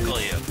gonna heckle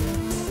you.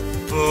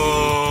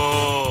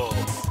 Boo!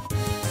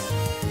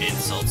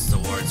 Insults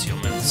towards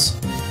humans.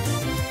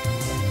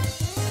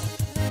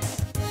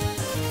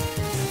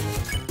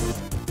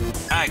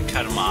 I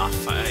cut him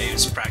off. I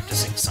was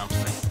practicing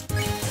something.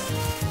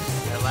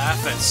 I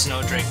laugh at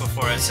Snowdrake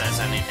before it says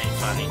anything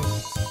funny.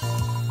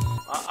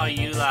 What are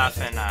you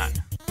laughing at?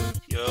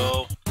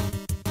 You're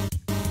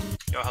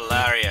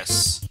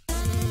hilarious.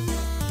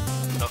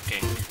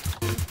 Looking.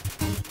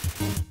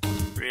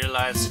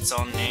 Realize its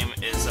own name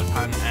is a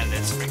pun and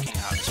it's freaking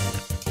out.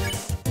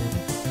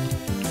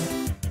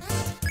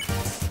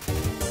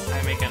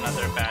 I make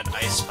another bad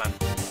ice pun.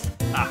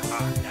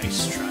 Aha,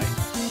 nice try.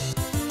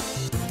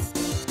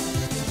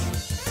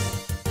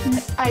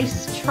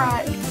 Nice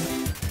try.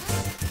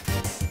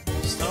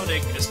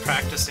 Snowdrake is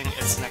practicing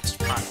its next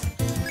pun.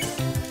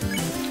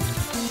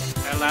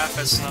 I laugh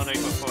at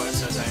Snowdrake before it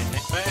says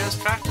anything, but it is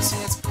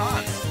practicing its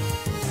pun.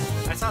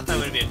 I thought that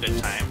would be a good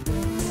time.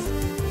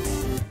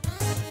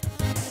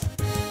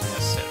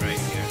 Let's sit right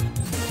here.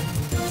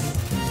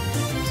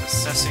 It's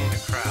assessing the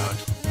crowd.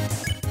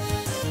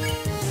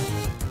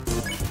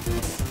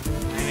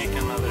 I make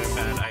another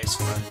bad ice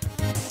pun.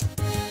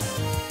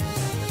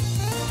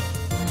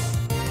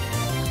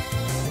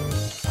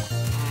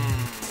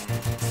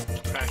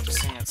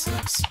 Practicing its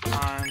next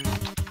pun.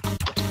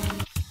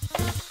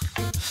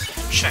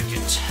 Check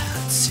it.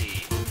 Let's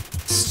see.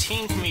 This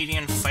teen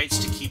comedian fights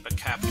to keep a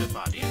captive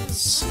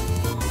audience.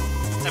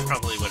 That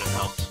probably would have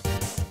helped.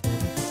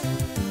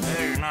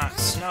 Better not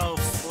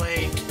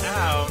snowflake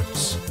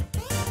out.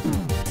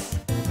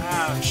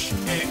 Ouch,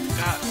 it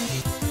got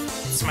me.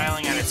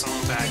 Smiling at its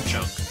own bad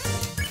joke.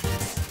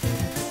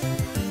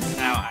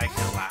 Now I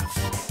can laugh.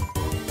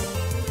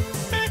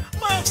 Hey,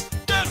 Miles,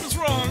 Dad was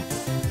wrong!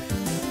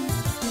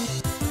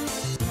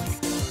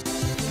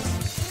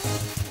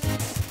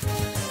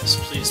 This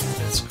please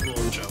fits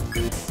cool joke.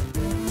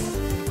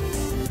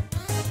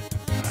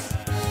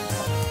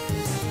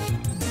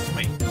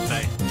 Wait, did I?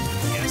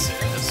 Yes,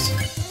 it is.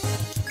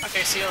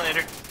 Okay, see you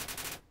later.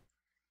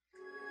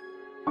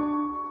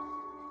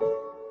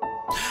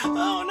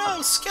 Oh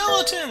no,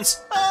 skeletons!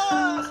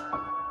 Ah!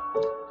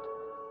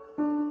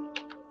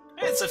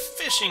 It's a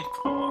fishing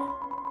pole.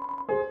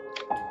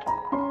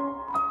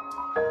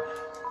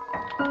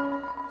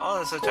 All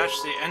that's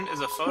attached to the end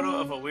is a photo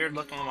of a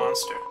weird-looking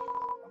monster.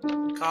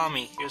 Call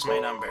me. Here's my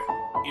number.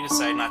 You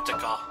decide not to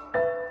call.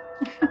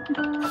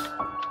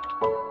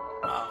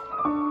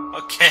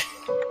 Oh. Okay.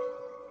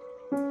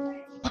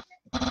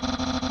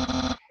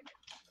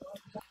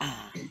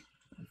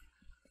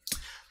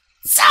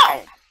 So,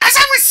 as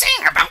I was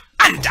saying about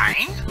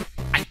Undying,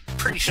 I'm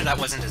pretty sure that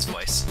wasn't his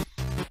voice.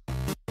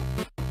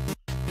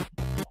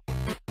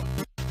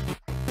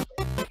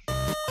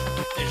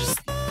 They're just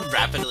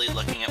rapidly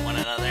looking at one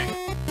another.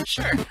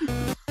 Sure.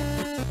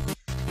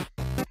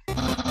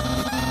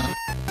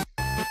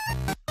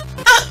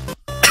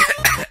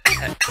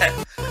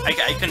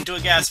 I couldn't do a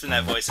gasp in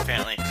that voice,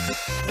 apparently.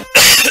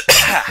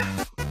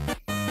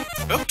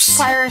 Oops.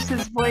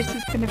 Cyrus's voice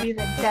is gonna be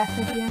the death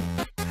of you.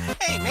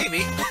 Hey,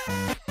 maybe.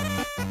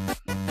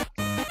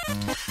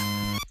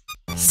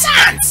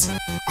 Sans!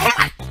 Oh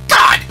my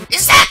god!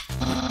 Is that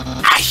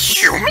a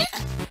human?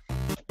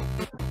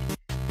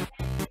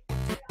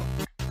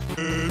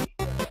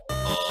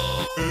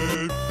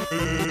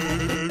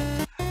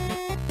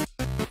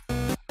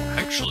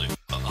 Actually,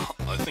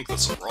 I think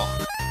that's a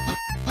rock.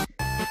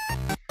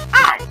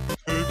 Oh!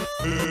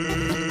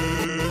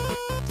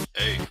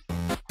 Hey,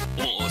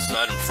 well, what's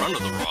that in front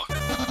front of the rock.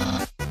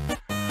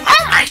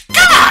 Oh my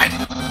god!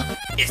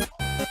 Is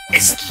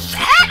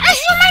that a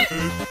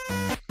human?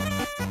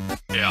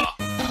 Yeah.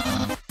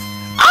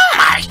 Oh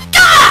my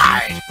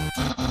god!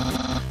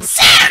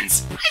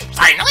 Sans! I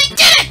finally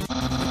did it!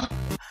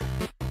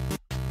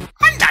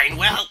 I'm dying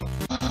well.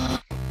 I'm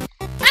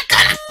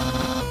gonna...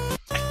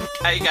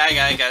 I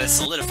gotta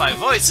solidify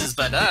voices,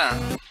 but,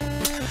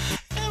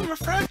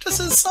 practice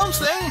is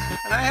something,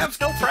 and I have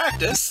no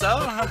practice,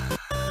 so...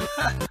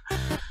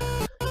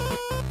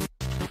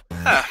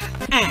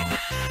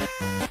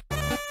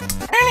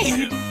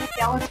 Anywho...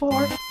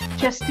 Skeletor?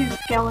 Just do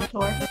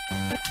Skeletor.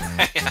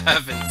 I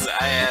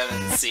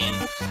haven't seen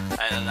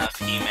enough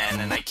He-Man,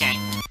 and I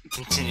can't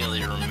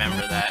continually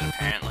remember that,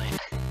 apparently.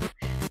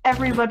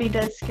 Everybody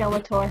does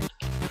Skeletor.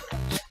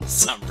 For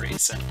some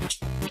reason.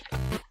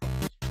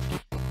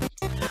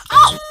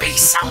 I'll be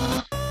so...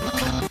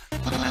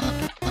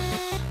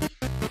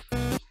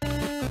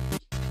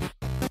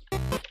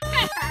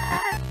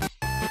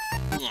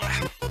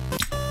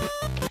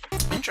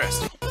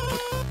 Interesting.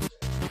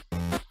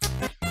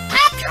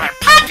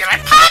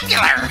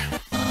 Popular!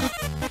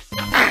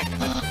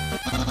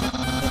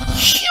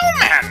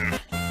 Human!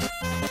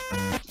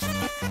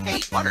 Hey,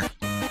 water.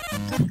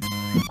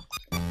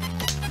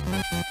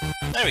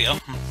 There we go.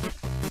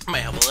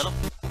 Might help a little.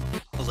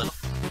 A little.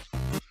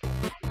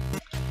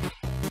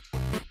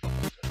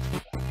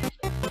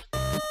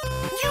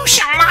 You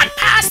shall not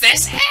pass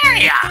this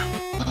area!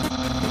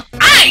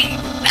 I,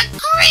 the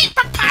Great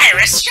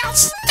Papyrus, shall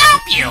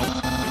stop you!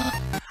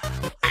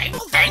 I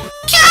will then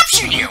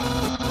capture you!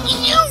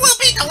 You will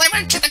be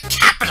delivered to the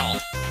capital!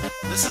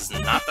 This is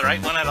not the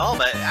right one at all,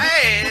 but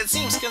hey, it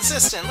seems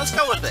consistent. Let's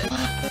go with it.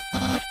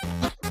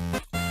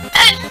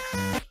 Then...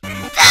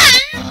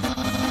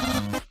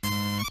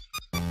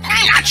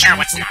 I'm not sure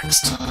what's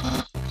next.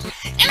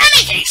 In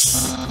any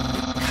case,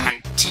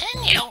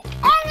 continue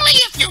only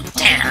if you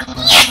dare.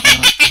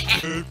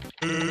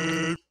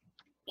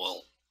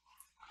 Well,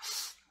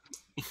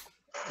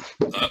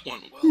 that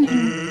went well.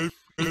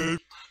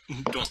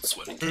 Don't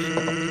sweat it,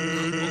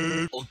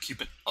 kid. I'll keep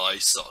an eye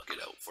socket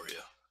out for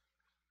you.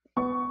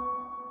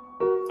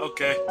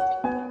 Okay.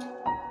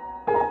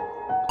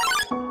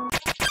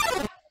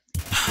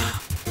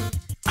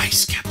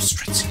 Ice cap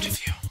strips into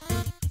view.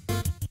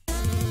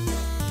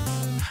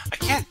 I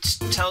can't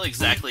tell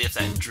exactly if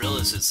that drill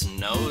is its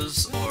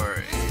nose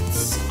or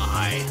its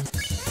eye.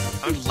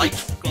 I would like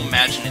to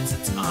imagine it's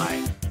its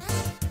eye.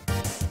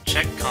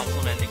 Check,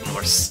 compliment,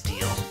 ignore,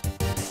 steal.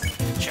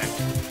 Check.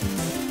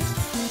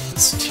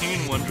 This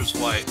teen wonders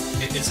why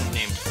it isn't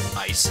named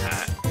Ice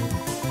Hat.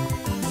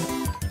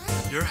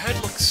 Your head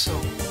looks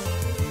so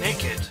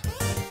naked.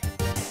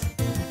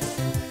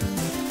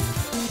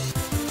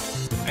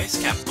 Ice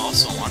Cap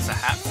also wants a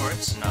hat for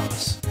its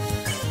nose.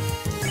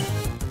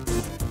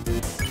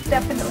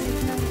 Definitely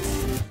no.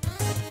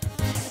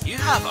 You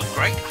have a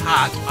great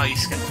hat,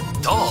 Ice Cap.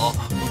 Duh!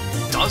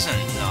 Who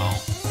doesn't know?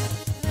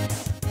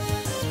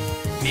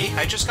 Me?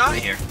 I just got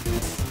here.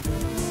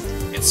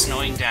 It's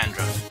snowing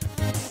dandruff.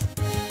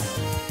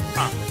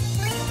 Huh.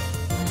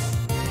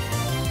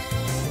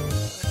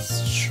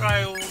 Let's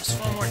try this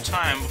one more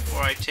time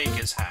before I take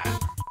his hat.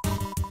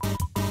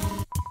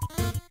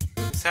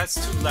 His hat's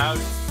too loud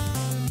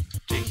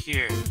to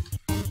hear.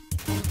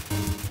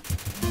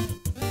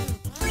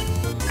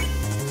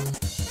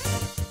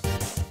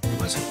 It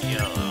wasn't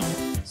yellow,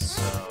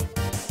 so...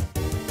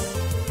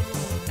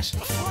 Actually,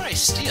 before I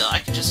steal, I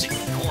could just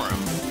ignore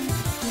him.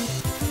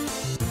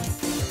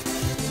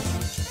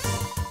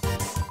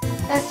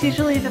 That's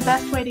usually the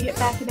best way to get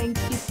back at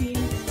angsty teens.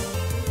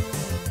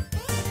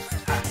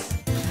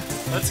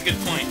 That's a good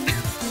point.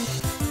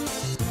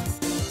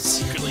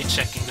 Secretly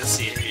checking to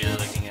see if you're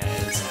looking at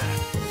his hat.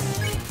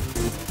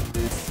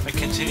 I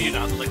continue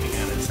not looking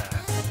at his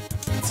hat.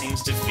 It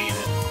seems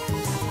defeated.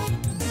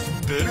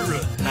 Better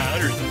a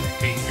hatter than a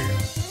hater.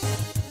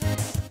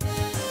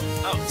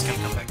 Oh, it's gonna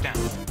come back down.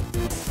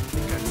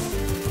 Okay.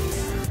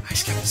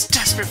 Ice Cap is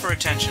desperate for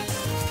attention.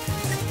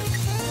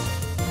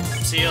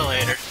 See you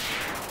later.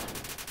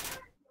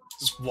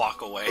 Just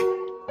walk away.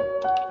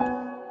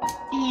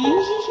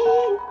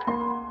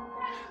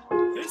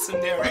 There's some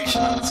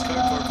narration on this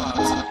cardboard box.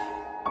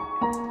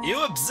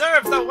 You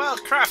observe the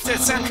well-crafted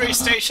sentry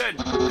station!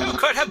 Who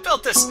could have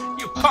built this,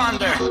 you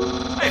ponder?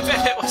 I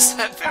bet it was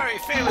that very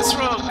famous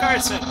royal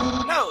guardsman.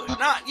 No,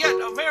 not yet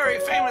a very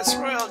famous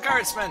royal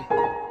guardsman.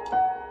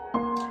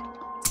 Oh,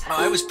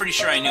 I was pretty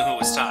sure I knew who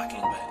was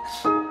talking, but...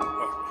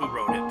 or who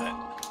wrote it, but...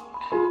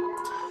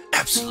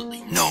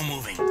 Absolutely no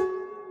moving.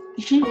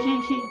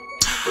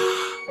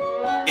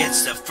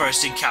 It's the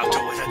first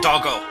encounter with a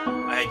doggo.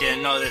 I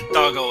didn't know that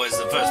doggo was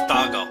the first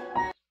doggo.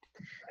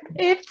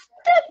 It's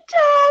the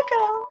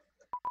doggo!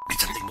 Did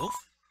something move?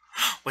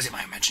 Was it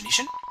my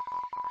imagination?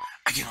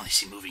 I can only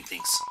see moving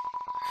things.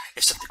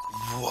 If something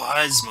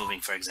was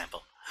moving, for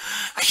example.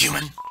 A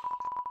human?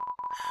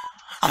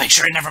 I'll make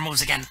sure it never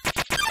moves again.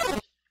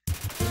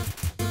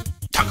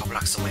 Doggo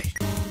blocks the way.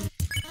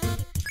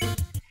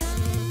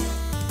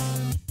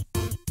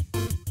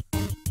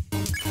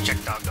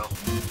 Check doggo.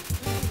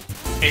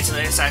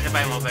 Easily decided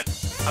by movement.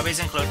 Hobbies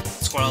include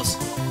squirrels.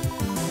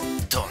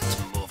 Don't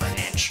move an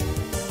inch.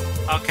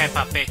 Okay,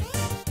 puppy.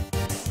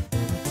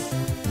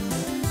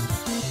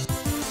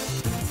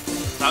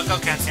 Doggo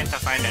can't seem to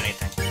find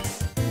anything.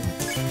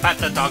 Pat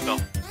the doggo.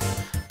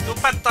 You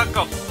pet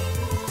doggo.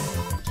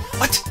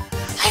 What?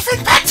 I've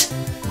been pet!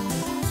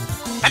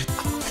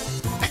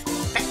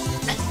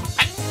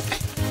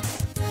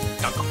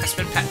 Doggo has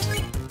been pet.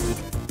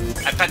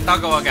 I pet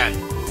doggo again.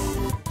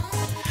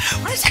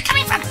 Where is that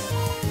coming from?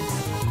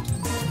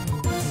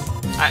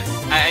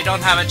 I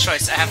don't have a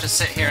choice. I have to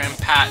sit here and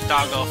pat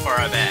doggo for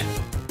a bit.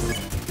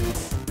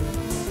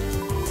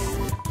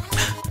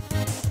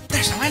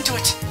 There's no end to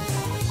it.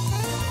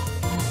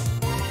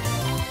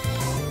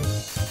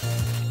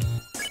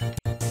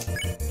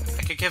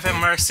 I could give him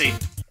mercy,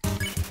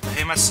 but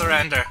he must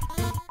surrender.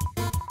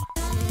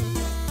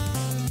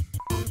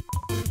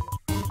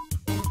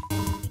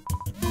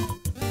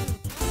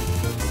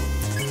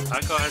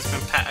 Doggo has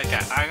been pet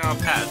again. I'm gonna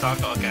pet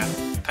doggo again.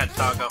 Pet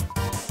doggo.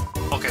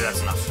 Okay,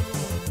 that's enough.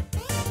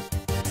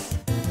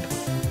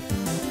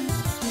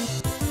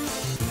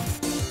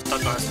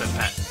 Doggo has been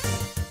pet.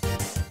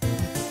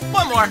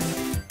 One more!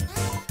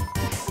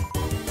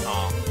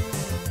 Aw.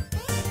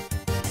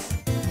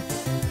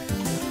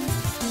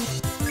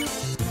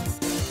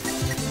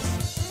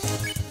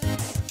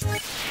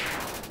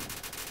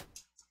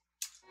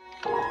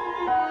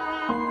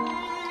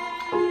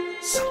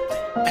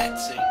 Something,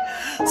 Betsy.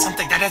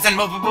 Something that isn't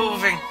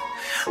moving.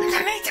 I'm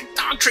gonna need the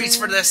dog treats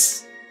for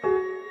this.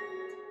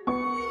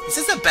 Is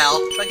this a bell?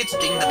 Do I get to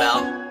ding the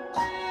bell?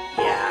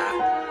 Yeah.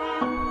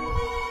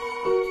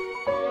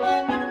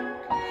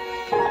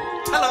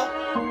 Hello.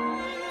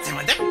 Is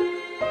anyone there?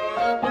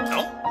 No?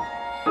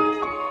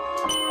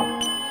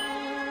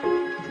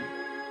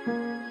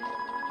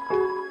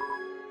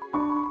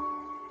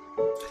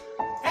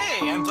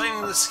 Hey, I'm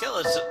playing the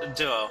skeleton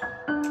duo.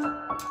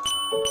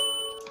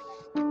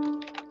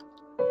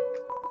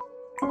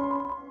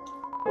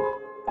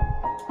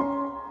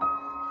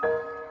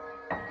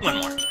 One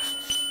more.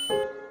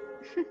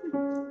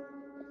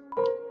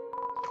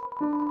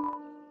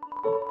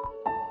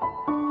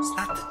 It's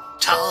not the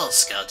tall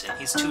skeleton,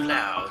 he's too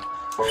loud.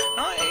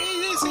 No,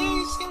 he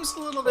seems a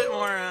little bit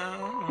more,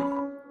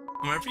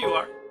 wherever you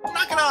are.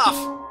 Knock it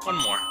off! One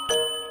more.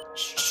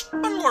 Shh,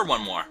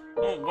 one more.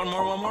 Oh, one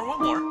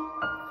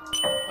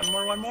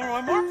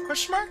more?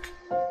 Question mark?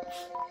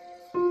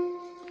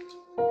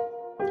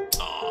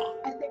 Aw,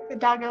 I think the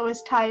doggo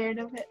is tired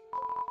of it.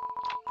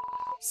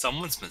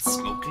 someone's been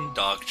smoking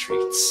dog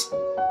treats.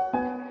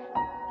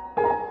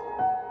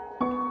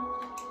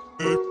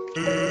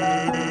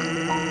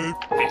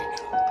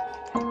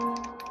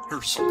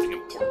 Here's something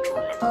important to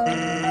remember.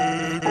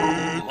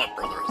 My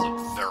brother has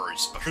a very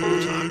special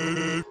attack.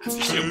 If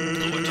you see a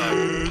blue attack,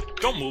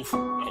 don't move. I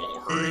won't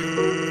hurt you.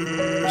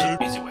 There's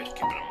an easy way to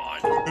keep it in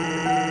mind.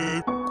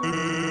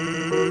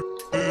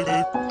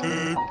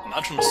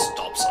 Imagine a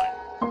stop sign.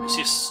 You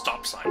see a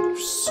stop sign, you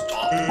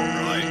stop,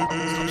 right?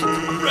 Stop signs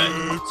are red,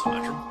 so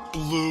imagine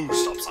blue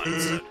stop sign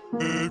instead.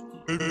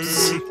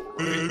 Simple,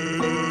 right?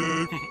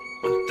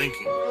 When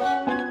thinking,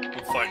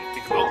 when fighting,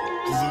 think about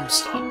blue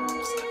stop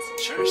signs.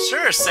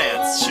 Sure,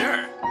 Sans,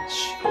 sure.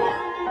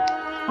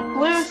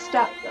 Blue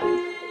stop sign.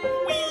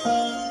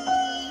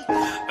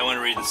 I want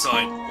to read the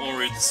sign.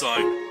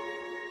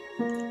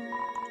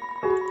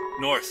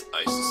 North,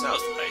 ice.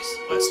 South, ice.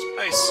 West,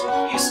 ice.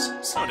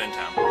 East, snowed in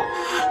town.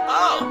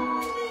 Oh!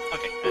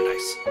 Okay, and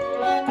ice.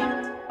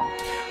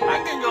 I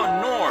can go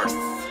north.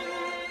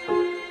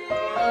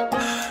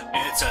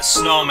 It's a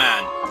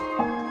snowman.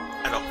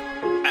 Hello,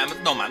 I'm a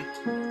snowman.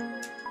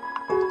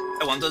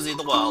 I want to see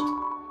the world,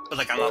 but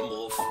I cannot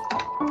move.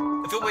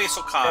 If you will be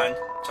so kind,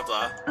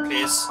 traveler,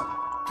 please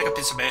take a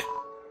piece of me.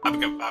 I'll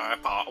be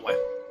far away.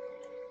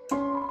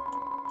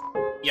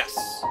 Yes,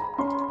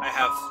 I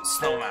have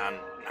snowman.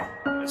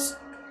 No,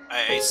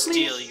 I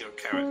steal your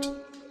carrot.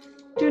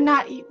 Do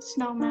not eat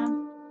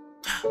snowman.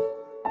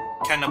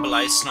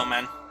 Cannibalize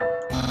snowman.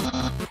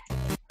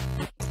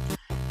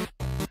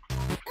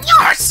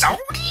 You're so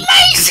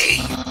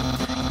lazy!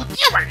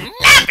 You were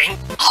napping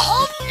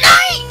all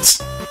night!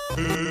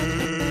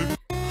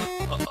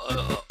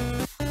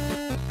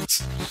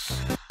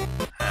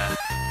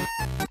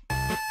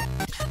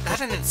 That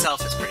in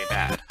itself is pretty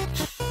bad.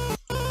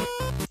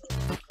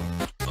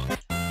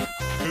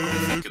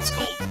 I think it's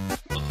called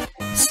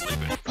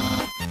sleeping.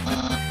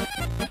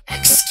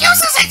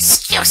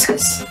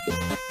 Excuses!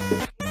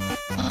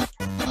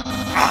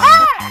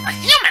 Oh, the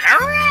human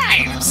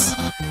arrives!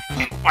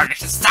 In order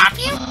to stop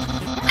you,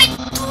 my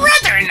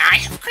brother and I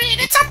have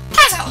created some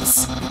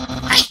puzzles.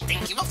 I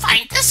think you will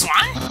find this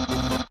one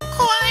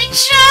quite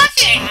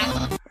shocking.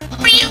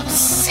 For you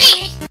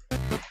see,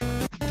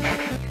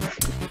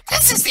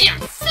 this is the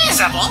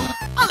invisible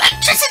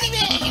electricity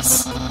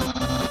maze.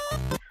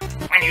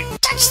 When you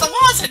touch the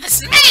walls of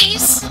this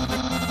maze,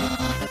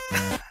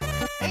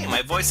 Hey,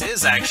 my voice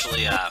is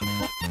actually,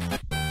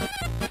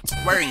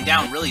 wearing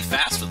down really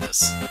fast with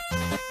this.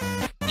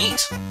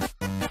 Neat.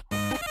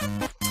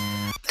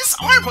 this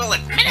orb and will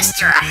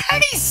administer a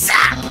hearty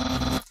zap.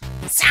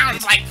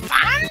 Sounds like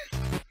fun?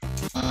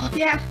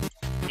 Yeah.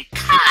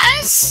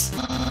 Because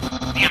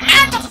the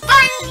amount of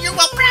fun you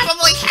will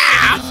probably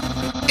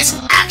have is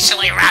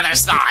actually rather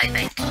small, I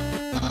think.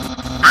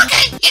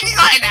 Okay, you can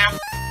go ahead now.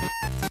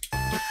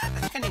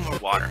 I think I need more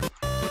water.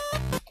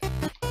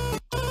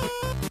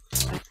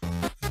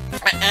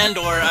 And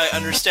or I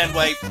understand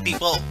why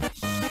people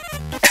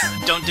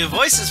don't do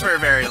voices for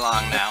very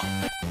long now.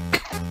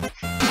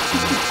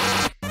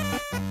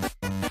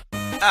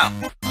 Oh.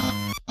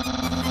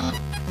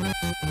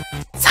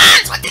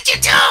 Sans, what did you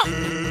do?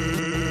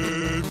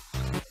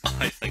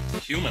 I think the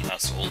human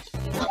has to hold the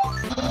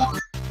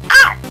board.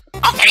 Oh,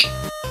 okay.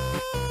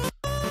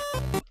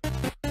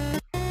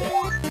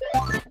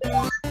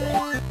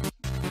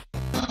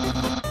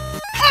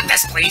 Have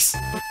this, please.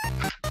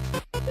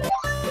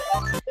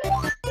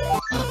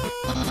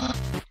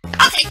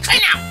 Okay, try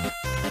now.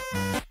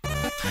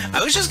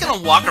 I was just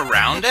gonna walk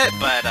around it,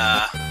 but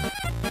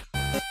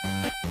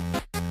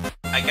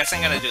I guess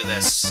I'm gonna do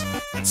this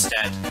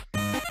instead.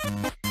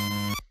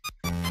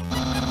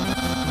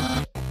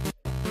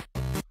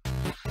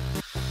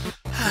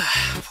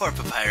 Poor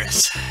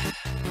Papyrus.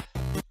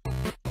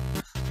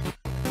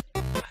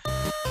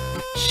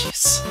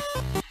 Jeez.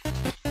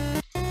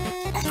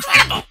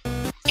 Incredible!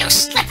 You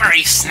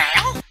slippery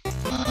snail!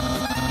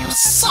 You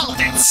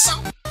solved it so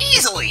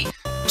easily!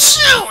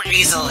 Too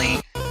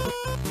easily!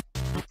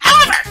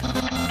 However,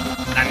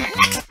 the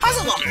next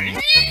puzzle will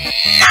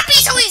not be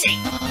so easy!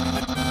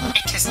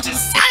 It is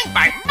designed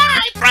by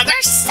my brother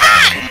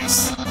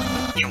Sans!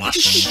 You will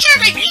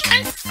surely be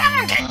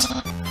confounded!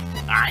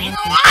 I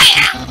know I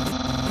am!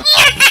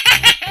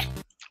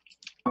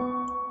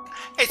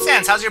 Hey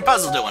Sans, how's your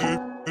puzzle doing?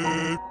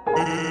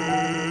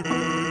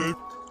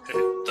 Hey,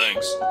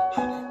 thanks.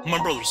 My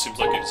brother seems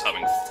like he's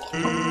having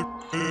fun.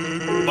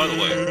 By the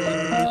way,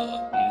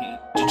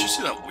 did you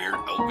see that weird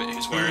outfit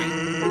he's wearing?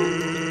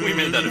 We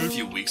made that a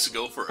few weeks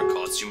ago for a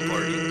costume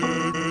party.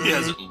 He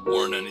hasn't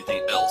worn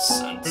anything else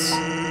since.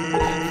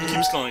 He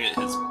keeps calling it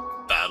his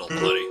battle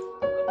buddy.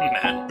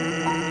 Man,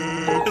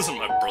 isn't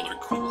my brother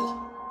cool?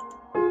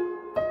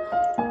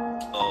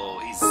 Oh,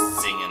 he's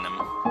zinging him.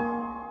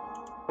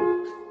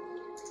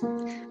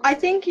 I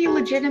think he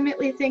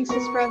legitimately thinks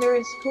his brother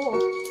is cool.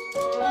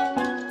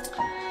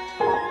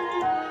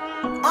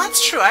 Well,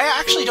 that's true. I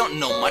actually don't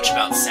know much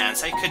about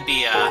Sans. I could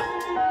be,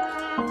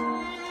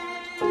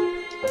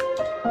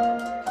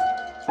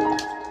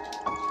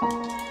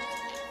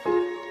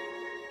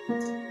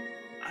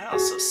 I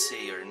also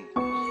see your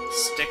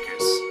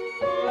stickers.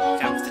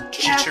 Got the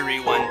jittery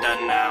one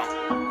done now.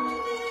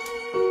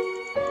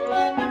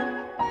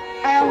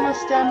 I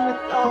almost done with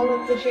all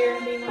of the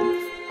Jeremy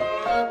ones.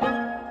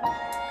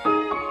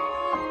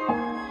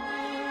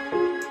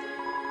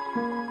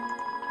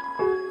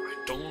 I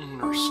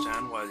don't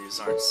understand why these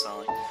aren't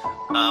selling.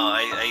 Oh,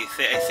 I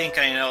think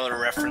I know the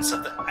reference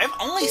of the... I've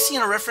only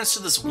seen a reference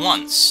to this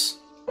once,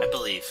 I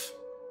believe.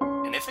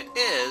 And if it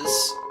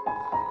is...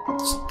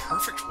 It's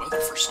perfect weather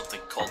for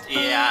something called...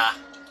 Yeah.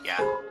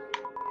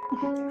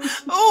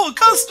 Oh, a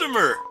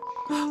customer!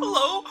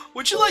 Hello,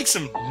 would you like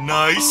some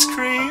nice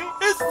cream?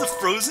 It's the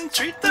frozen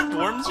treat that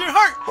warms your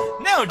heart.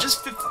 Now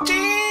just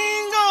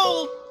 15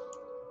 gold.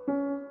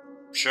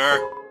 Sure.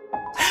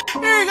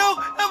 Here you go.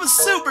 Have a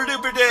super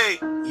duper day.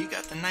 You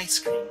got the nice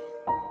cream.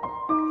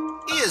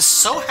 He is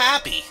so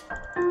happy.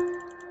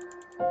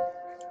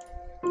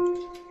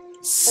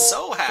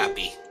 So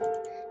happy.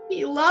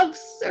 He loves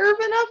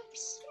serving up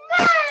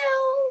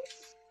smiles!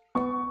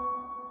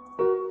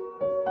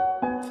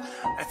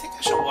 I think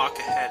I should walk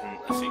ahead and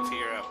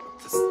figure out what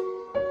this...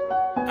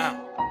 Oh.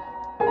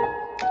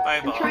 Bye,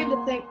 I'm Bob. trying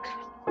to think.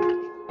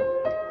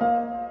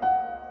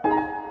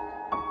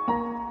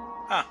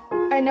 Huh.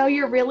 I know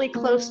you're really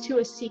close to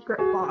a secret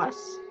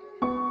boss.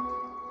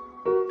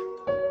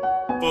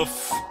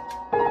 Boof.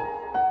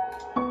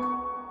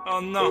 Oh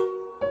no.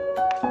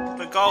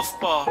 The golf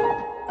ball.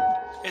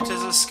 It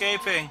is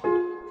escaping.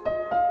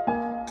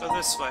 Go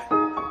this way.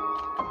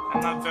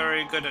 I'm not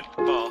very good at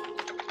ball.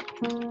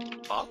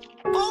 Ball?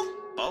 Ball?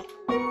 Ball?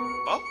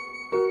 Ball?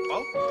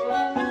 Ball?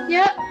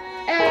 Yep,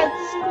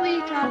 it's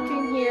Glee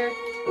talking here,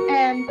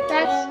 and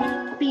that's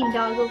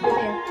Beandog over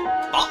there.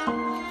 Ball?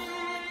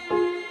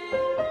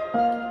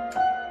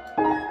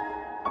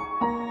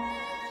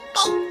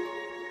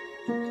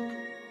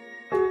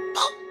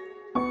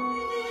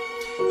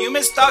 You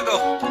missed Doggo.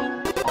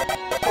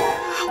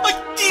 I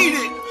did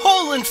it!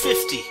 Hole in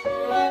 50.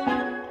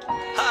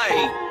 Hi,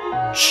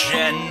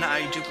 Jen,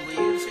 I do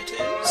believe it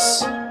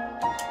is.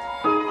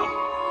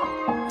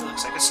 Oh, it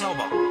looks like a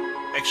snowball.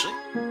 Actually,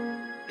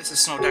 this is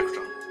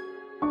Snowdecatron.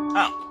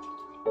 Oh.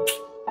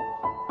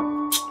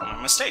 My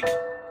mistake.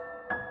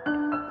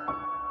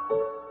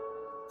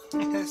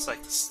 It's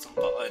like the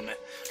snowball in a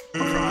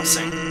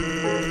crossing.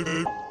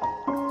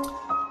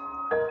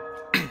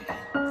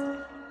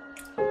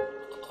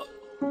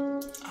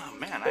 Oh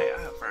man,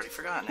 I've already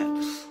forgotten it.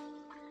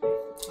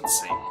 Let's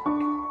see.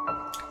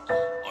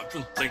 I've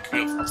been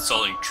thinking of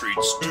selling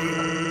treats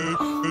too.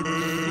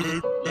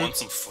 Want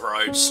some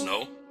fried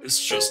snow? It's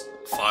just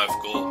 5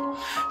 gold.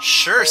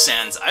 Sure,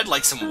 Sans. I'd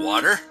like some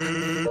water.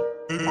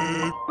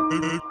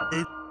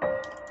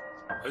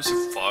 I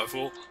said 5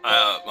 gold?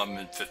 I'm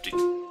in 50.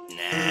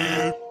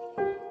 Nah.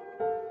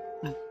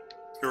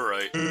 You're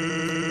right.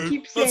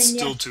 Keep saying That's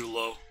still yes. too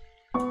low.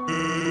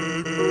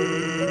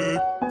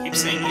 Keep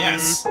saying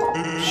yes.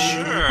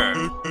 Sure.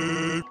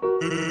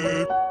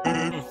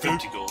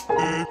 50 gold.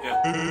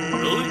 Yeah.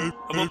 Really?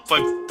 How about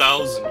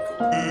 5,000 gold?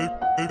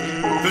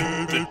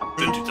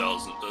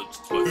 50,000.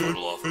 That's my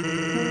final offer.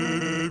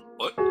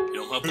 What? You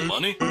don't have the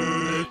money?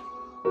 Hey,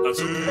 that's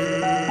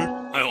okay.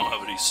 I don't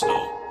have any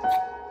snow.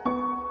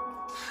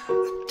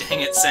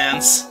 Dang it,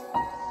 Sans.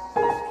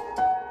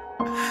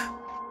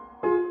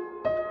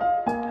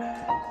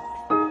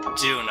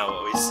 Do know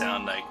what we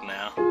sound like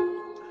now.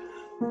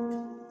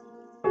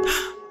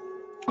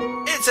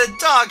 It's a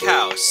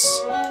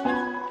doghouse!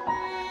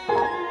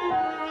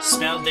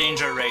 Smell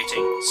danger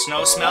rating.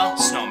 Snow smell,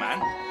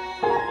 snowman.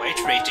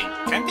 White rating.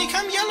 Can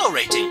become yellow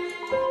rating.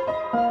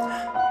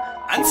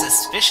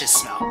 Unsuspicious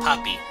smell,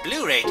 puppy.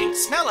 Blue rating.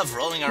 Smell of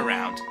rolling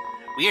around.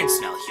 Weird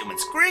smell,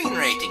 humans. Green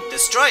rating.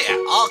 Destroy at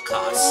all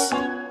costs.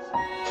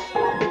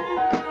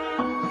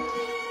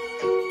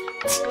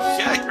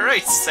 Yeah, you're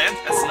right. Sand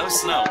has no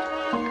snow.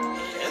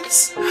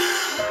 His?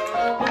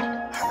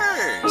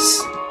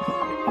 Hers.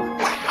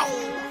 Wow.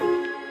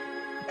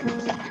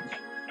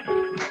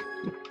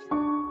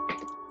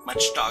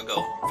 Much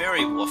doggo.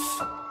 Very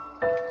woof.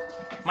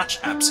 Much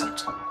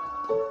absent.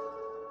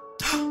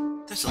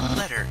 There's a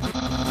letter.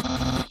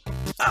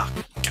 Oh,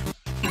 God.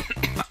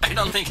 I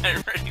don't think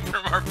I'm ready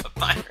for more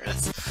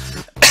papyrus.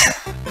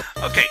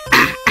 Okay.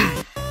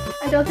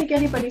 I don't think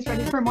anybody's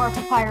ready for more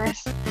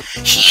papyrus.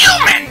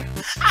 Human!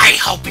 I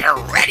hope you're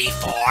ready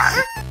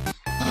for...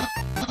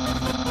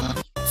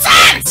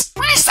 Sans!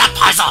 Where's the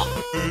puzzle?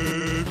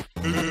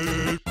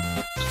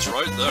 It's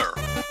right there.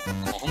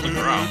 On the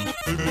ground.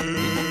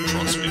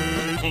 Trust me.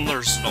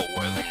 There's no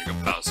way that you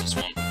can pass this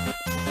one.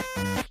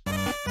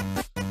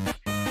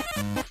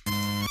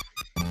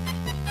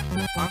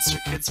 Monster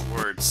Kids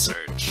word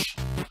search.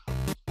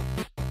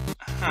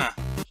 Huh.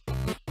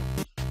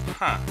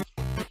 Huh.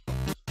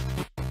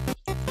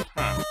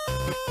 Huh.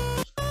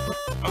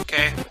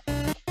 Okay.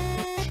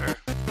 Sure.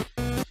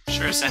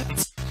 Sure,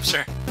 Sans.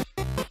 Sure.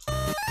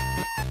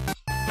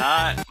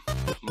 Not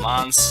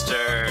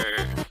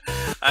monster.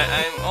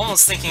 I'm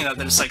almost thinking that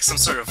there's like some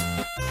sort of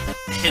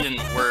hidden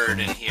word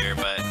in here,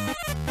 but...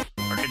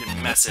 or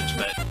hidden message,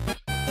 but...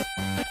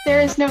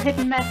 There is no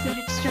hidden message,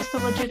 it's just a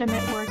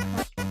legitimate word.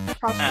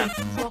 Crossword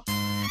puzzle.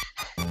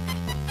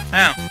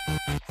 Oh.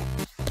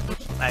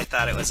 I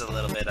thought it was a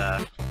little bit,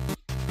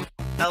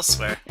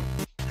 elsewhere.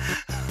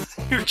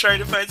 You were trying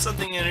to find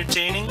something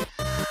entertaining?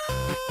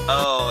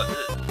 Oh,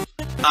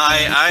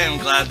 I am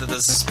glad that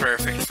this is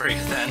perfect for you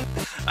then.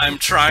 I'm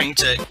trying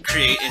to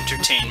create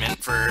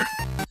entertainment for,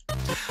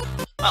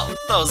 well,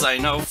 those I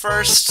know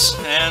first,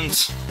 and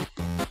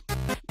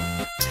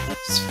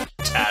it's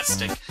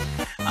fantastic.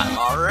 I'm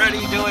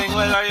already doing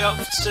what I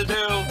hoped to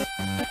do.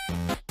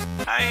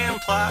 I am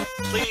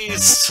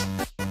pleased.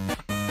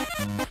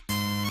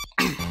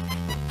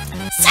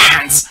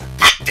 Sans!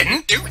 That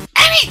didn't do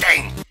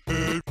anything!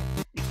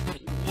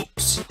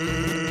 Whoops.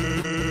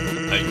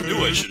 I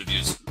knew I should have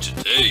used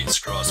today's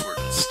crossword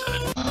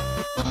instead.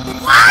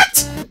 What?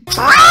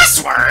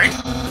 Crossword?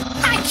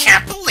 I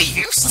can't believe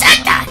you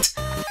said that!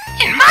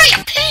 In my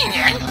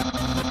opinion,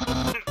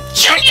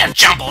 Junior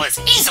Jumble is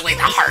easily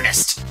the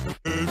hardest.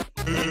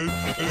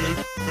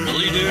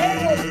 Really, dude?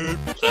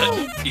 That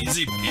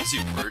easy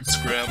peasy word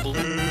scramble?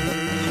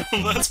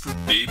 That's for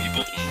baby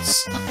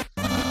bones.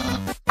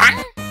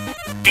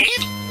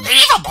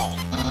 Unbelievable!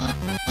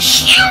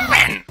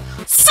 Human!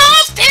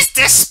 Solve this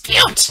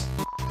dispute!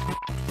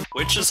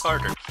 Which is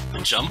harder,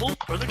 the jumble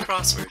or the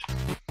crossword?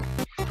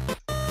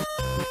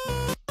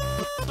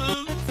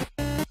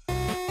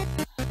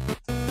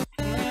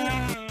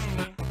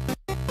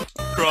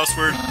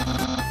 Crossword.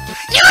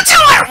 You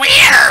two are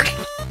weird!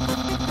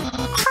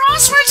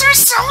 Crosswords are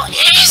so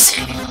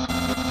easy!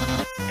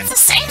 It's the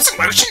same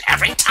solution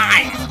every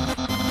time.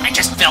 I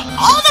just fill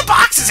all the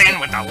boxes in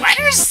with the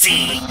letter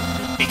Z,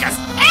 because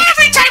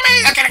every time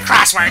I look at a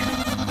crossword,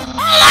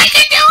 all I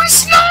can do is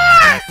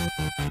snore!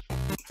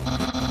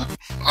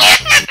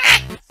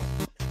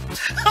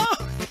 Oh,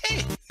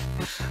 hey!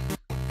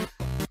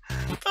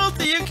 Both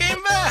of you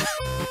came back!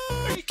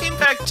 Or you came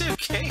back too,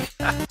 Kate.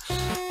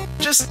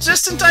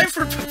 Just in time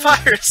for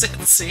papyrus,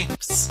 it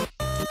seems.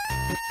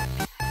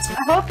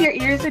 I hope your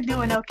ears are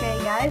doing okay,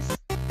 guys.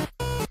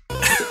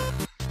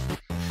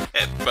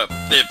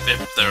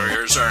 If their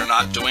ears are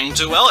not doing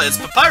too well, it's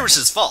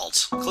Papyrus's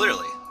fault,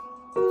 clearly.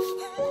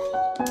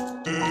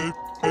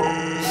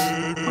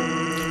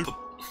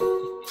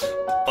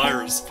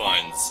 Papyrus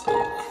finds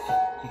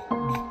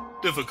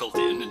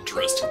difficulty in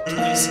interesting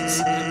places.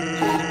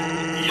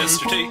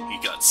 Yesterday, he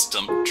got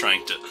stumped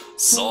trying to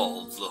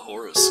solve the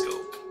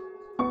horoscope.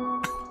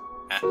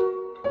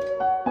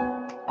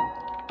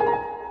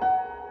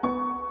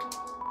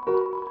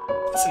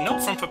 It's a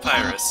note from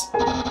Papyrus.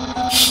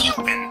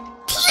 Human,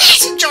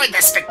 please enjoy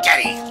the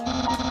spaghetti!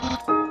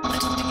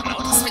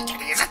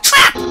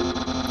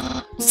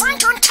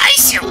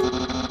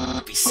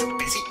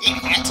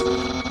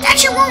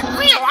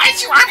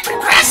 realize you aren't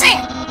progressing!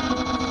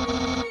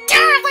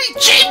 Terribly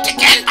cheaped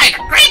again by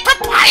the Great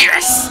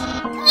Papyrus!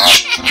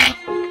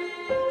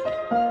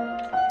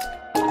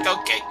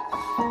 Okay.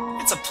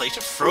 It's a plate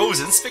of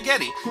frozen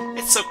spaghetti.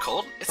 It's so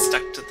cold, it's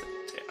stuck to the...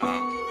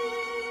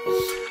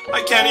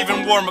 I can't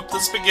even warm up the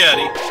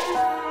spaghetti.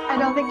 I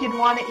don't think you'd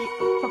want to eat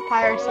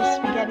Papyrus's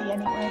spaghetti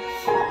anyway.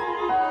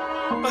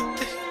 But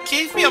they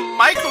gave me a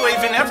microwave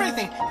and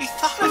everything. He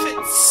thought of it.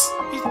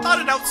 He thought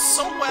it out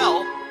so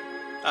well.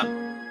 Oh,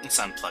 it's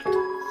unplugged.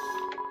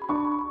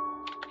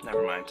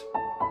 Never mind.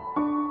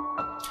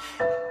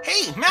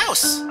 Hey,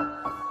 mouse!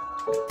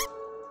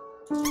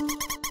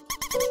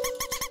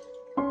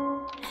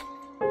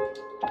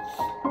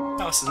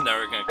 Mouse is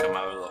never gonna come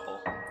out of the hole.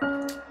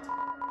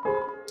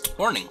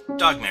 Warning,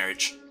 dog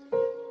marriage.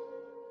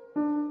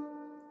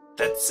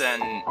 That's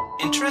an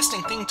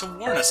interesting thing to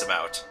warn us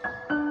about.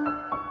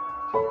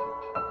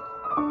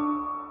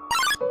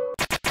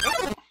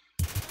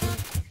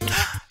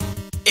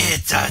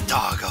 It's a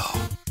doggo.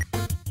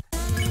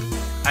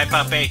 Hi,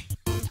 puppy.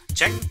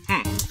 Check.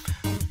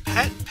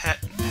 Pet, pet,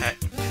 pet,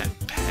 pet,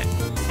 pet.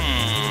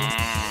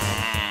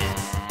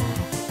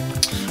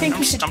 I think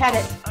you should pet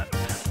it.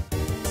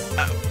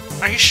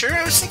 Are you sure?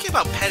 I was thinking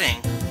about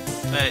petting,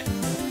 but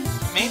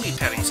maybe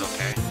petting's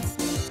okay.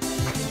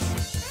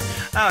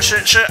 Oh, I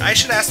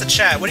should ask the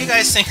chat. What do you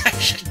guys think I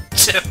should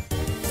do?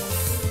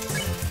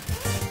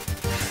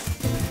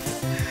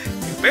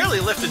 You barely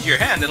lifted your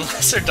hand and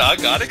Lesser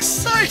Dog got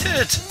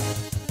excited.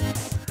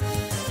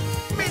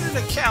 Made an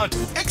account.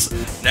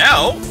 Excellent.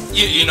 Now,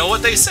 you know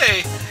what they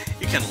say.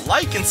 You can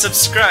like and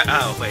subscribe.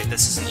 Oh, wait,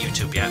 this isn't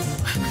YouTube yet.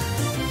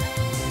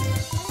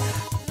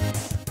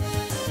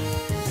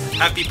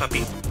 Happy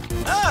puppy.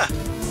 Ah,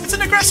 it's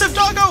an aggressive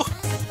doggo.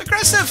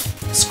 Aggressive,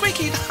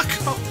 squeaky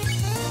doggo.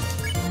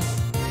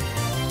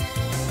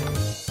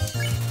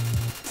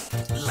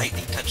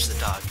 Lightly touch the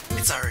dog.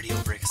 It's already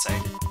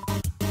overexcited.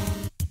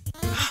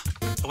 Oh,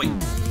 wait.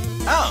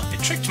 Oh,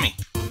 it tricked me.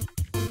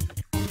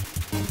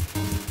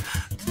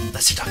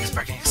 Lesser Dog is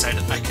barking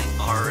excited. I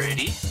can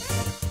already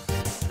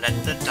let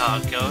the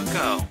doggo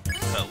go.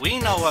 But we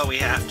know what we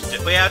have to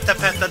do. We have to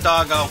pet the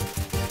doggo.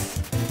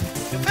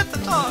 You pet the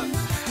dog.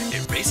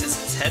 It raises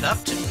its head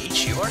up to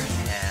meet your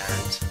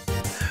hand.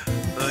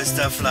 Who's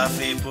the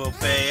fluffy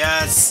poopy?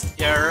 Yes,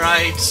 you're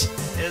right.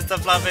 It's the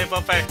fluffy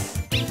poopy.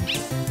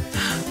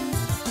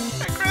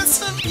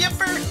 Aggressive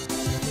yipper.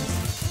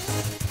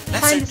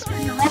 Trying to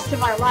spend the rest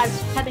of our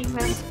lives petting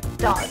this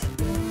dog.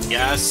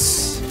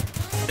 Yes.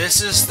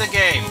 This is the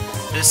game.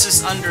 This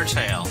is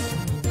Undertale.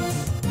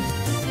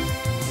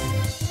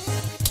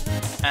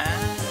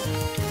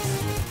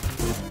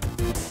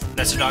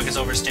 Lesser Dog is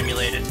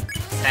overstimulated.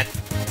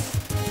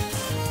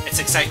 Its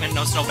excitement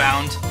knows no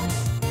bound.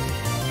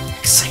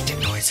 Excited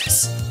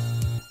noises.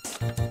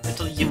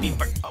 Little yippee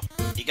bird. Oh,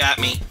 you got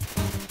me.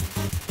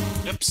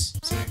 Oops,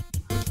 sorry.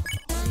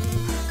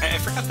 I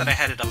forgot that I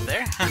had it up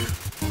there.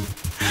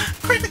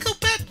 Critical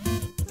pet!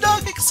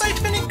 Dog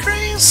excitement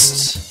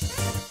increased!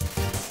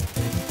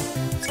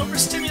 It's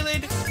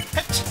overstimulated.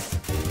 Pet!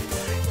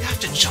 You have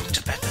to jump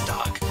to pet the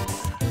dog.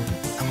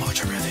 The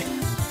motor revving.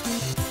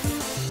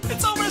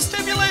 It's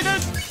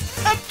overstimulated!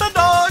 Pet the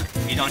dog!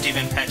 You don't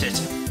even pet it.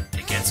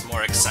 It gets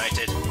more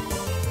excited.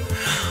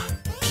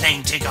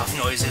 Plain takeoff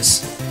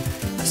noises.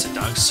 Lesser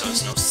Dog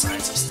shows no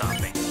signs of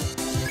stopping.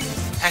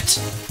 Pet!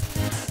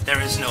 There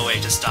is no way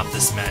to stop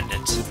this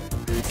madness.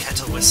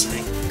 Kettle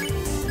whistling.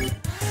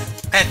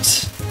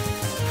 Pet!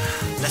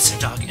 Lesser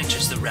Dog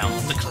enters the realm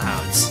of the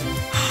clouds.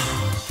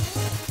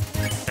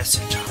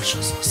 Lesser Dog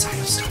shows no sign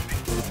of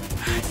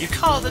stopping. You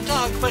call the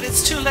dog, but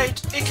it's too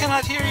late. It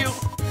cannot hear you.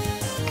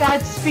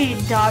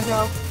 Godspeed,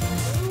 doggo.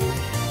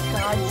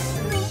 Godspeed.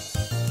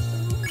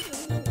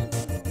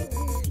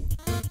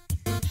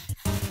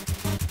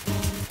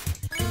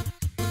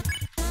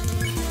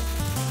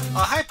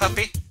 Oh, hi,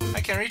 puppy.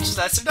 I can reach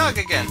Lesser Dog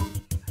again.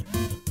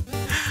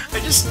 I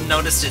just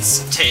noticed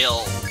its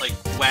tail, like,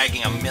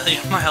 wagging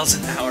 1,000,000 miles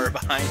an hour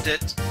behind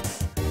it.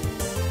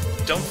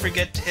 Don't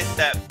forget to hit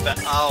that bell.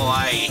 Oh,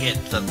 I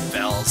hit the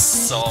bell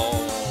so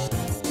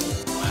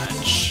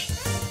much.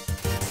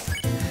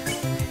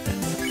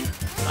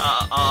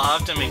 I'll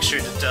have to make sure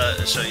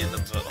to show you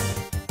the bell.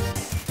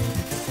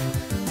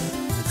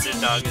 Lesser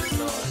Dog is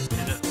low.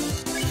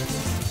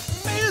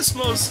 It is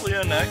mostly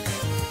a neck.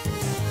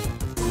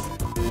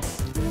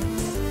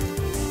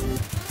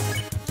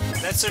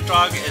 Lesser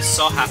Dog is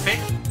so happy.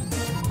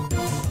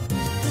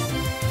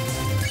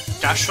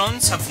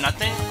 Dashrons have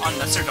nothing on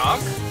Lesser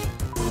Dog.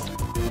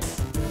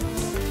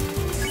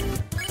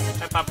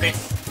 Hi, puppy.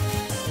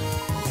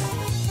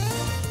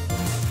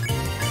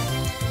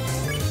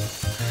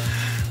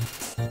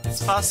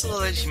 It's possible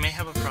that you may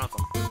have a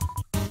problem.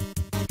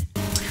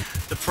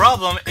 The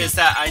problem is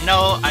that I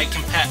know I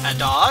can pet a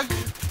dog.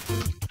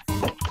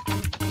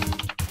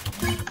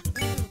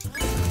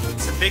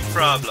 It's a big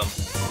problem.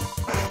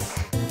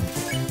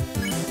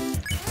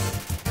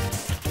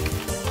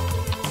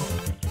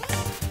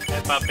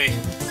 Puppy.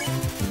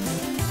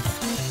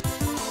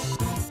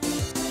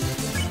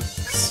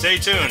 Stay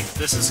tuned.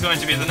 This is going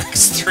to be the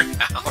next 3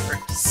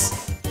 hours.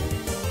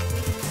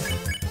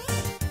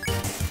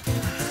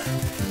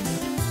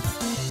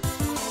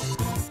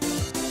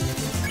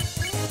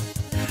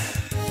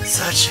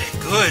 Such a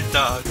good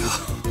doggo.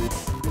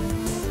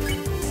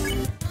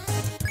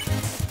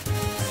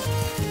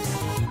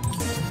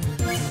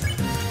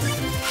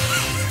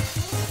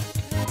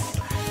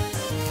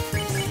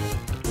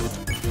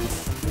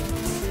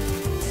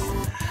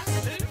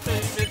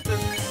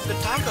 The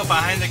doggo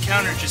behind the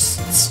counter just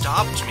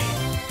stopped me.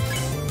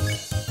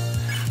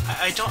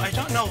 I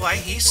don't know why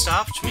he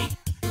stopped me.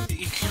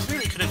 He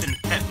clearly could have been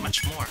pet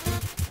much more.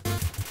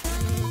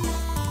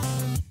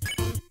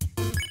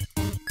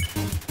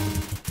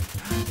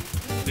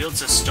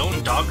 Wields a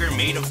stone dogger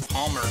made of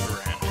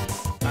pomegranate.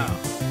 Oh.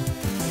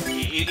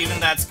 Even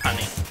that's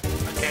punny.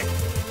 Okay.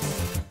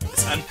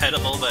 It's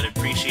unpettable, but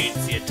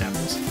appreciates the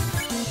attempt.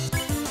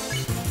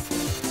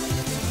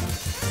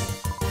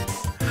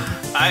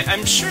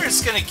 I'm sure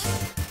it's gonna...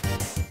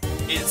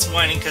 It's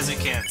whining because it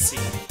can't see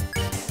me.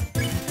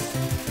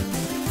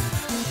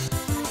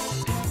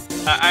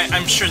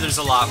 I'm sure there's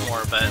a lot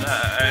more, but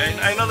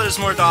I know there's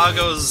more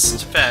doggos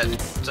to pet.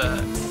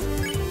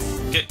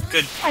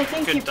 Good. I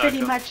think good you doggo.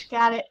 pretty much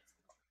got it.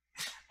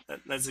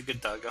 That's a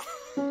good doggo.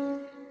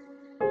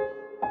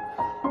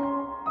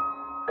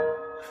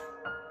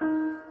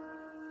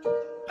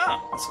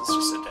 Oh, this was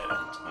just a dead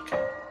end.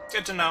 Okay.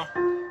 Good to know.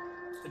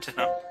 Good to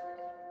know.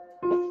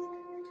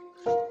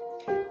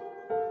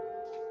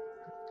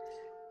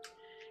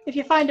 If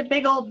you find a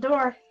big old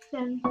door,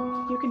 then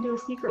you can do a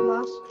secret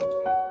boss.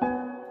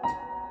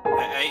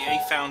 I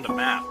found a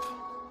map.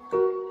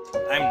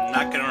 I'm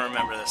not gonna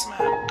remember this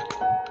map.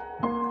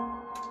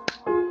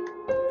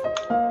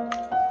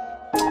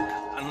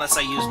 Unless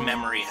I use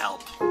memory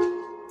help.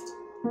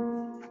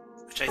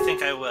 Which I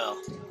think I will.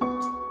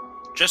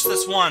 Just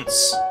this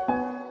once.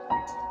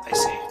 I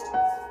see.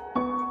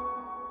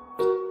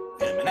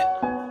 Wait a minute.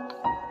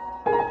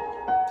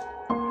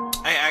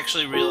 I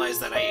actually realized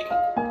that I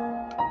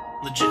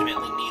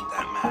legitimately need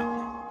that map.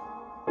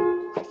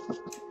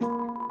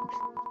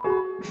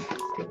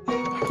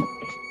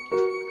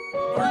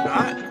 Or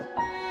not.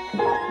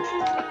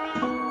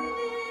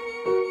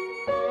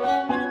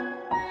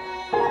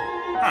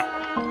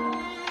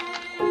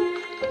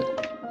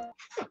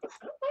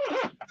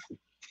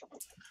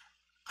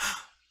 Huh.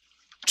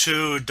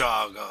 2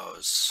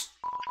 doggos.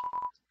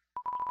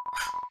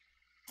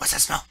 What's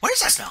that smell? What is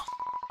that smell?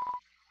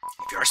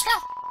 Pure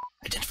smell.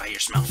 Identify your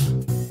smell.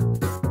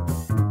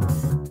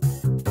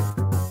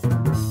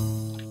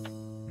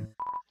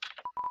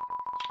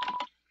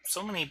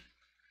 So many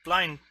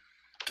blind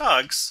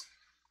dogs.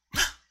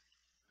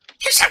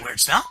 Here's that weird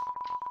smell.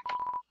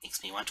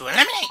 Makes me want to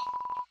eliminate.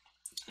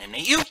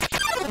 Eliminate you.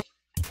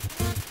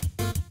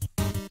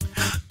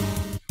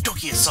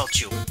 Dogi assault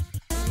you.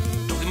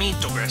 Dogi me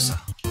dogressa.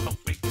 Oh,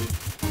 wait.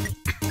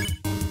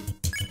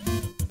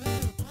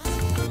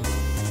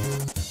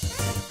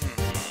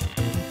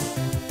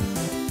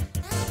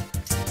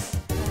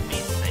 Let me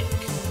think.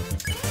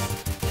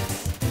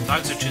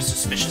 Dogs are too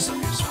suspicious of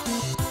your smell.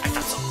 I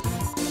thought so.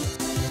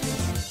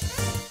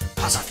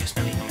 Paws off, you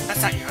smelly human.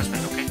 That's not your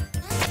husband, okay?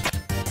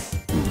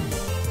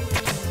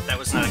 That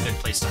was not a good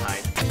place to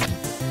hide.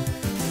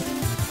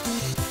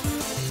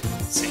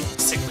 Saying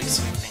sickly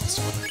sweet things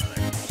to one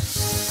another.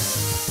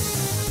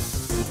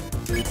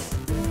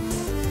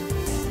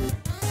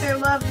 I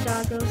love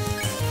doggos.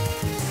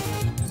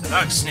 The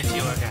dogs sniff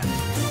you again.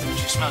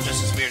 But you smell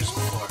just as weird as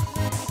before.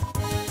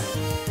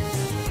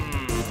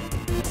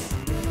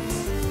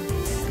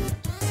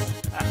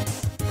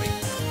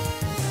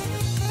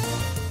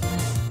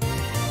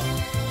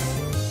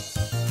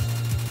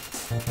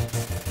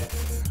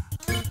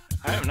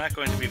 I'm not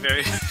going to be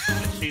very good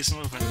at these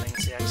movement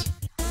things yet.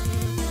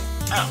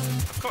 Oh,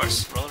 of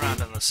course, roll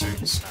around in the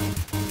certain snow.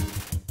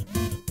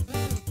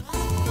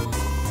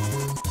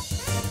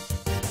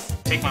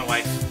 Take my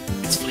wife,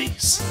 it's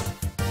fleas.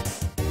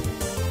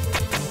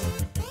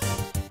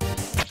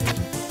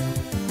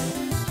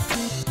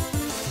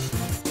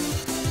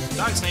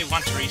 Dogs may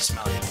want to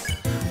re-smell you.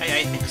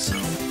 I think so.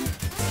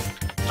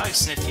 Dogs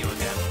sniff you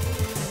again.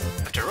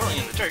 After rolling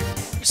in the dirt,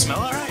 you smell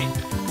alright.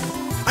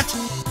 What?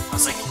 I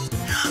was like,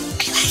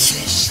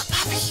 it's a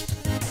puppy.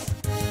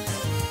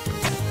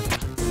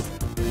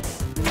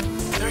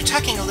 They're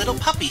attacking a little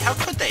puppy. How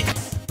could they?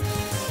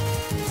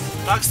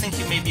 Dogs think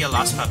you may be a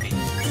lost puppy.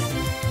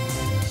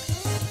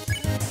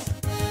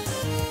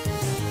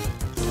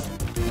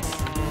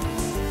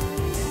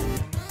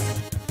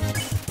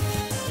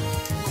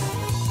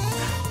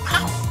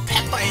 Wow,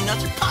 pet by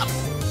another pup.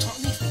 Don't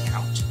leave me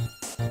out.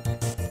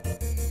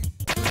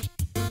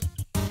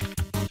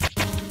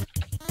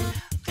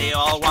 They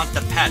all want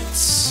the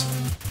pets.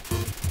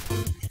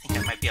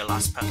 I might be a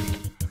lost puppy.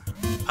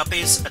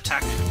 Puppies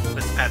attack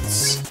with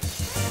pets.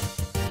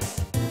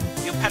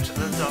 You pet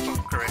the little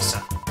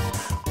Carissa.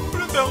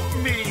 What about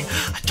me?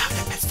 A dog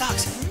that pets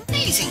dogs.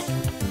 Amazing!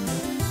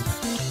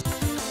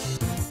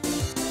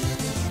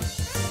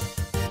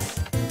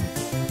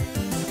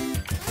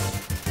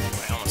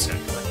 I almost got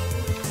good.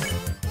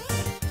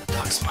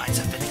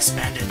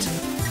 expanded.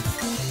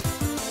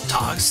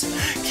 Dogs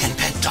can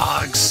pet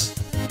dogs.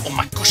 Oh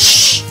my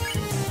gosh.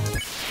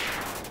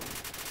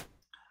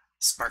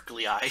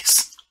 Sparkly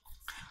eyes.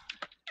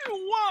 You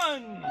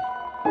won!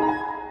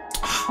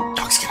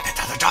 Dogs can pet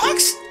other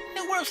dogs?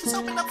 New world has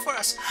opened up for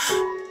us.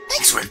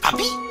 Thanks, Word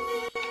Puppy.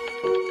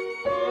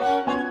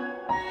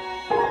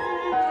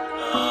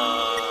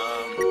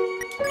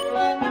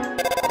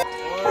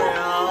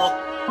 Toriel.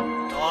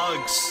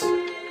 Dogs.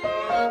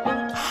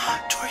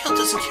 Toriel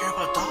doesn't care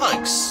about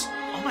dogs.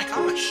 Oh my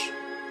gosh.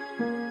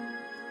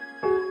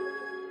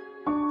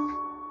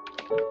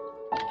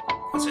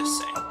 What's this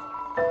say?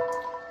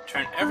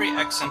 Turn every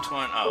X into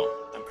an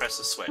O, then press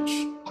the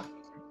switch.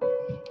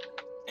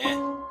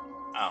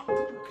 Oh,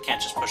 I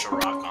can't just push a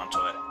rock onto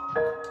it.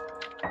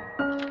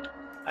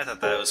 I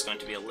thought that was going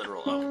to be a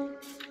literal O.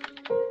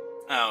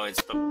 Oh,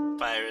 it's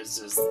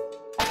Papyrus's...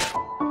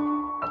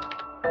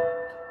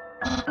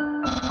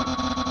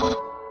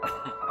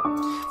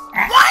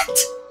 What?!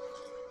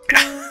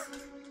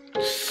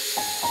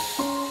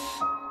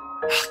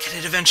 I'll get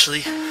it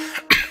eventually.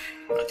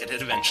 I'll get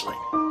it eventually.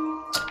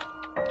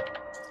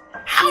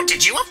 How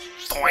did you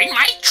avoid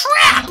my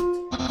trap?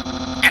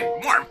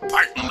 And more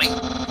importantly,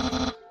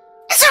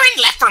 is there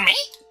any left for me?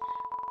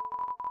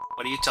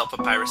 What do you tell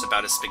Papyrus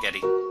about his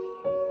spaghetti?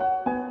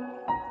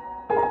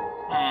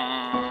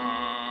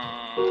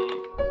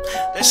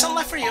 There's some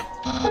left for you.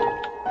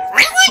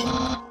 Really?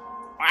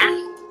 Wow.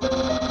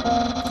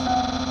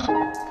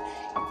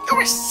 You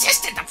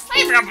resisted the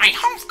flavor of my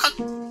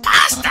home-cooked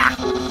pasta.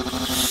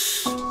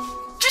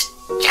 Just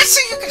so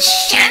you can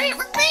share it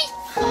with me?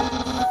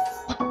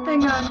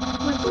 Hang on,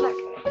 1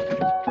 second.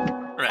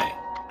 Right.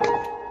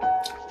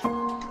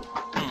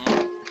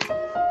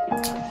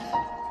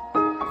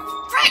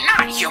 Right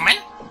not, human.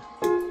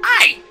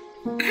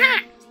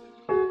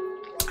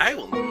 I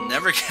will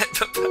never get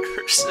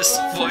Papyrus's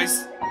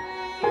voice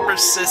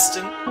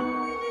persistent.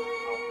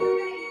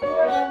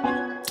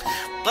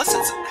 Plus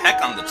it's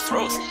heck on the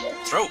throat,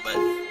 but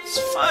it's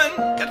fun.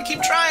 Gotta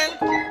keep trying.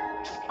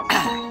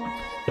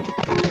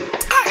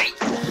 Alright,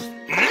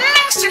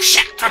 Master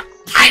Chef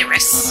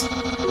Papyrus.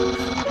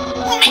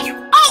 We'll make you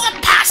all the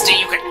pasta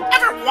you could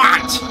ever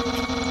want.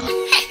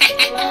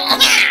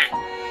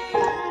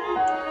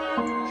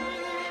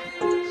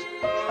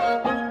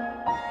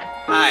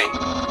 Hi.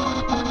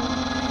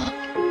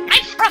 My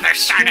brother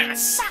started a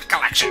sock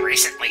collection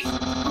recently.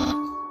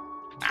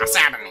 How's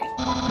that of me?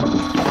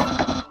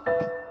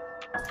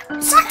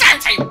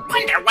 Sometimes I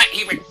wonder what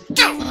he would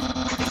do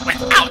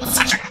without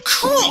such a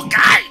cool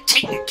guy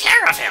taking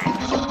care of him.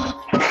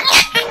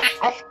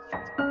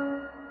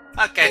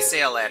 Okay, see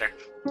you later.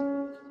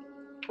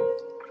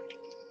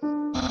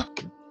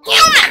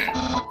 Human!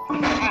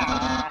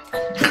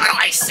 How do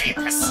I say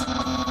this?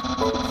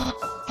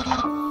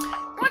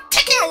 You're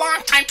taking a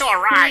long time to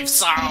arrive,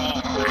 so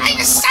I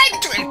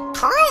decided to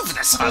improve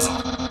this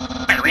puzzle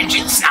by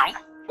arranging the snow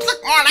to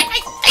look more like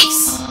my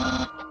face.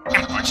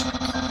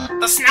 Unfortunately,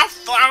 the snow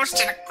flows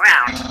to the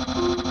ground.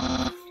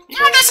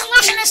 Now the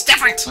solution is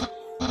different.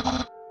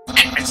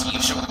 And as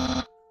usual,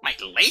 my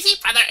lazy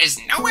brother is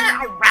nowhere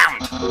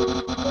around.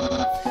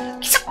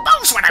 I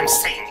suppose what I'm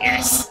saying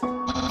is,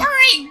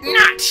 worry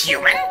not,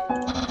 human.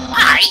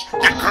 I,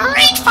 the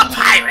great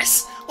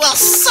Papyrus, will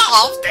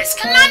solve this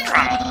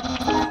conundrum.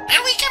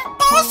 And we can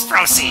both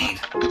proceed.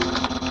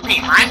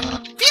 Meanwhile,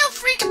 feel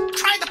free to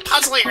try the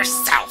puzzle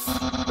yourself.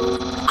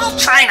 I'll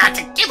try not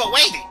to give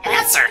away the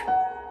answer.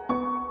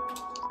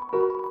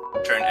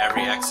 Turn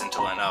every X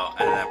into an O,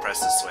 and then press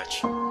the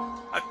switch.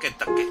 Okay.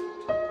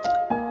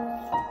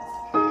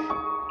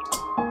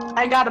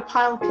 I got a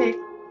pile of cake.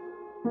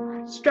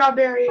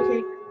 Strawberry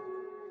cake.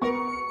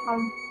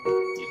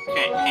 You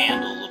can't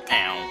handle the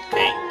pound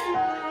cake.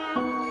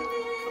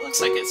 It looks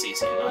like it's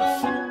easy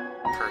enough,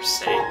 per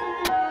se.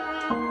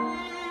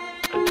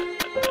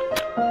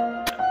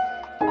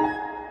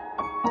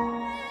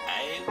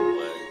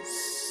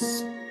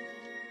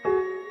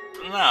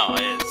 No,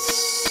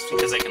 it's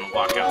because I can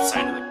walk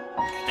outside of the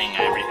thing.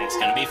 Everything's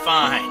gonna be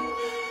fine.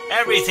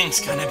 Everything's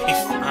gonna be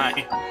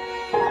fine.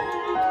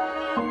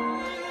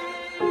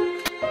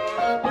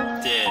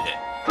 Did it.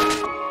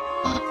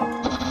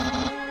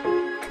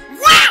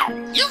 Wow!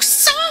 You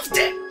solved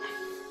it!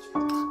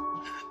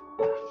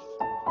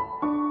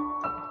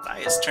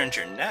 Bias turned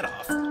your net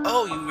off.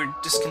 Oh, you were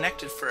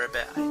disconnected for a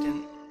bit. I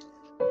didn't...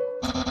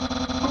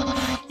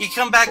 You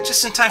come back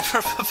just in time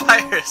for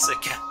Papyrus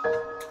again.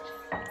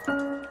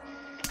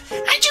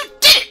 And you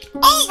did it,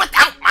 all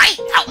without my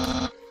help!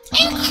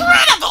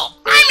 Incredible!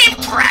 I'm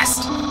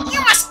impressed!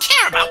 You must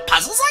care about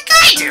puzzles like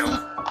I do!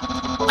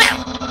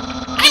 Well,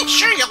 I'm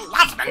sure you'll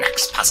love the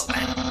next puzzle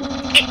then.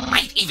 It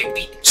might even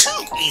be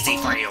too easy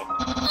for you.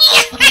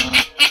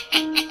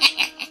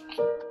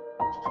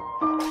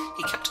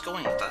 He kept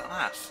going with that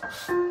laugh.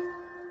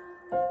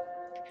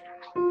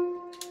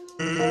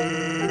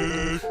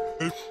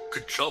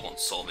 Good job on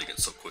solving it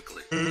so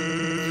quickly.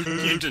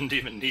 You didn't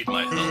even need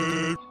my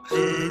help.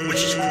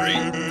 Which is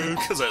great,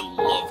 because I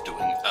love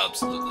doing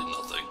absolutely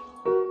nothing.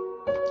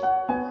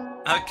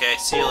 Okay,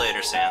 see you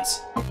later,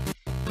 Sans.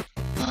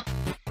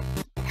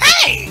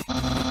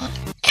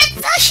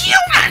 It's a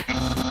human!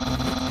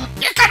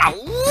 You're gonna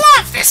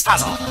love this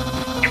puzzle!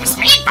 It was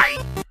made by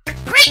the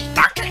great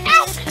Dr.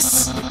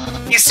 Alphys.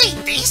 You see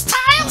these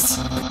tiles?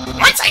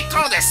 Once I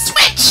throw this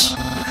switch,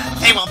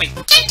 they will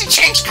begin to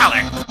change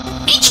color.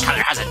 Each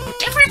color has a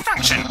different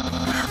function.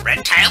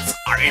 Red tiles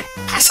are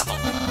impassable.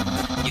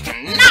 You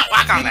cannot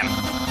walk on them.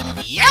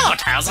 Yellow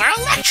tiles are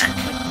electric.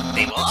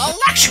 They will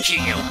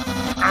electrocute you.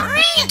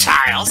 Green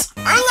tiles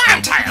are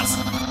alarm tiles.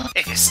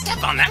 If you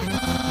step on them,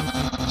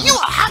 you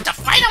will have to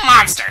fight a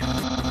monster.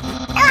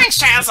 Orange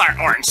tiles are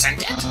orange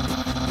scented,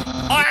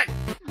 or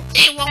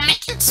they will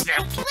make you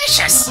smell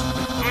delicious.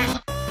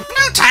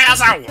 Blue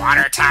tiles are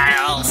water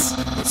tiles.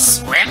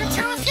 Swim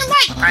through if you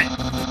like, but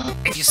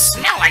if you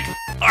smell like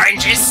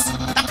oranges,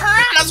 the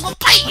piranhas will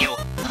bite you.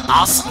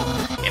 Also,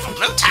 if a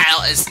blue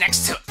tile is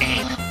next to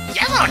a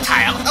yellow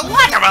tile, the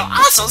water will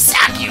also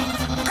zap you.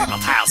 Purple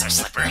tiles are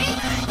slippery.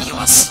 You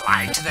will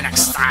slide to the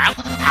next tile.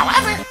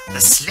 However, the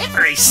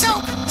slippery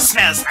soap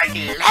smells like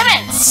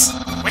lemons,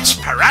 which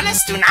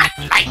piranhas do not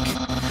like.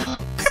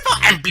 Purple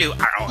and blue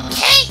are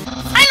okay.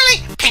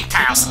 Finally, pink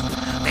tiles.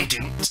 They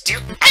don't do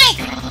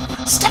anything.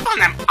 Step on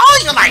them all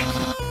you like.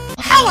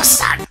 How was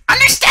that?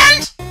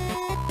 Understand?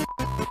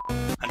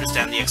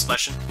 Understand the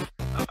expression?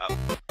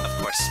 Of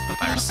course,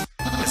 Papyrus.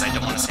 Because I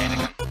don't want to say it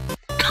again.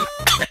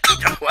 I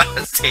don't want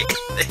to say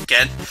it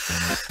again.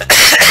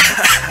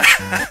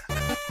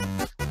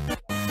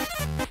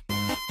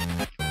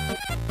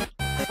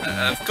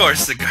 Of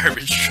course the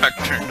garbage truck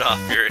turned off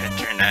your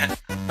internet.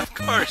 Of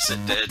course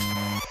it did.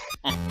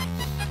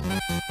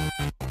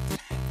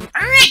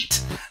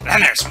 Alright! Then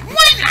there's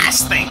one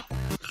last thing.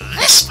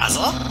 This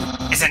puzzle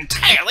is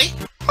entirely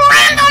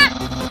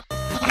random!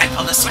 When I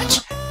pull the switch,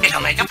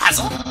 it'll make a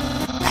puzzle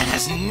that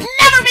has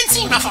never been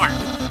seen before!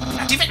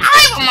 Not even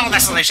I will know the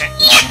solution!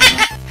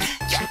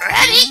 Get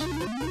ready?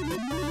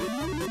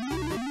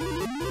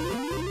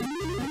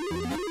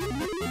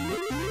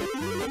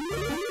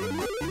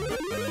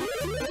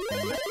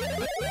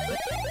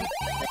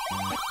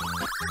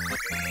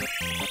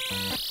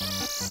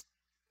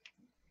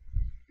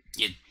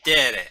 You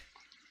did it.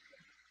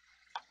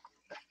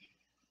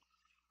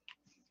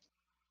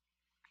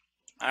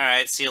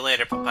 Alright, see you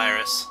later,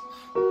 Papyrus.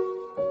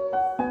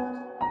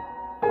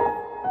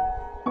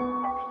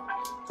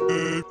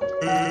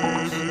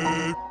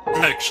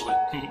 Actually,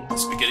 the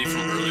spaghetti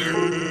from earlier,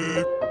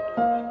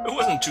 it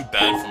wasn't too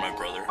bad for my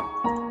brother.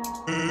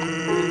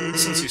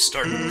 Since he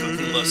started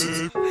cooking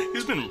lessons,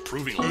 he's been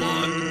improving a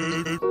lot.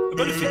 I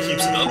bet if he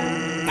keeps it up,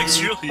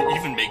 next year he'll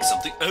even make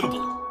something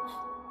edible.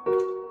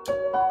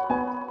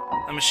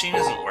 The machine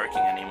isn't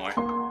working anymore.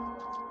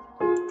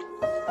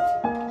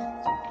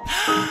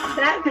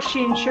 That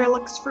machine sure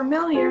looks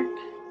familiar.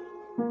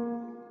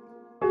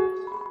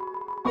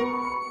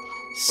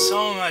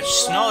 So much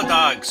snow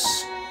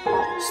dogs.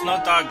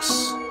 Snow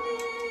dogs.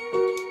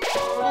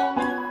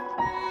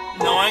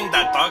 Knowing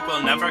that dog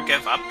will never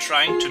give up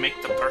trying to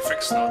make the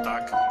perfect snow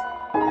dog.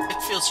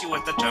 It fills you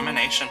with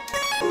determination.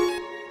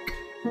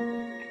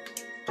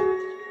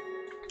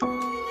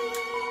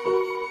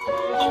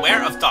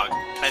 Aware of dog.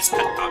 Let's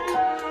pet dog.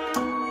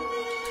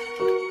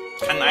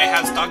 Can I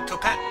have dog to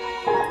pet?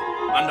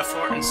 On the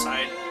floor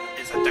inside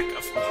is a deck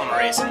of home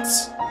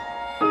raisins.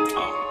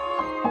 Oh.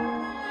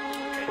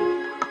 Okay.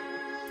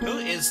 Who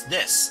is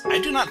this? I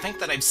do not think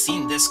that I've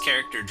seen this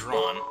character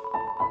drawn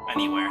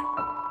anywhere.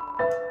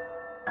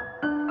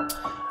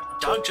 A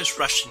dog just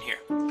rushed in here,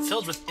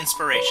 filled with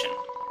inspiration.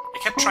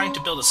 It kept trying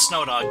to build a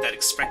snow dog that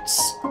expressed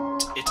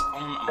its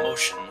own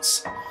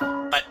emotions.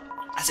 But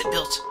as it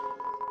built,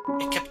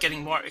 it kept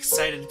getting more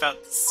excited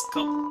about the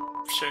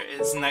sculpture.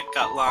 Its neck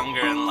got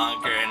longer and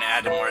longer and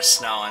added more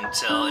snow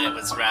until it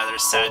was rather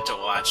sad to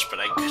watch, but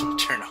I couldn't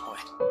turn away.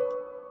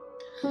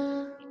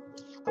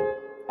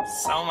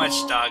 So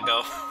much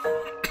doggo.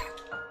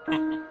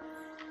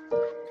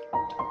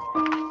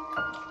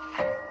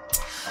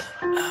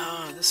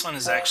 Oh, this one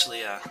is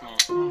actually a...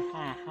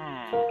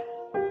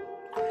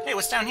 Hey,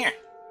 what's down here?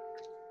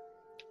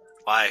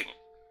 Why,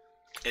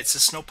 it's a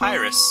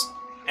Snowpyrus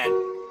and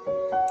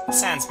a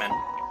Sandsman.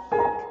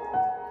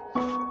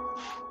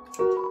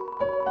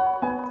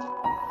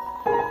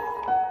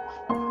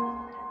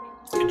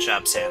 Good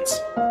job, Sans.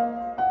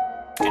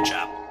 Good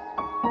job.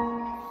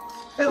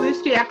 At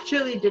least he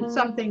actually did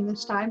something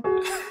this time.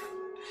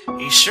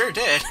 He sure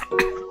did.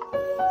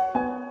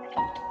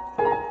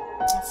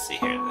 Let's see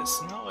here.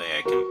 There's no way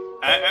I can...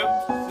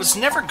 I was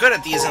never good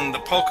at these in the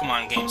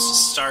Pokemon games to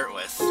start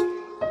with.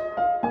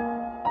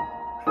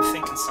 I'm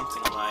thinking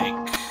something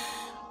like...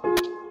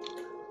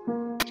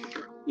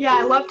 Yeah,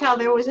 I loved how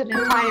there was an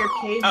entire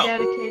cave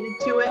dedicated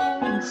to it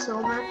in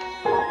silver.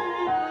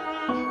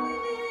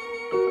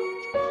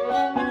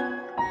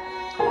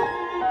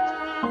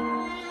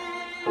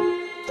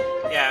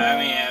 Yeah, I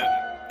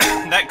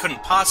mean, that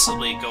couldn't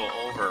possibly go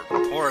over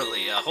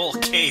poorly. A whole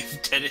cave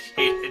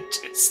dedicated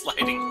to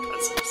sliding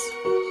puzzles.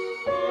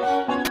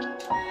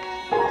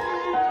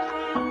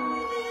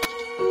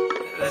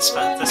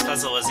 This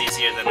puzzle was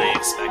easier than I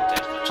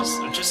expected,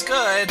 which is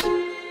good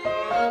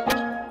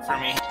for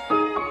me.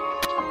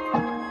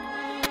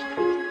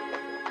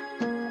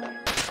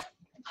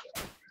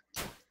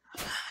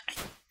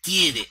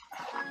 did it.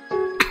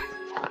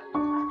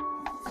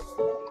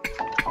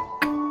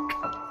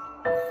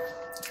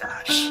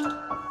 Gosh.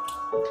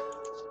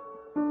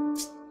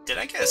 Did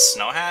I get a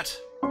snow hat?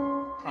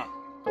 Huh.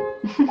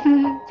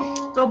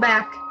 Go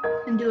back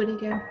and do it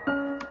again.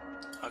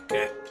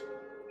 Okay.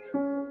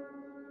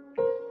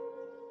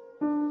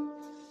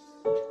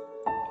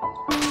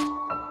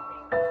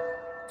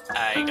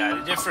 I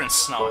got a different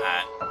snow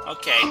hat.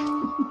 Okay.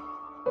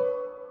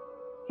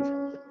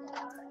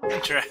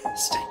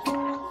 Interesting.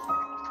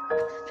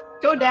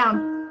 Go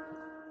down.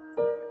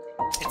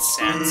 It's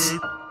Sans.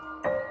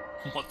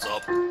 What's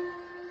up?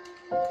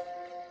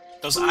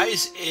 Those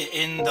eyes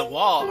in the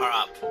wall are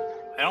up.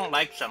 I don't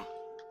like them.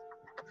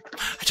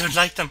 I don't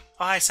like them.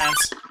 Oh, hi,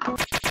 Sans.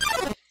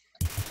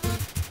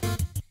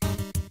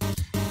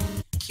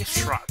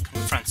 Gift rock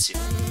confronts you.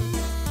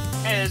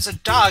 And there's a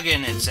dog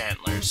in its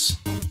antlers.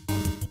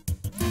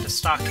 And a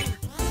stocking.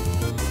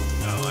 Oh,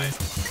 I don't know it.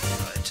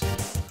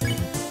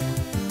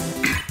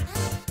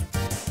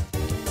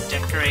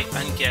 Decorate,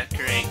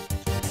 undecorate.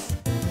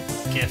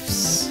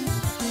 Gifts.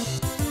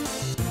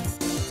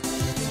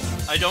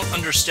 I don't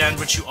understand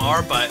what you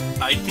are, but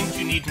I think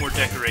you need more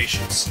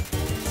decorations.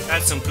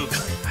 Add some googly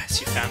eyes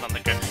you found on the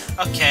ground.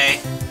 Okay.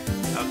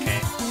 Okay.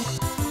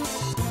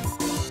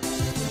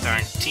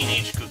 Darn,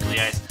 teenage googly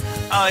eyes.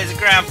 Oh, he's a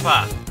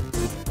grandpa!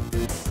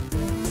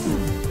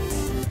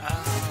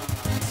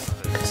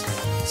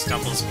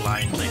 Stumbles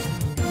blindly.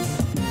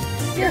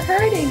 You're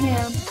hurting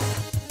him.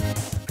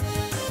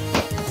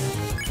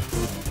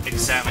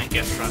 Examine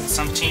gift front.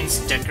 Some teens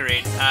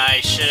decorate.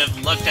 I should have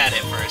looked at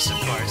it first, of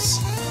course.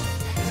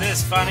 Is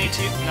this funny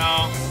too?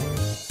 No.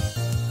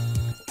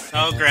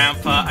 No,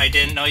 Grandpa. I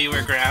didn't know you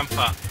were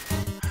Grandpa.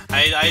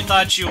 I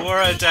thought you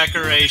were a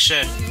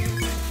decoration.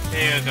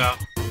 Here you go.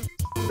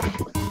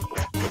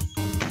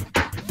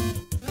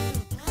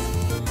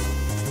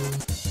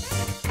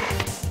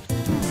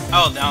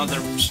 Oh, now they're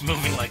just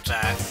moving like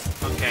that.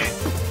 Okay.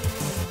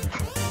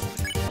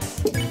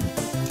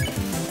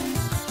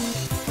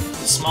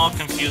 Small,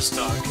 confused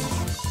dog.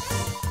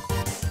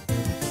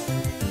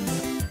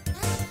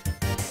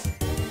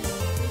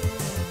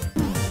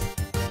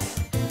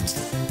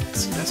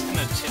 See, that's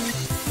gonna tip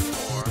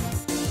for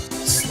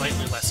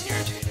slightly less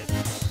irritated.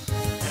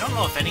 I don't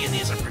know if any of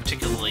these are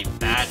particularly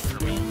bad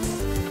for me.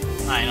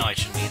 I know I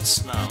should eat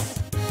snow.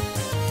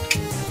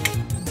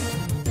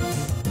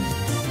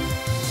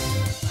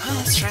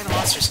 Let's try the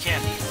monster's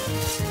candy.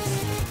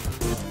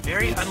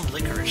 Very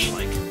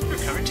unlicorice-like.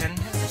 Recover 10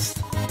 minutes.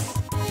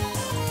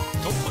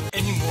 Don't put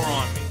any more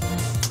on me.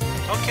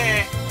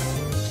 Okay.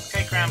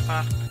 Okay,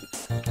 Grandpa.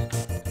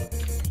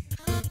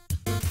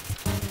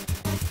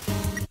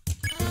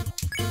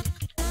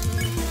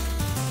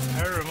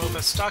 I remove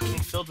a stocking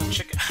filled with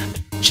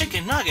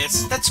chicken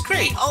nuggets? That's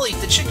great! I'll eat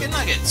the chicken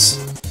nuggets!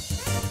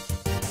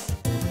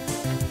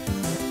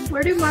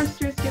 Where do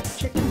monsters get the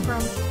chicken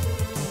from?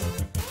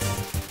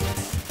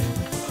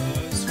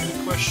 That's a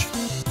good question.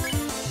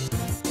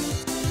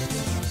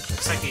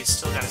 Looks like he's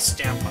still got a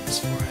stamp on his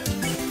forehead.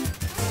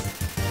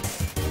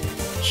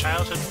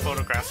 Childhood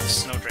photograph of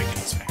Snowdrake and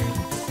his parent.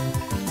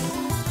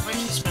 Weight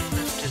has been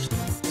lifted.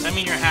 Does that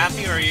mean you're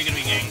happy, or are you gonna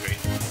be angry?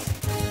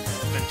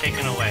 Been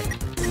taken away.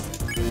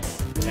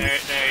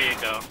 There you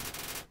go.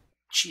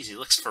 Jeez, he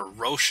looks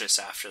ferocious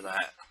after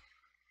that.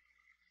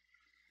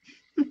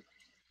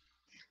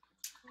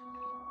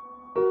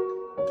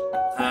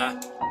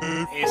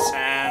 Hey,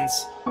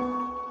 Sans.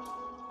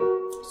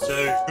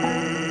 Say,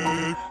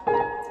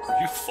 are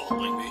you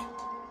following me?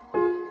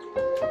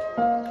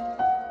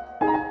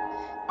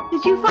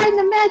 Did you find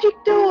the magic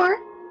door?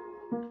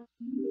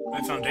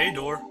 I found a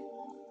door.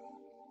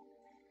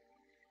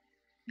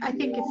 I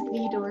think it's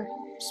the door.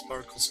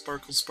 Sparkle,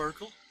 sparkle,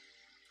 sparkle.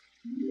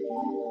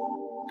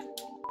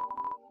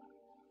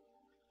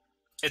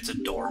 It's a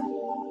door.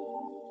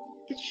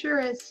 It sure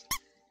is.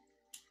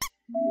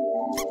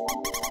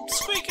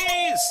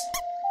 Squeakies!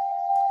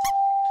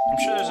 I'm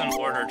sure there's an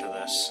order to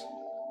this.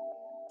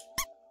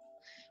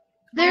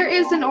 There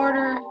is an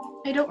order.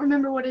 I don't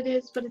remember what it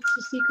is, but it's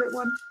the secret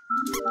one.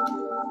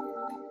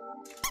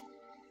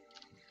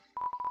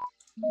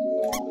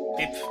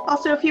 Beep.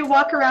 Also, if you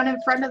walk around in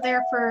front of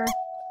there for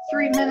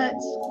 3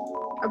 minutes,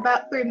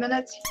 about 3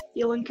 minutes,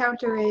 you'll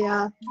encounter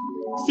a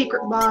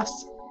secret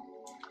boss.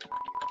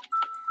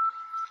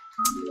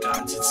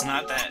 Gods, it's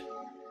not that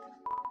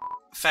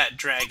fat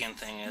dragon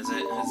thing, is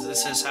it? Is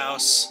this his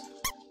house?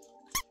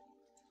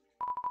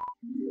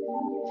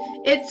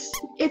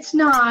 It's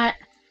not.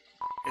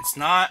 It's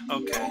not?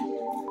 Okay.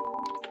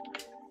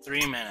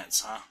 3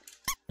 minutes, huh?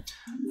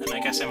 Then I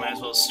guess I might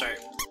as well start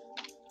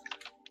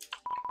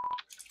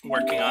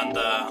working on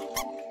the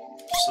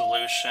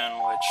solution,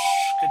 which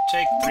could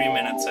take 3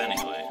 minutes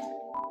anyway.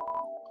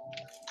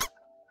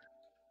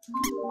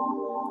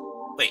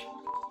 Wait.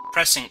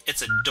 Pressing,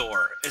 it's a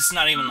door. It's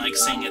not even like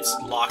saying it's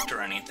locked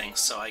or anything,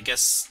 so I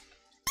guess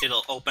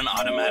it'll open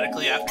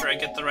automatically after I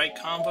get the right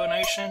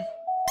combination?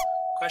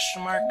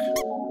 Question mark?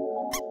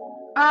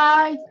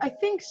 I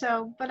think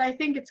so, but I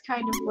think it's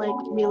kind of like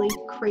really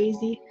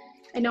crazy.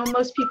 I know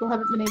most people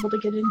haven't been able to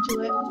get into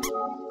it.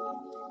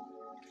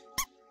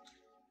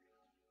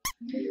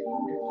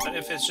 But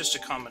if it's just a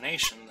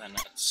combination, then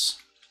it's...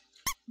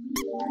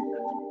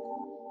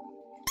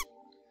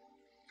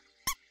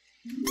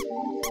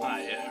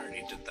 I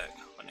already did that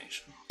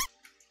combination.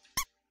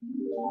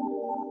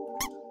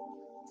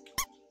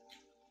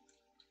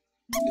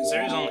 Because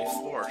there's only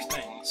 4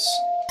 things.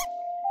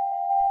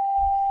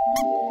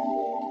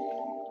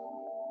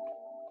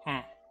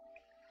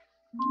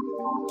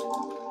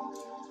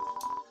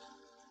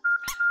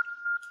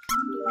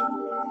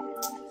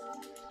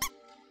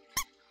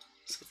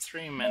 So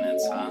 3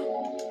 minutes, huh?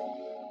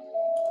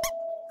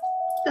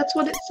 That's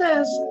what it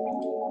says.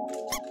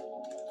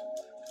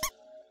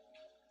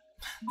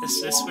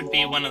 This would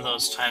be one of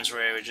those times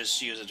where I would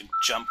just use a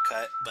jump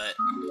cut, but...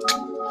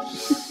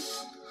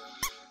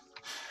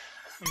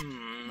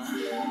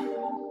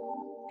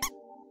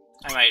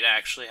 I might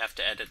actually have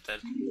to edit the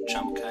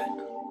jump cut.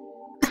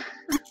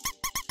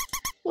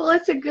 Well,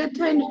 it's a good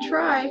time to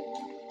try.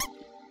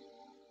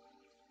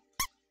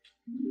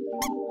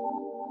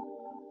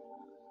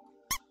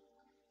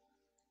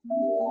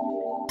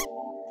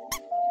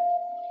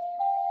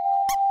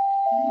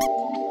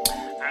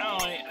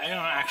 I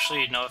don't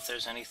actually know if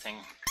there's anything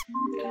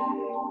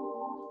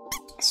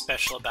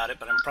special about it,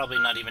 but I'm probably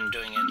not even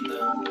doing it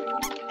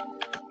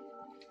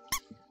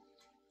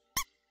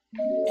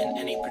in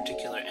any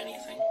particular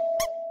anything.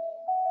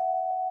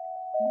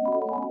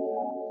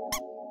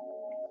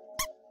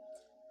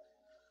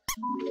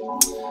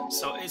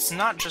 So it's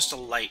not just a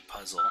light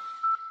puzzle.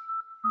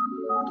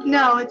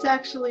 No, it's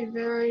actually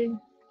very...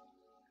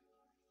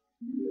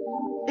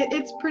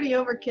 It's pretty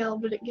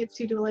overkill, but it gets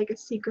you to, like, a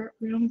secret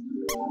room.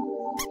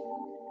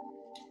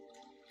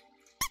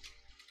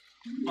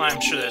 Well,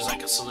 I'm sure there's,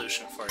 like, a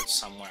solution for it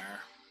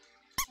somewhere.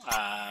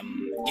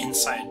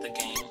 Inside the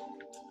game.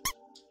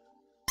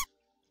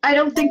 I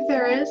don't think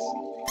there is.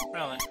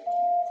 Really?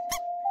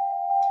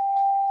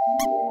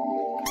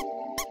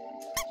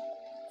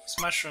 These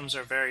mushrooms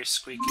are very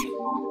squeaky.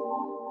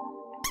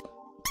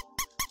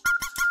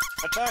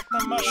 Attack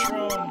the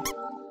mushroom!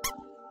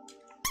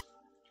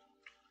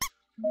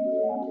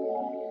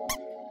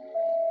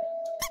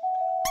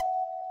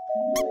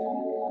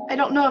 I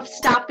don't know if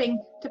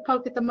stopping to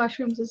poke at the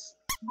mushrooms is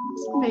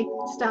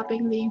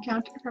stopping the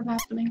encounter from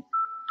happening.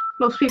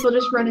 Most people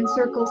just run in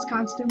circles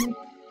constantly.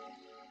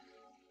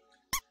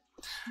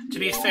 To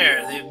be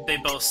fair, they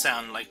both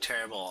sound like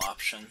terrible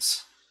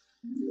options.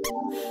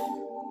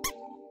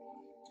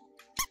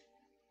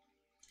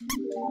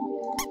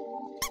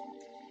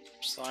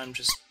 So I'm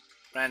just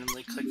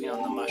randomly clicking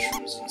on the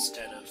mushrooms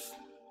instead of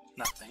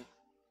nothing.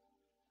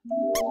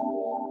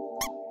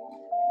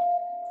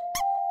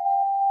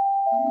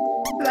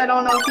 But I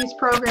don't know if he's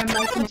programmed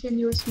by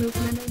continuous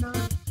movement or not.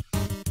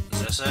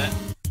 Is this it?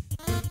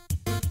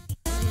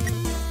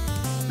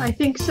 I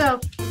think so.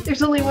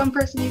 There's only one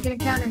person you can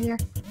encounter here.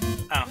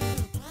 Oh.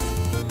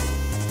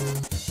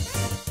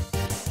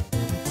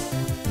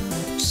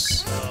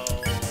 So,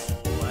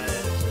 what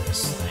is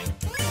this thing?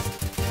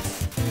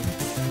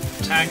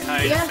 Tag,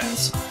 hide, Yeah.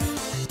 fence.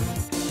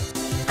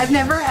 I've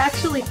never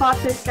actually fought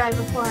this guy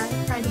before. I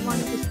kind of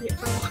wanted to see it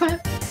for a while.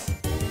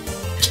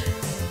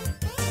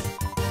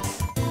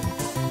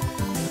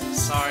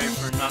 Sorry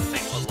for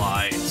nothing,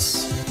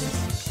 Elias.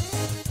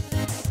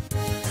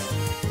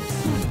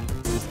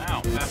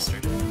 Ow,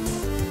 bastard.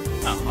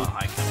 Oh, well,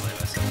 I can't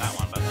believe I said that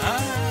one, but...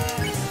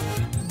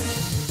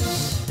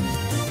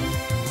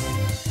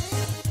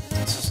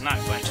 This is not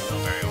going to go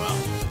very well.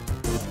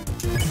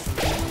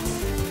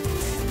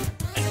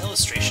 An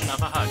illustration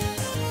of a hug.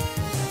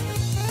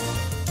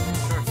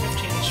 You're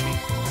 15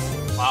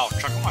 HP. Wow,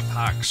 chuck my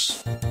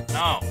cocks.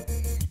 No.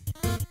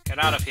 Get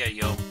out of here,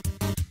 yo.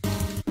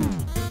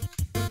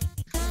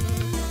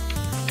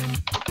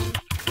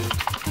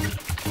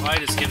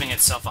 Light is giving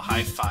itself a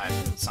high five,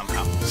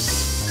 somehow.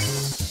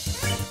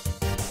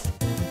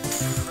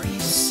 Pretty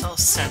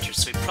self-centered,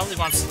 so he probably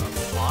wants some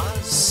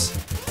applause?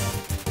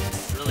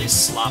 Really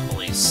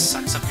sloppily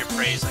sucks up your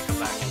praise like a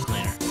vacuum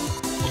cleaner.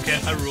 Okay,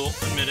 I rule,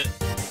 admit it.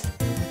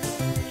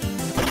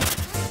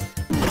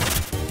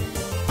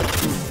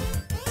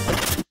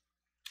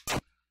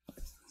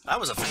 That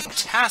was a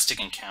fantastic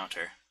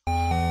encounter.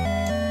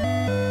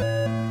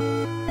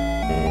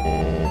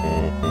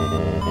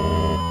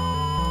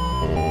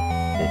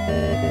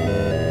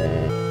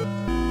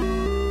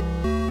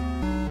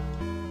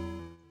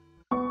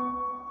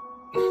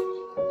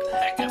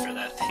 Heck ever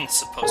that thing's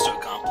supposed to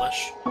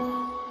accomplish.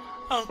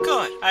 Oh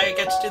good, I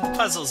get to do the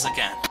puzzles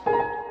again.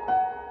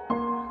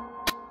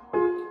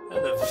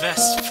 The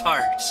best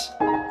part.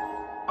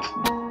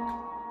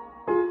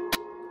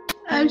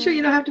 I'm sure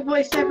you don't have to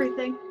voice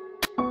everything.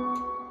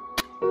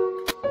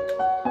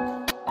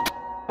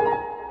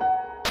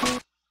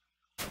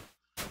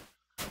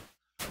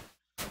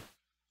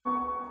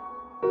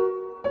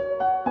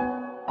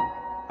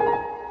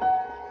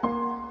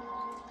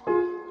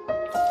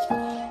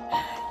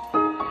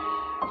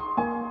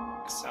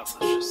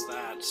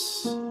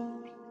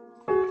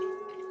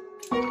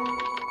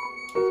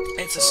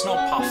 It's a snow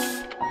puff.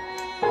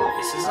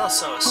 Is This is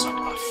also a snow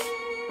puff.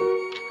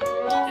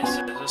 Is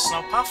it a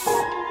snow puff?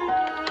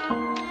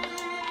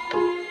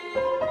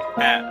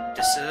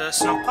 This is a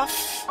snow puff.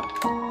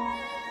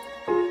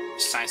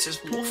 Sign says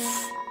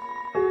wolf.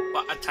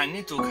 What a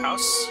tiny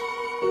doghouse.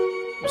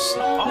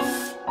 Snow puff.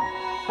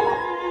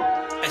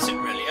 Is it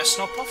really a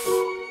snow puff?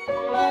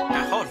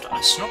 Now hold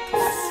a snow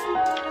puff.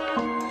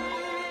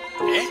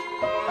 Eh?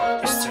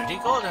 There's 30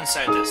 gold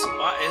inside this.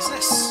 What is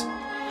this?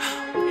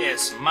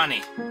 It's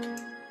money.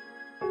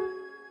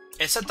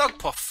 It's a dog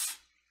puff.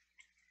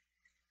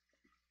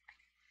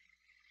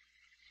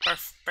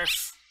 Perf,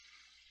 perf.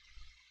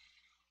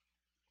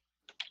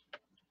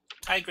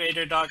 Hi,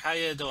 Grader Dog. How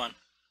you doing?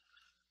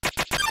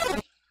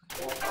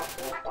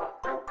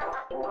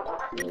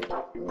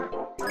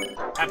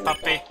 Hi,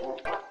 puppy.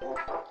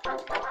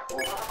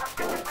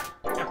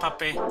 Hi,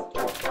 puppy.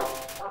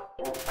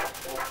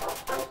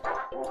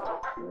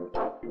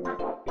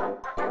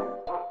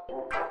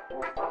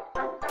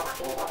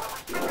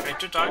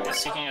 Greater Dog is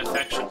seeking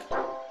affection.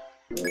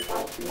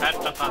 Pet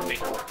the puppy.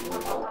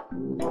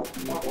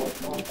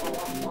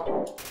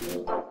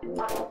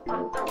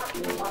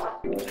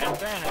 And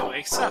then it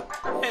wakes up.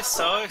 It's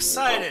so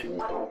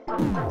excited.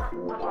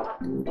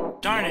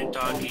 Darn it,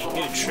 doggy,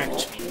 you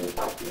tricked me.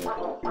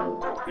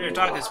 Your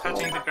dog is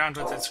patting the ground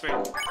with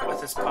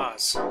its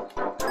paws.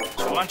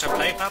 Do you want to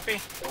play,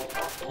 puppy?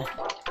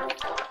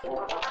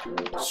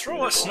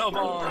 Throw a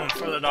snowball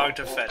for the dog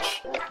to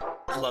fetch.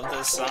 I love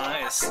this song.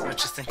 It's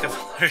what you think of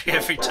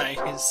every time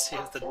you see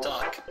the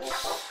dog.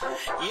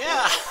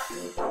 Yeah,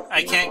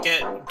 I can't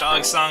get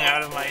dog song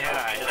out of my head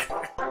either.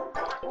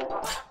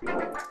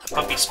 The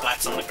puppy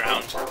splats on the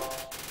ground,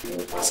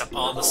 picks up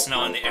all the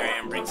snow in the area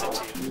and brings it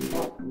to you.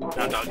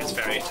 Now dog is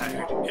very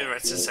tired. It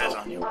rests his head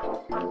on you.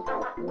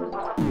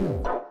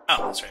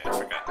 Oh, that's right, I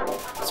forgot.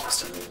 I'm supposed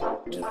to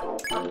do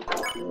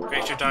that.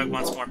 Greater Dog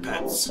wants more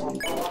pets.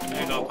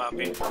 There you go,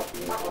 puppy.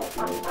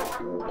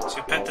 So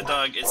you pet the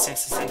dog, it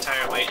sinks its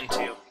entire weight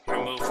into you.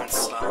 Your movement's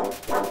slow.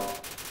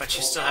 But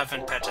you still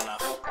haven't pet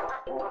enough.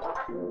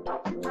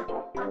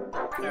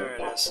 There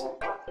it is.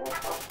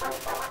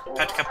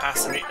 Pet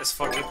capacity is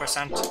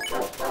 40%.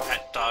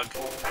 Pet dog.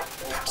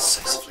 Pet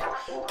decisively.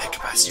 Pet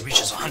capacity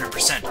reaches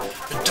 100%.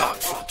 The dog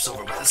flops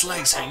over with his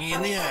legs hanging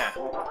in the air.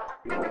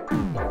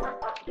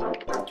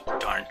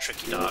 Darn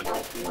tricky dog.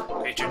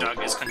 Greater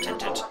Dog is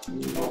contented.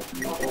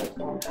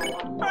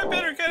 I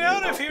better get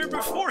out of here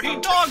before he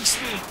dogs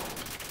me!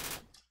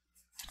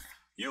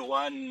 You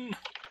won!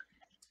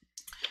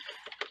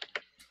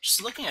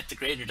 Just looking at the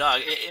Greater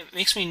Dog, it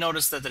makes me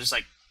notice that there's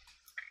like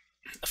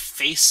a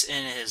face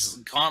in his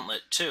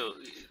gauntlet too.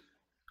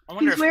 I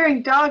wonder He's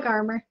wearing dog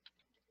armor.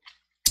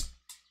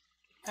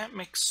 That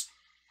makes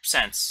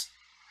sense.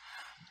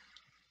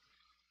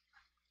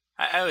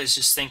 I was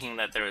just thinking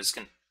that there was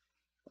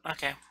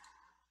okay.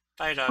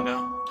 Bye,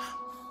 doggo.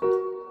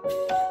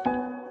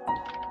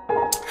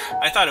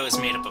 I thought it was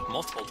made up of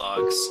multiple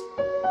dogs.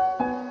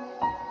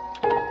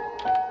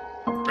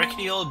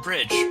 Rickety old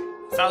bridge.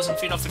 1,000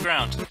 feet off the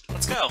ground.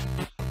 Let's go.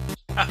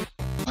 Ah.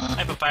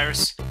 Hi,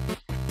 Papyrus.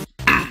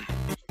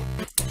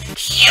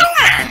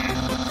 Human!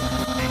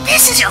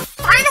 This is your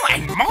final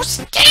and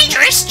most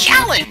dangerous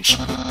challenge!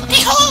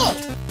 Behold!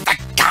 The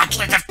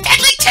Gauntlet of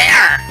Deadly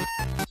Terror!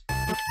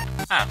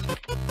 Ah.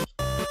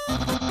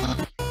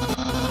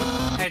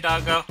 Hey,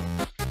 doggo.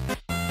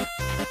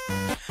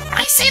 When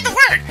I say the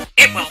word,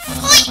 it will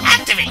fully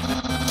activate!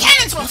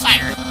 Cannons will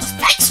fire!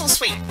 Spikes will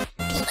swing!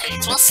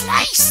 Blades will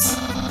slice!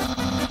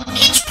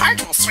 Each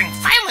part will swing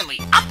violently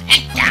up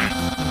and down!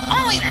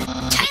 Only the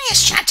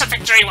tiniest chance of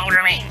victory will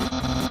remain!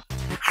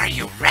 Are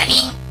you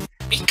ready?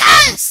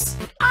 Because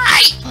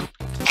I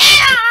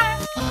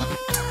am!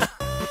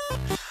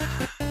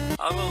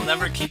 I will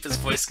never keep his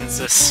voice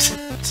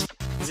consistent.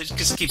 It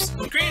just keeps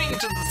graining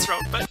into the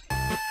throat, but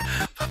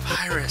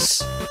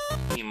Papyrus,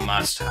 he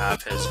must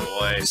have his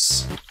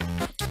voice.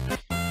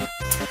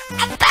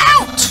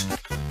 About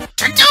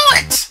to do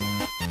it!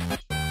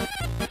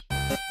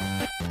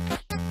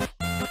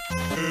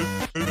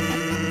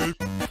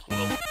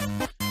 Well,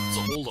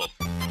 so hold up.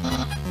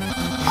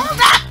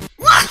 Hold up!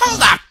 What?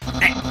 Hold up!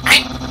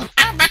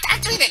 I'm about to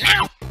activate it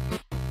now!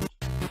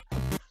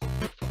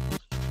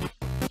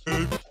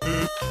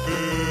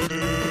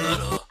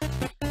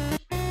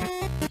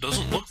 That,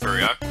 doesn't look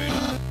very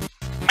activated.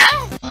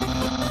 Well,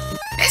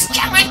 this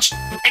challenge,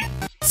 it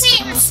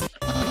seems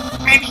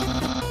maybe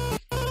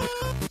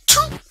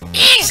too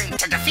easy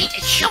to defeat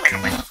a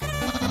human with.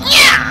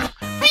 Yeah,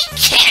 we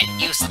can't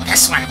use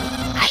this one.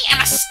 I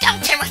am a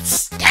skeleton with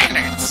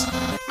standards.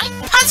 My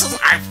puzzles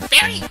are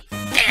very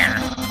fair,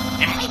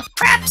 and my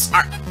preps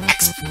are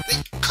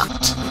expertly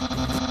cooked.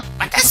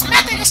 But this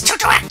method is too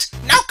direct.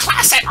 No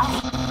class at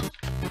all.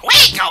 Away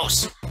it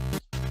goes.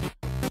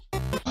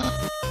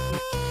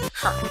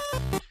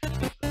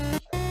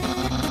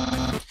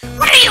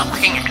 What are you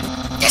looking at?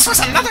 This was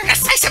another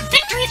decisive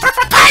victory for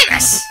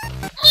Papyrus!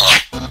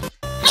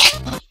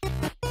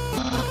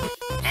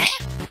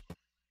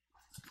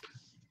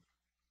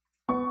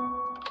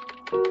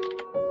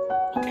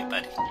 Okay,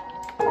 buddy.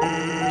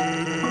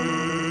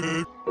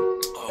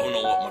 Oh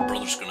no,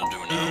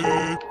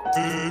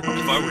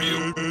 were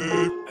you,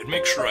 I'd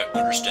make sure I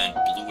understand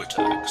blue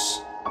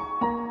attacks.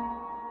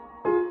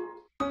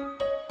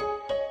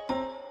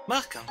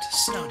 Welcome to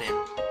Snowden.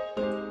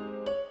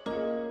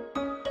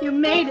 You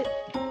made it.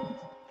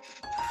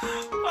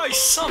 I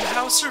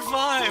somehow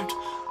survived!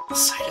 The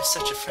sight of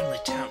such a friendly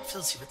town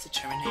fills you with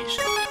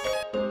determination.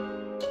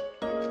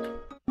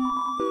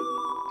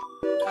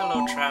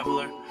 Hello,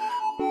 traveler.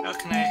 How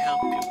can I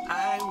help you?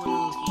 I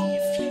will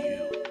leave you.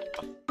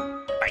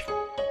 Bye.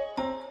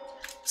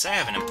 Because I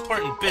have an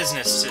important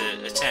business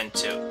to attend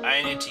to.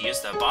 I need to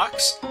use the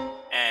box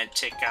and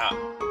take out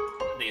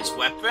these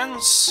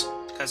weapons.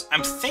 Because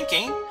I'm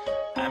thinking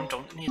I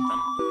don't need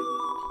them.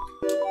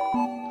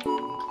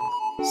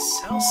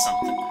 Sell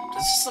something.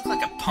 Does this look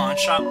like a pawn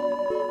shop? I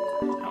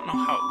don't know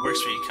how it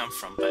works where you come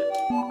from, but if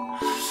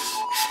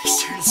I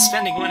started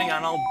spending money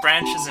on all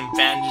branches and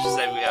bandages,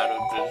 I'd be out of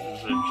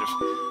business.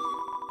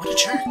 What a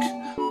jerk!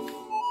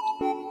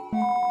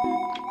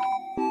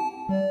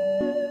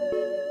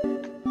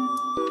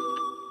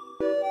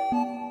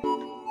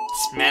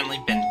 This manly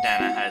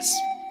bandana has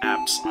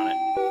apps on it.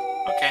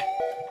 Okay.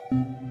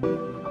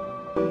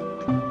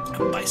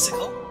 A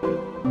bicycle.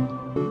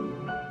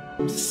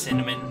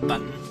 Cinnamon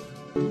bun.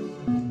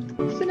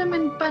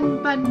 Cinnamon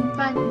bun bun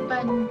bun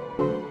bun.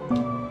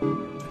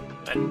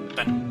 Bun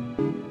bun.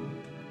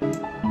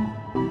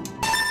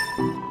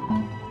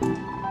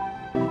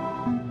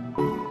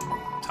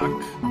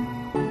 Talk.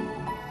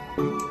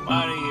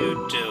 What do you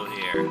do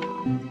here?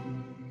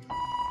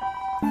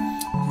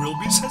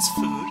 Rilby's has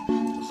food. The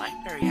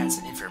library has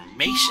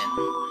information.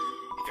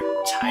 If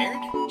you're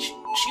tired,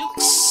 she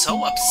looks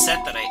so upset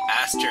that I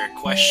asked her a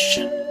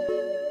question.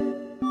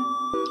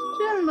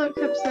 She doesn't look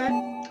upset.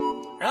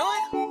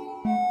 Really?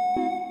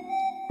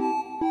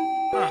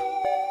 Huh.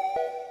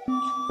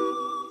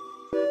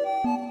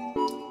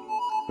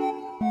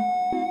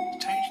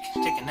 Tired, you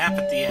can take a nap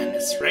at the inn.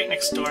 It's right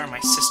next door. My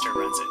sister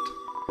runs it.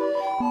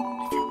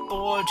 If you're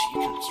bored, you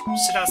can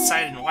sit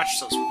outside and watch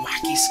those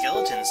wacky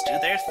skeletons do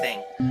their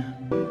thing.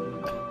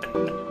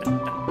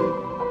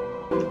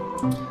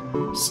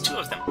 There's two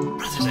of them,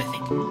 brothers, I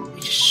think. They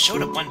just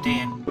showed up one day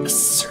and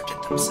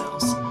asserted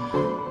themselves.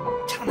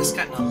 Town has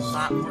gotten a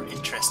lot more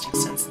interesting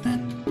since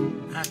then.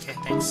 Okay,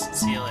 thanks.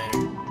 See you later.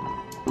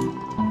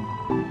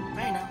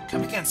 I know.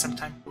 Come again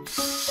sometime.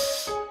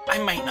 I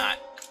might not.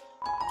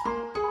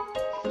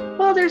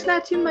 Well, there's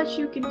not too much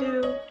you can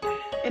do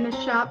in a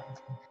shop.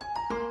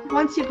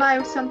 Once you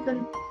buy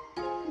something,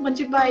 once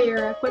you buy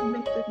your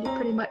equipment, then you're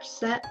pretty much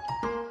set.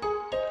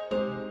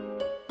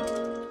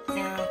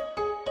 Yeah.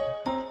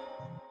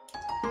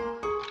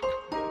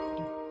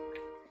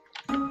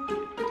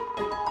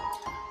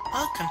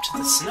 Welcome to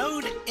the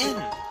Snowed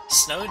Inn.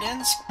 Snowed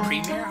Inn's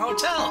premier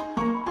hotel.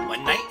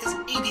 One night is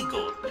 80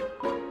 gold.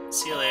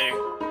 See you later.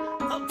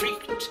 Oh,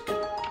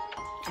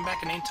 come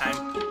back at any time.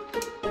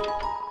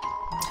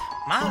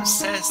 Mom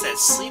says that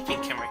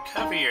sleeping can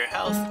recover your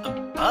health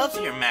above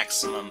your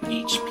maximum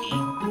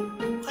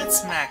HP.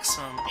 What's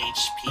maximum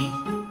HP?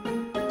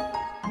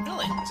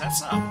 Really? Is that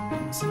so?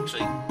 That's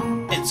actually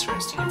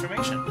interesting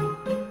information.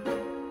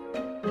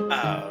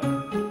 Oh.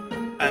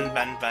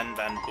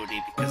 Bun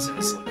booty because it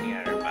was looking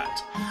at her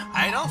butt.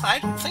 I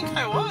don't think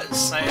I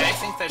was. I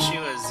think that she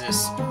was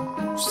just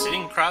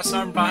sitting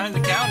cross-armed behind the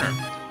counter.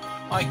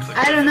 Well, I could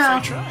I don't know.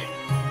 if I tried.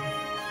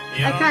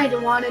 You I know? kind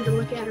of wanted to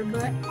look at her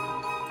butt.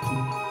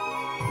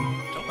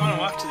 Don't want to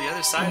walk to the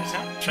other side of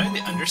town? Try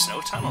the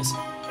under-snow tunnels.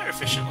 They're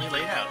efficiently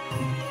laid out.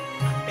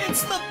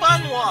 It's the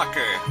Bun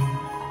Walker!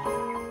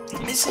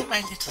 Isn't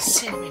my little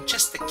cinnamon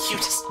just the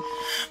cutest?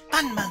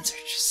 Bun buns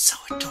are just so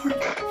adorable.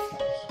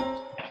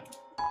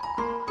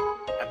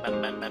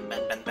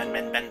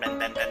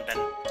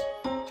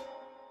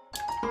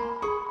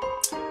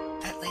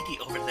 That lady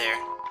over there.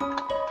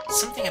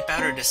 Something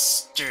about her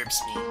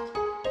disturbs me.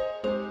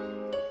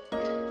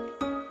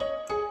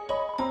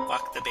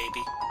 Walk the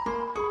baby.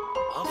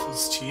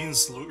 Waffle's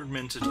teens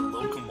lamented a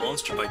local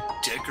monster by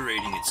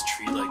decorating its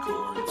tree-like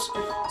horns.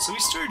 So we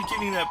started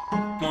giving that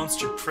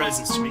monster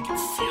presents to make it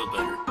feel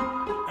better.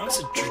 Now it's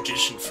a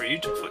tradition for you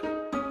to put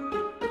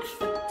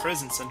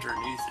presents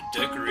underneath a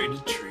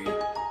decorated tree.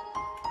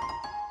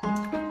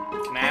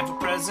 Can I have a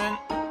present?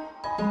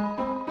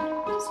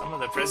 Some of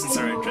the presents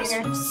are addressed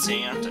from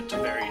Santa to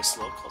various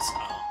locals.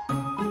 Oh.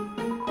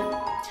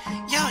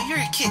 Yo, you're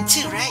a kid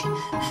too, right?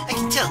 I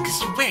can tell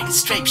because you're wearing a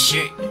striped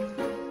shirt.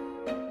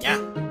 Yeah.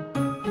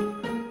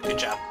 Good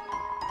job.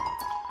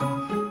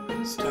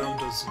 This town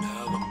doesn't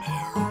have a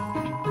mayor.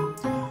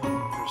 If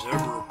there's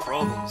ever a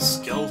problem,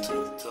 Skeleton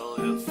will tell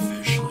the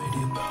fish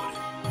lady about it.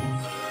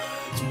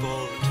 That's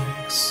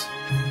politics.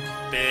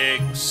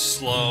 Big,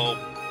 slow,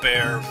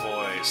 bear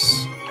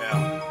voice.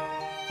 Yeah.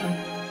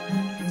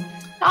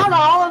 Not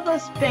all of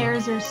us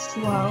bears are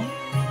slow.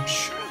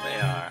 Sure they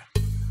are.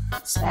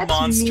 It's That's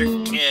Monster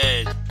mean.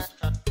 Kid.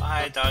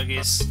 Bye,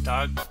 doggies.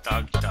 Dog,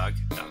 dog, dog,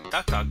 dog,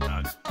 dog, dog,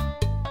 dog.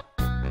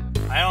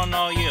 I don't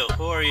know you.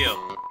 Who are you?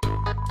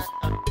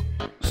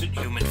 Is it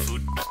human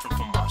food different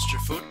from monster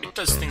food? It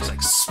does things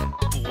like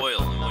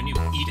spoil, and when you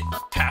eat it,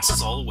 it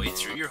passes all the way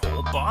through your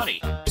whole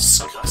body.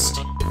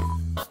 Disgusting.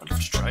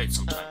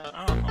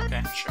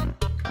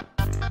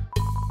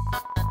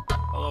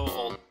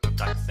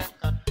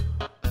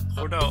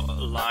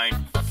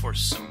 for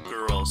some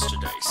girls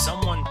today.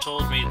 Someone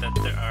told me that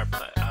there are...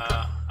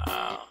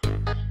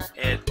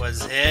 It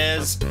was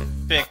his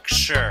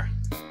picture.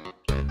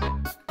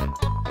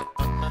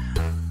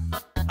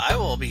 I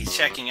will be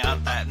checking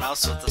out that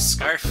mouse with the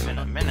scarf in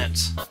a minute.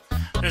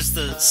 There's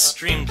the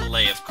stream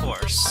delay, of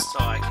course, so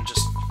I can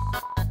just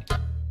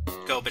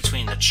go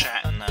between the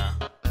chat and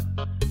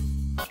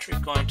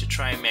going to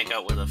try and make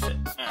out with a fit.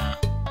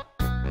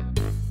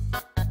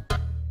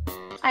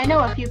 I know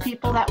a few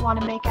people that want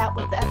to make out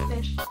with that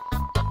fish.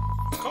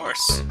 Of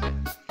course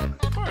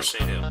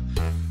they do.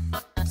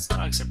 These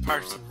dogs are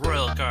part of the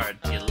Royal Guard,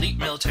 the elite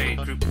military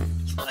group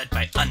led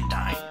by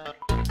Undyne.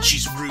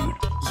 She's rude,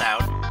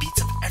 loud,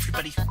 beats up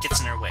everybody who gets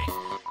in her way.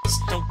 It's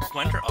no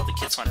wonder all the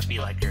kids want to be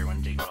like her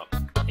when they grow up.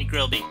 Hey,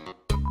 Grillby.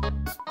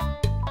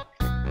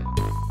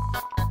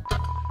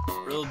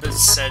 Grillby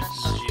said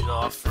he'd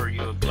offer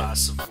you a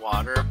glass of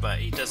water, but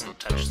he doesn't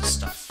touch the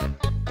stuff.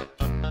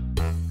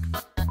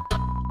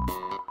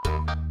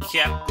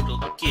 Capital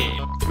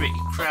game,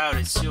 pretty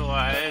crowded, so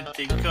I had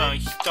to go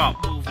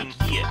stop moving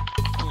here.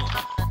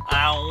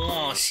 I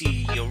want to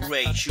see the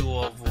erasure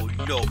of a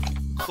local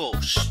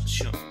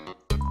costume.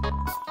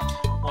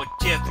 I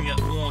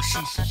definitely want to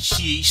see some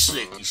sea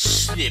slickers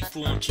slip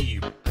onto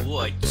your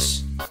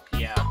butts.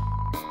 Yeah.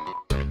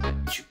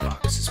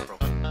 Jukebox is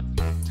broken.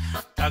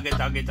 Doggy.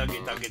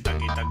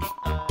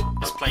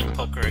 It's playing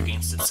poker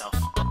against itself.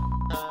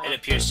 It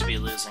appears to be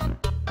losing.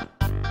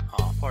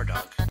 Oh, poor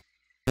dog.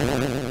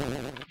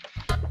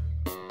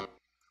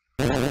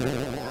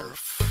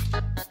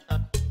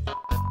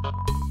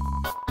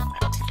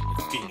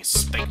 Getting a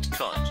spiked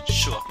collar to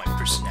show off my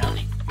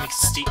personality.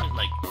 Makes a statement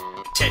like,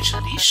 attach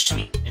a leash to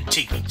me and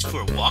take me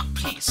for a walk,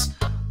 please.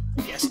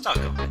 Yes,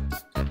 doggo.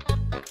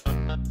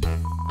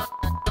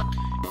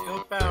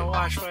 You better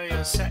watch where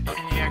you sit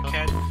in here,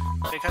 kid,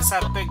 because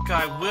that big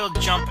guy will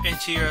jump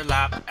into your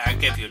lap and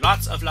give you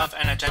lots of love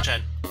and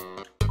attention.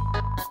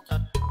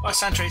 We're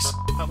sentries,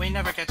 but we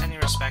never get any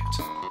respect.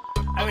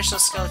 I wish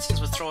those skeletons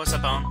would throw us a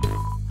bone.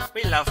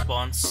 We love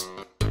bones.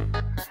 It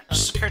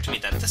just occurred to me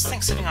that this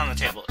thing sitting on the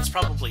table is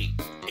probably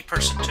a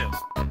person too.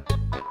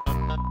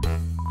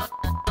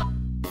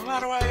 No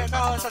matter where you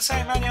go, it's the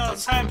same menu, the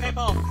same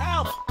people.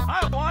 Help!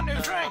 I want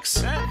new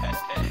drinks!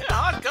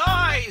 Hot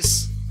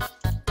guys!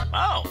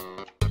 Oh.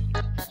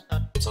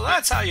 So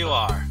that's how you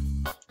are.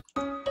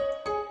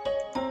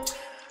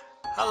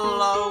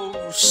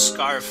 Hello,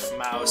 Scarf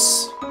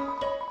Mouse.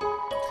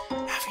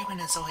 Everyone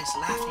is always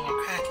laughing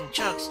and cracking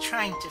jokes,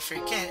 trying to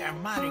forget our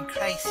modern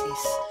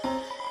crises.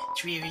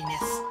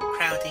 Dreariness,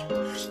 crowding,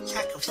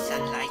 lack of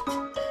sunlight. I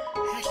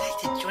would like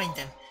to join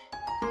them.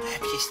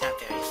 Perhaps it's not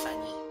very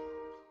funny.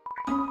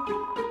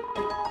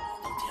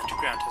 The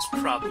underground has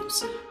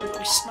problems, but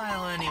we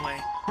smile anyway.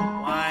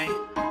 Why?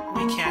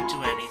 We can't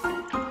do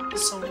anything.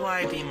 So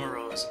why be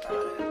morose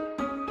about it?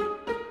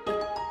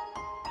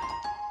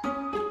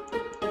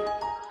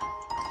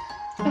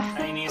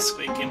 Tiny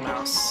squeaky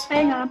mouse.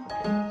 Hang on.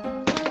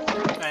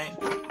 Right.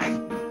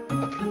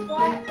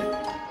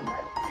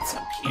 What's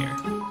up here?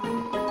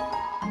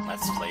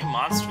 Let's play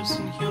monsters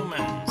and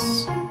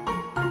humans.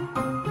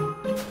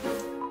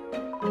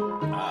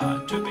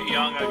 To be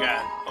young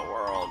again. The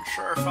world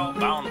sure felt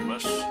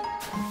boundless.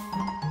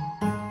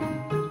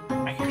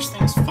 I hear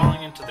things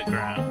falling into the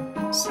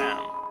ground.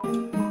 Sound.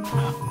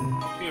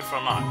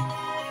 Beautiful knock.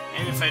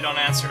 Maybe if I don't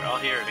answer, I'll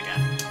hear it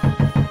again.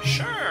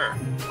 Sure.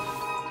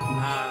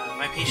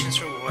 My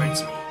patience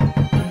rewards me.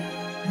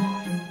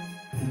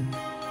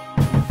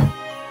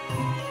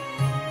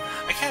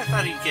 I kind of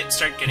thought he'd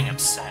start getting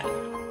upset.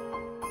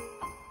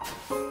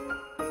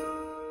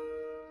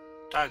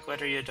 Dog,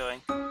 what are you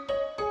doing?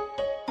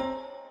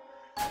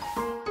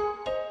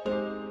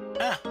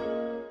 Ah,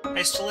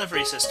 nice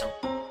delivery system.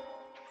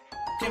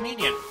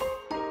 Convenient.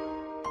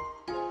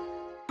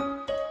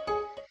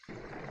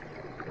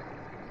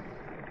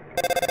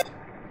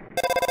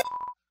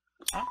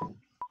 Huh?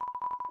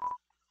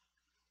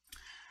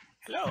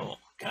 Hello,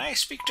 can I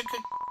speak to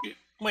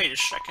wait a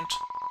second.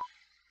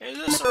 Is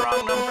this the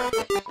wrong number?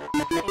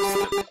 What's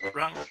the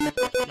wrong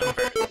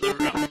number?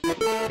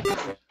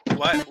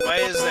 Why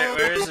is there,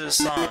 where is this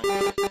song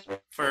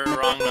for a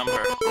wrong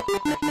number?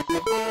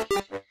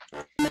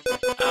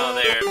 Oh,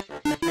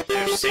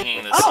 they're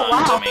singing this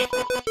song to me.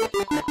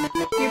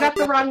 You got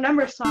the wrong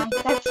number song.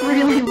 That's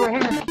really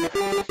rare.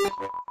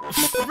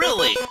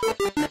 Really?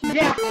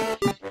 Yeah.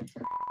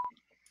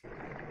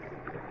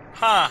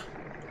 Huh.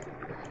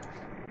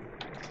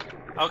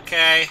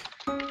 Okay.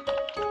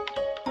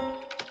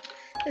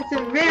 It's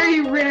a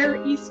very rare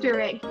Easter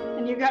egg,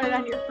 and you got it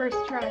on your first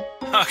try.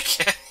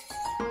 Okay.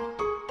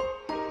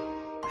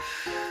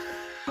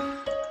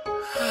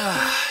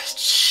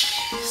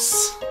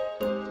 Jeez.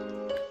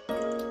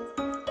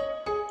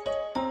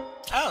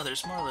 Oh,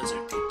 there's more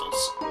lizard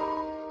peoples.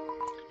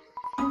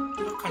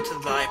 Welcome to the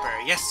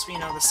library. Yes, we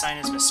know the sign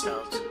is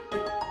misspelled.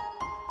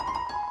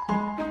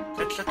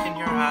 Good look in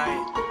your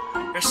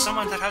eye. You're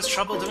someone that has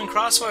trouble doing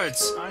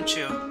crosswords, aren't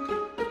you?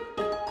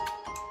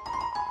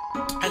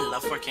 I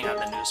love working on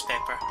the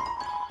newspaper.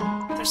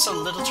 There's so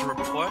little to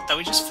report that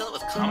we just fill it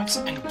with comics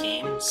and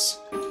games.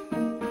 When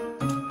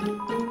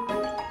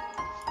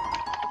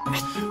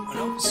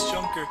I was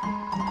younger,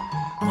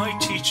 my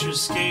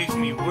teachers gave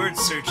me word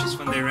searches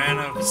when they ran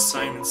out of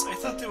assignments. I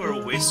thought they were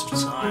a waste of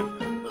time,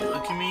 but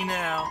look at me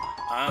now.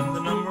 I'm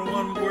the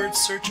 #1 word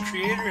search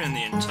creator in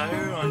the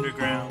entire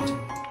underground.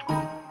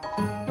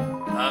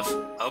 Love,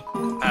 hope,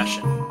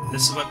 compassion.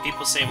 This is what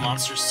people say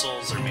monsters'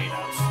 souls are made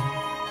of.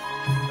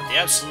 But the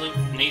absolute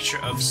nature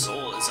of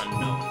soul is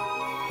unknown.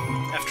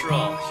 After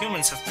all,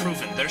 humans have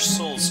proven their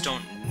souls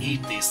don't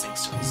need these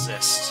things to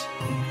exist.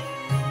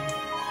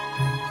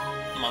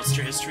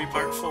 Monster History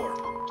Part 4.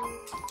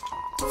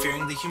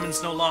 Fearing the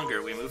humans no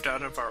longer, we moved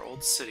out of our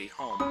old city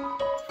home.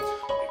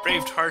 We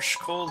braved harsh,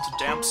 cold,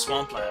 damp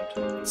swampland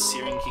and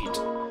searing heat,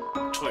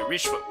 until we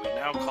reached what we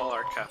now call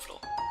our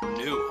capital,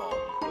 New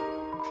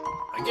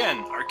Home.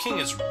 Again, our king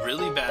is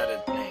really bad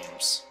at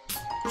names.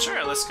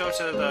 Sure, let's go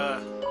to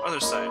the other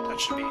side. That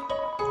should be.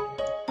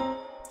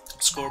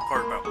 Score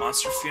report about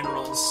monster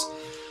funerals.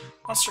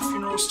 Monster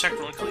funerals,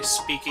 technically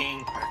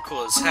speaking, are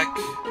cool as heck.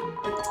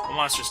 When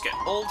monsters get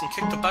old and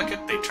kick the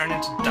bucket, they turn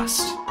into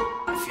dust.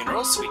 At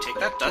funerals, we take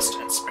that dust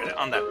and spread it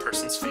on that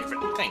person's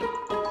favorite thing.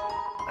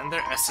 Then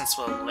their essence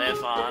will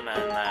live on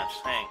in that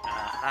thing.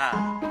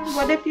 Aha.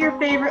 What if your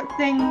favorite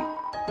thing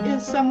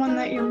is someone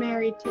that you're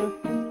married to?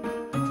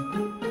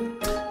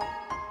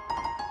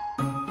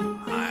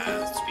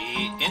 That'd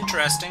be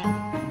interesting.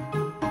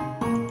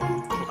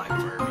 Like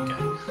for every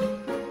guy.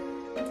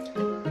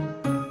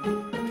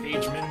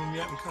 Page minimum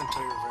yet? I'm kind of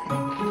tired of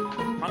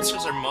writing.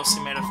 Monsters are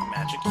mostly made of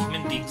magic.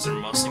 Human beings are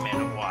mostly made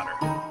of water.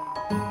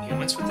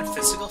 Humans with their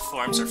physical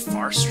forms are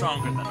far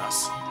stronger than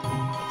us,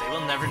 but they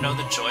will never know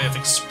the joy of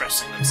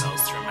expressing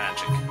themselves through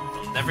magic.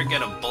 They'll never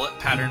get a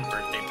bullet-patterned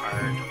birthday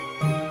card.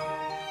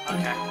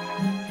 Okay.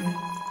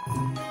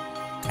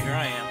 Here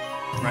I am,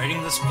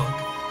 writing this book.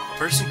 A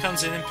person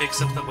comes in and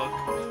picks up the book.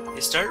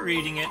 They start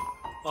reading it.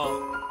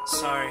 Oh,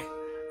 sorry.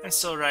 I'm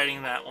still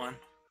writing that one.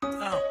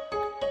 Oh.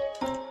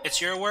 It's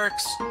your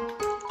works.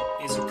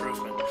 Needs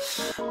improvement.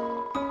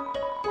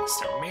 Because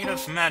they're made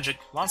of magic,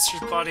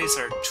 monsters' bodies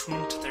are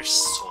attuned to their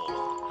soul.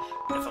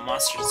 If a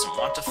monster doesn't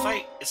want to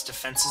fight, its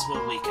defenses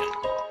will weaken.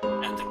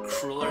 And the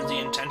crueler the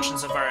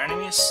intentions of our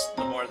enemies,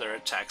 the more their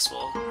attacks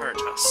will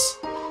hurt us.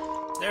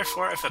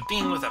 Therefore, if a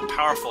being with a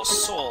powerful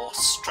soul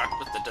struck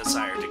with the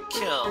desire to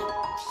kill...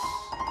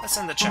 Let's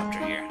end the chapter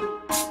here.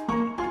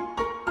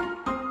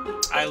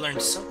 I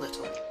learned so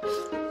little.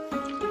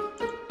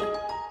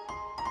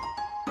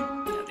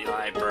 Yeah, the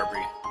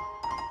library.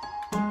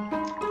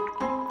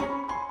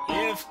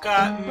 You've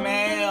got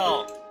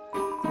mail!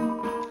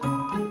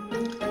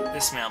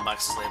 This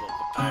mailbox is labeled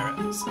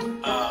Papyrus.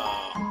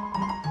 Oh.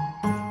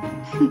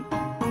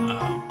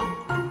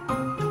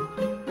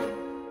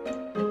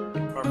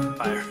 Poor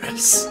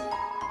Papyrus.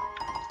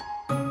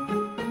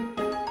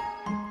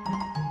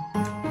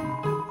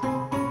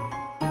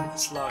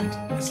 It's locked.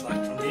 It's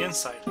locked from the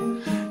inside.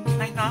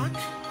 Can I knock?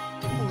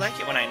 People like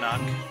it when I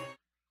knock.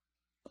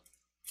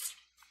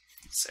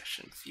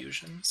 Session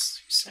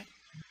fusions, you say?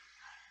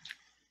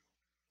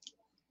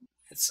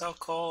 It's so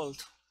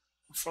cold.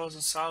 I'm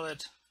frozen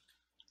solid.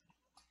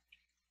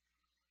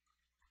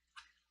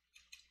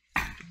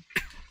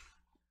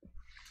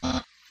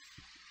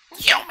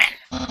 Human!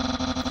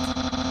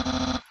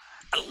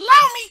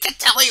 Allow me to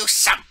tell you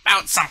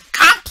about some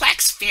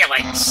complex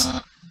feelings.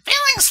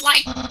 Feelings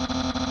like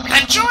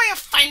the joy of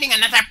finding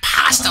another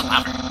pasta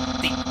lover,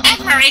 the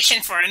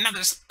admiration for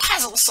another's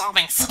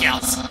puzzle-solving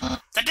skills,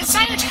 the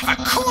desire to have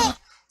a cool,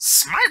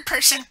 smart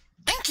person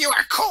think you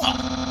are cool.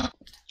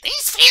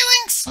 These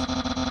feelings,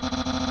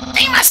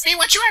 they must be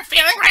what you are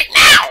feeling right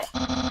now.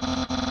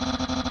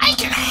 I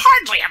can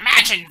hardly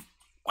imagine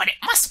what it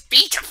must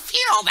be to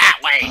feel that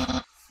way.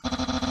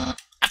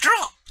 After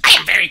all, I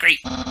am very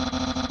great.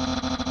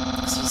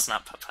 This was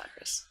not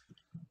Papyrus.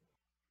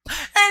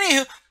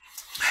 Anywho,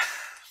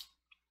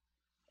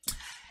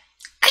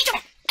 I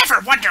don't ever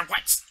wonder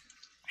what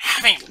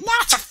having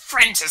lots of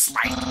friends is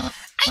like.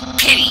 I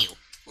pity you,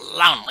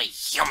 lonely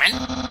human.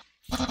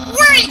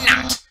 Worry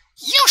not.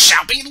 You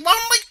shall be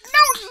lonely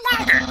no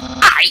longer.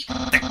 I,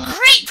 the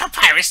great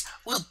Papyrus,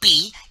 will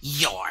be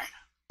your...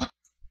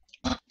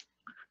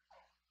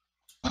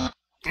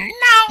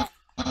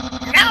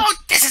 No,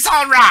 this is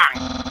all wrong.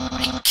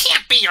 I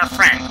can't be your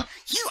friend.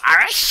 You are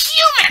a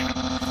human.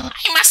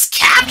 I must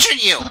capture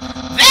you.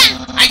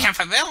 Then I can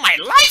fulfill my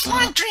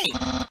lifelong dream.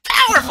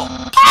 Powerful,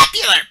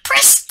 popular,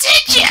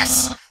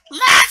 prestigious.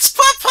 That's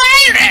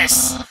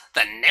Papyrus,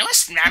 the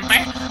newest member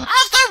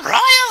of the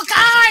Royal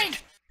Guard.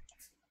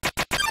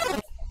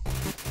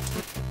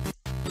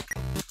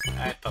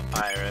 Alright,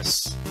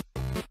 Papyrus.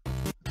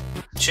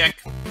 Check,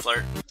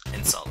 flirt,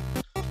 insult.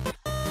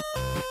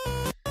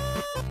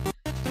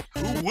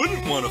 Who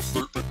wouldn't want to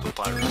flirt with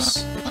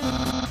Papyrus?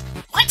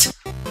 What?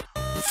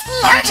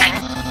 Flirting?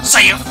 So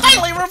you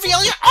finally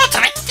reveal your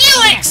ultimate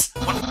feelings!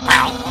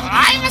 Well,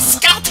 I'm a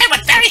skeleton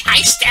with very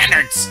high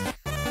standards.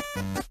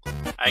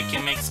 I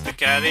can make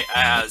spaghetti. I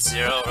have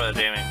 0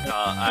 redeeming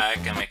call. I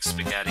can make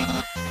spaghetti.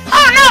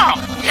 Oh no!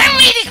 You're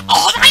meeting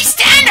all my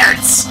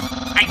standards!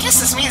 I guess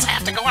this means I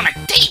have to go on a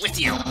date with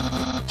you.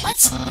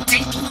 Let's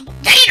date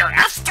later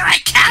after I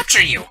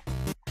capture you.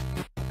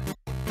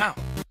 Oh.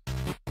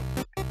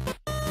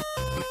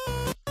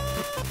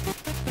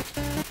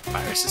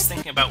 Papyrus is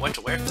thinking about what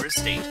to wear for his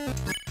date.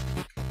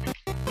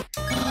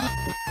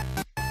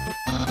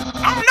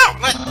 Oh no!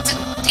 Let's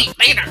date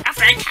later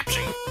after I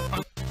capture you.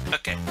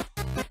 Okay.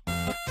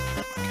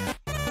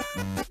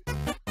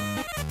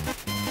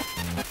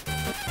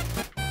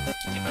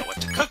 Thinking about what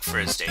to cook for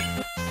his date.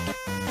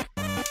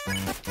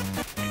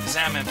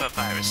 Examine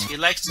Papyrus. He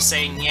likes to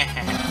say yeah.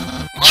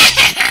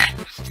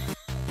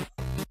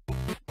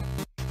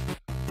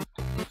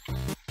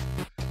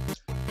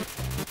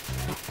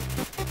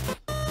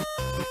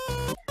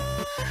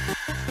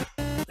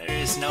 There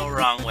is no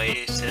wrong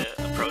way to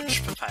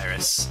approach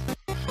Papyrus.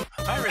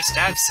 Papyrus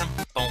dabs some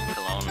bone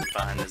cologne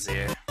behind his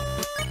ear.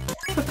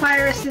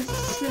 Papyrus is a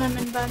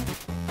cinnamon bun.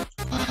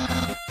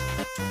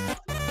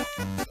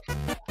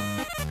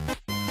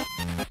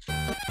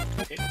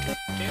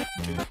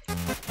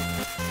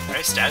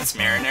 Papyrus dabs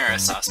marinara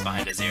sauce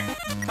behind his ear.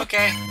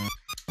 Okay.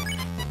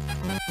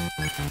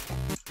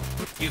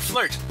 You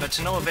flirt, but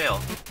to no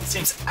avail. It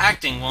seems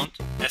acting won't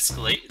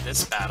escalate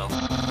this battle.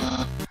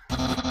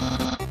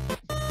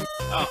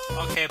 Oh,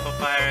 okay,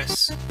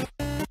 Papyrus.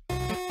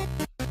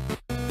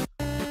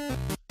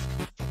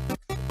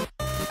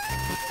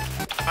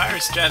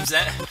 Papyrus dabs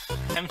that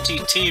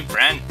MTT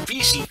brand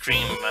BC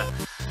cream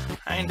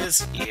behind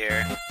his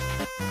ear.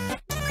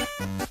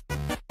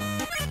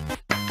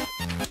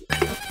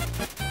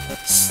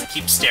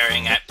 Keep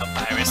staring at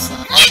Papyrus.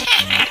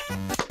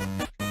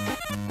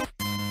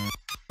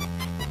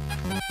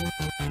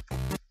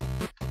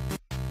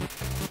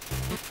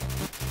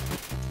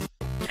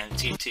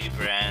 MTT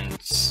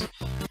brand's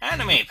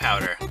anime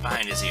powder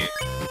behind his ear.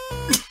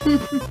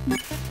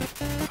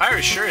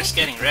 Papyrus sure is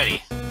getting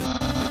ready.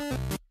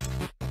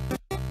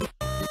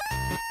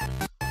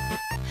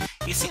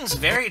 He seems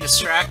very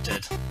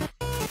distracted.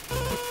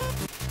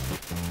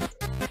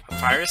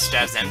 Papyrus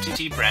stabs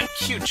MTT brand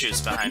cute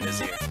juice behind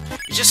his ear.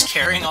 He's just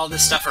carrying all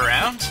this stuff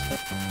around?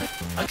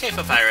 Okay,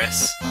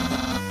 Papyrus.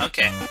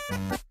 Okay.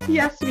 He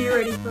has to be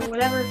ready for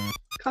whatever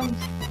comes.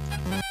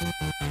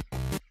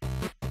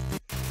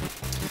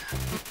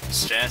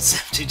 Stabs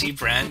MTT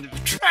brand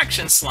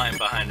traction slime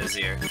behind his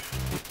ear.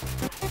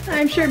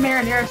 I'm sure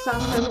marinara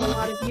sauce has a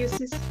lot of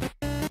uses.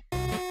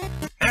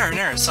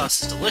 Marinara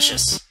sauce is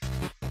delicious.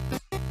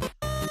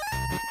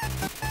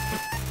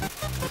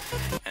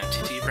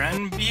 MTT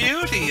brand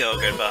beauty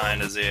yogurt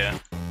behind his ear.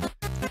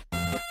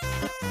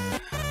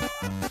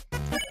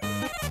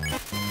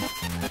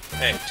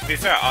 Hey, to be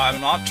fair, I'm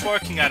not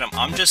twerking at him.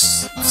 I'm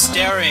just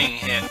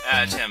staring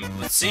at him,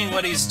 seeing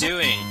what he's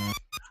doing.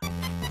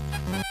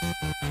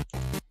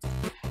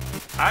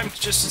 I'm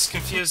just as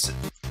confused.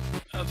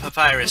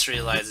 Papyrus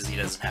realizes he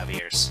doesn't have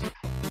ears.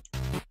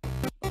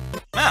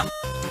 Well.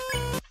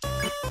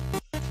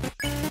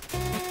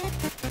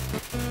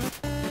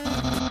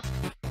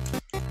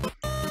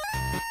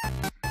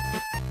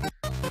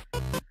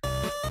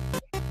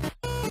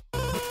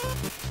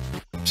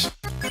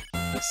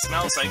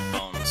 Smells like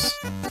bones.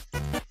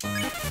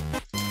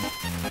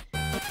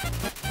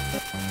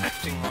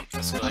 Acting won't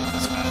escalate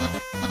this battle.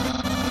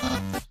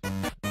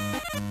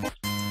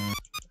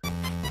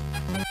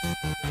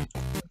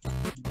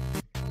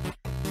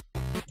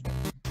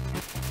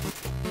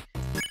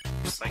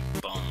 Looks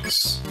like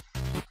bones.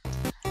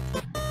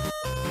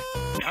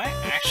 Am I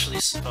actually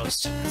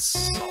supposed to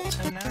insult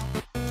him now?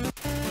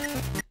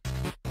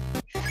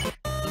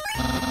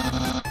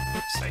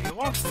 So you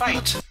won't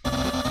fight,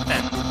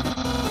 then.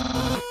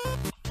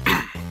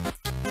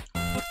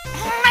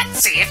 Let's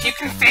see if you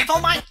can handle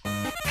my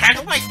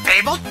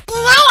fabled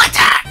blue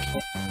attack!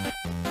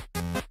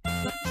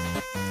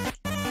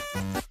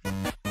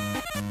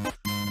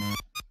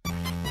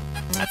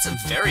 That's a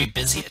very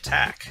busy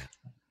attack.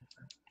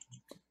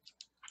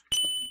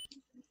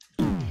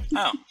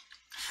 Oh.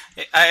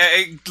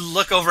 I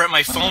look over at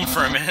my phone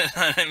for a minute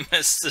and I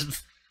missed the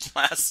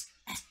last...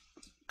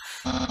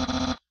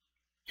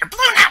 You're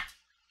blue now!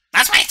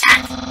 That's my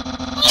attack!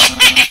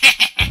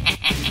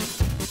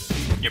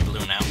 You're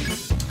blue now.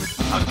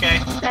 Okay.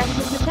 That's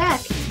his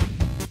attack.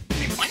 I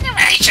wonder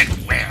what I should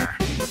wear.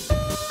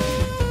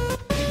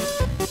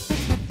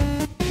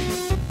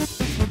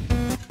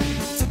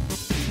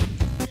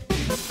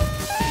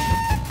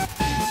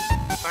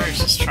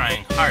 Papyrus is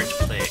trying hard to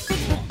play it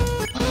cool.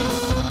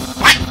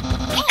 What?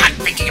 I'm not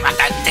thinking about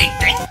that date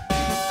thing.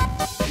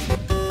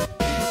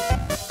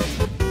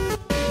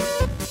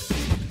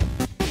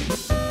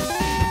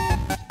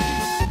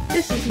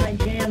 This is my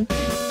jam.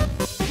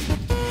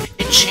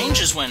 It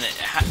changes when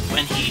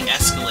he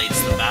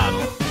escalates the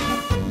battle.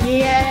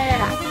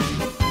 Yeah.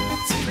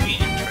 It's pretty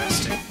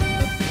interesting.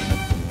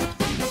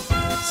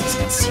 He's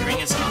considering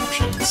his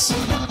options.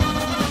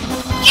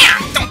 Yeah,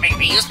 don't make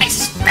me use my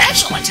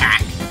special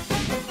attack.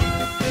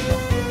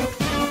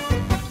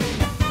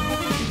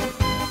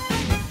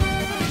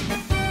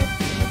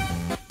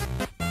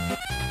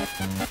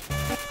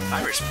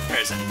 Papyrus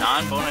prepares a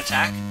non-bone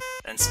attack,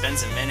 then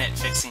spends a minute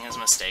fixing his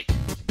mistake.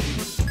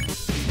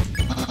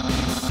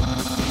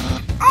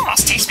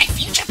 Almost tastes my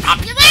future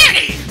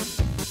popularity!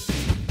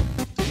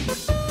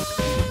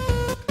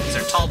 These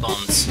are tall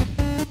bones.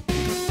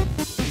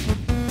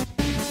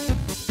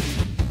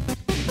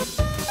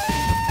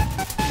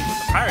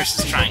 Papyrus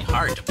is trying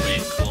hard to play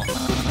it cool.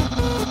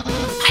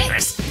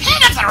 Papyrus,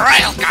 head of the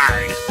Royal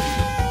Guard!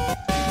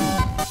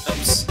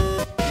 Oops.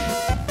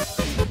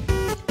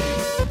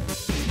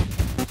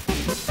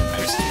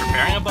 Papyrus is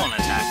preparing a bone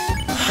attack.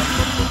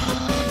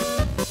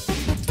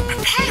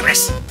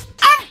 Papyrus,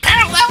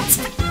 unparalleled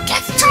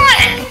spaghetti!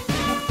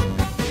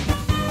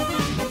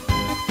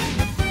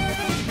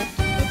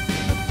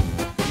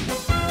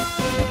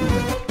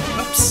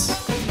 Oops.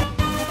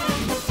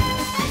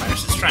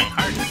 Papyrus is trying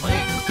hard to play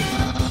it.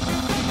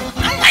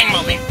 Online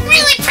will be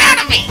really proud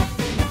of me!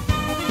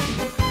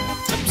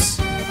 Oops.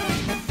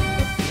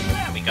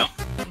 There we go.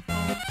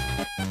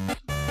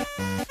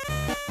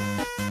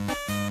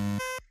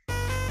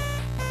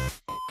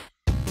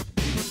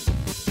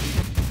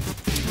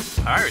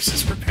 Papyrus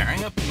is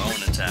preparing a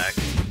bone attack.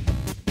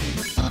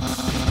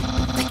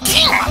 The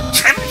king will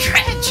trim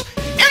dredge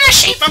in the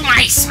shape of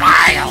my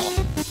smile!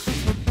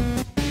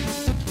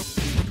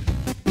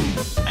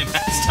 I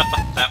messed up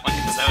on that one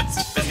because I was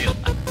too busy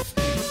laughing.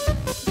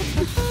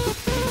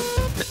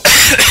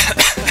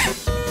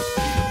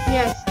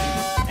 Yes,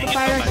 Dang it,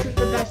 Papyrus is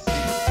the best.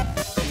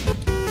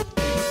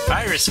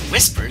 Papyrus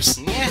whispers.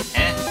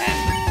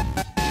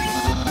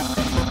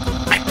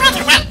 My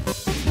brother will...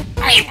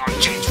 I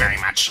won't change very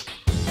much.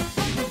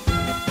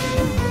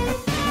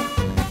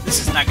 This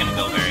is not gonna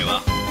go very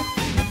well.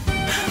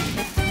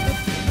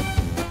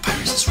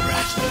 Papyrus is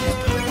rattling his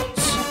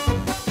bones.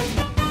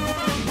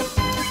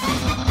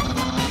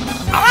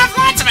 I'll have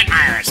lots of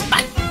admirers,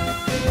 but...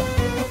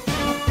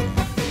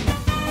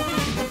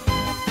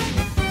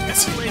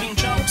 Escalating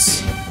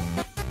jumps.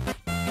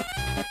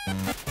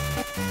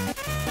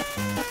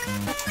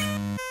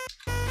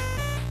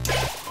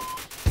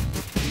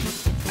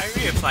 I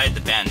reapplied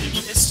the bandage.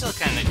 It's still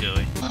kinda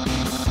gooey.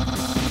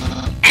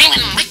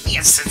 Anyone like me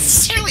as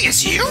sincerely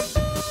as you?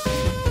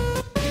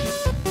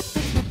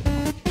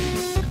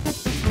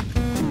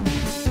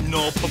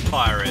 No,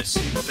 Papyrus.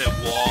 They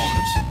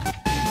won't.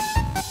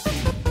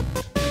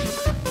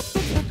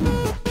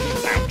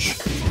 Ouch.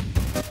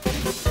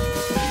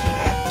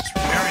 It's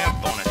preparing a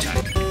bone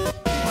attack.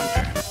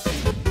 Wonder.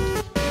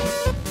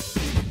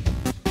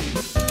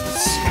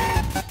 Let's see.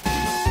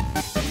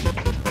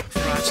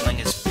 Rattling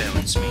his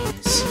bones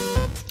means.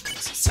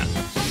 What's it sound?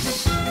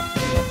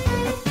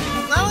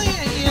 Well,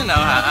 you know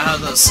how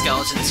those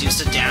skeletons used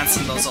to dance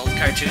in those old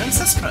cartoons?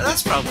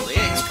 That's probably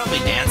it. He's probably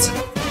dancing.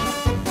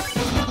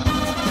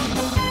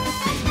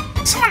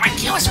 Someone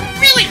like you is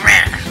really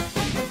rare!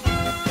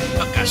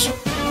 Oh gosh.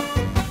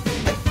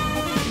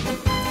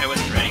 I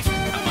wasn't ready for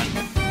that one.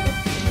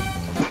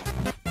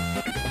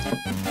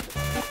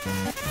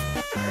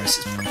 Papyrus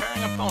is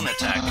preparing a bone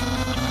attack.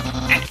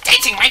 And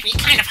dating might be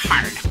kind of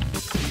hard.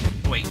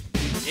 Wait.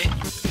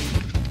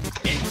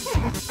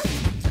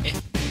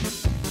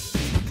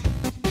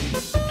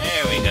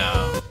 There we go.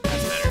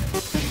 That's better.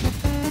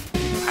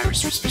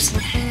 Papyrus whispers.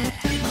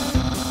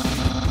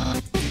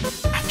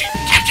 After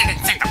you're captured and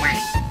sent away.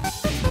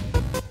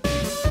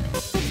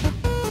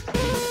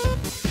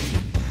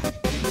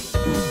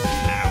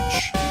 Ouch.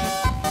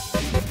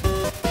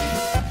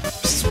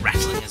 This is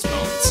rattling his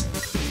bones.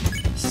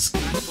 This is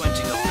not going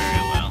to go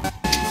very well.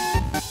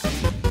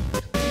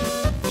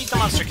 Eat the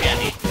monster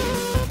candy.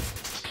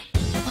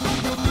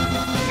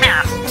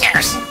 Now, who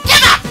cares?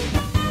 Give up!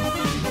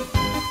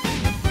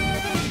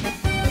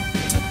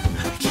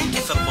 I can't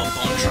give up while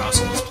Bone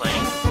Trousel is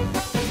playing.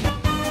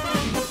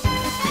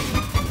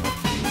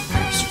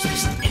 Papyrus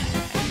whispers.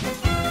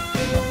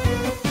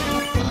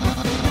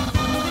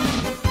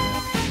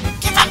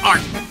 Give up or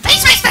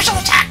face my special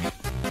attack!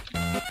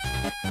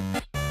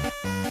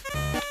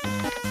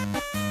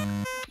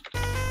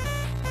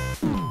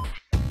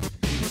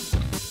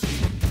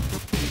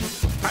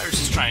 Papyrus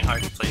is trying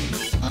hard to play it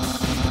cool.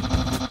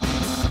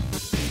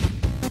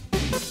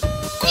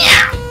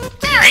 Yeah!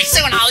 Very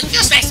soon I'll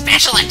use my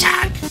special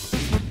attack!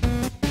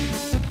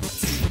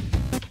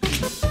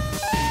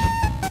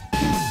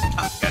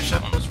 Oh gosh,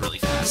 that one was really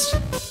fast.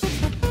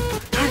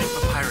 Darn it,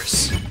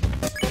 Papyrus.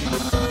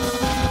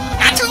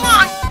 Not too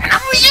long, and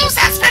I'll use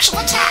that special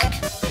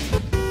attack!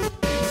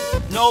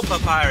 No,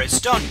 Papyrus,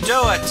 don't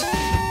do it!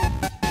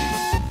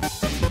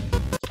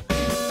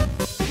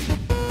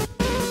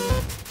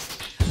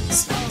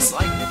 Smells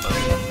like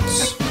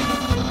bones.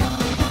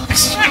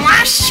 This is my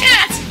last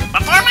chance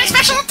before my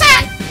special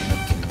attack!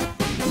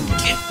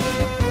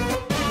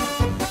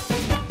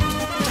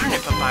 Darn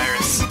it,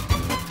 Papyrus.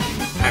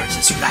 Papyrus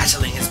is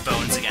rattling his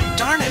bones again.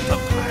 Darn it,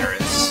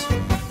 Papyrus.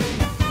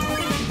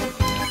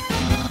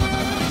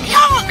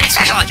 Behold my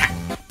special attack!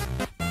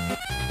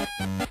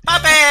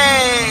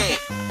 Puppy!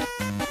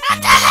 What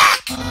the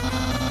heck?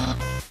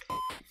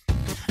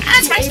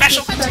 That's my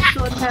special attack!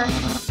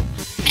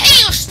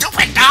 Hey, you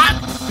stupid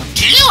dog!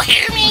 Do you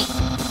hear me?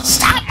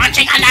 Stop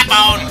munching on that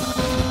bone!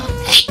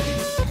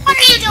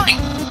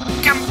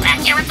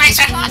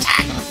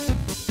 attack.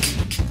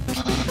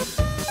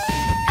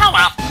 Oh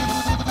well.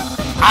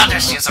 I'll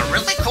just use a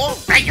really cool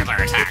regular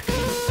attack.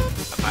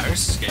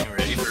 Papyrus is getting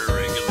ready for a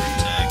regular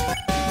attack.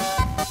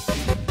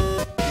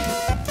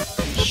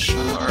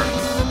 Sure.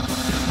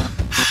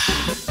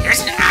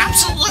 Here's an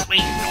absolutely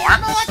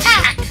normal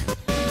attack.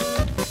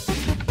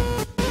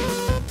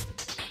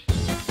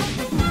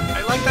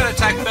 I like that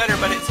attack better,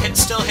 but it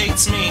still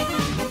hates me.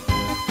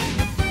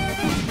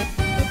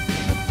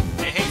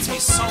 It hates me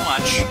so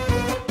much.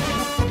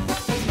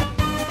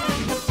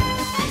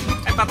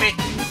 Hey, puppy.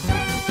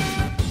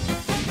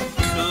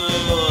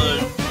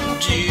 Could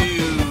do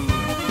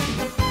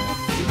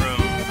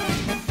room.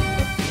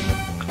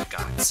 Oh,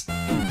 gods.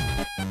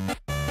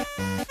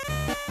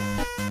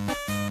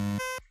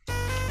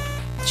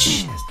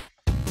 Shit.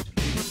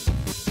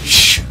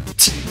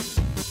 Shoot.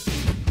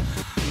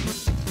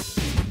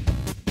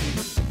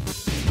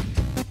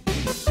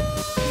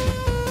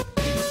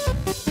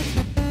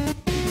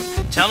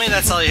 Tell me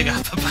that's all you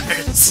got,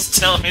 Papyrus.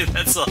 Tell me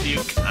that's all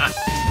you got.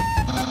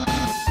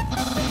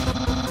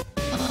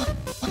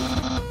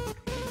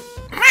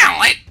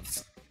 Well,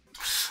 it's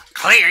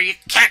clear you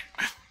can't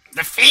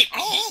defeat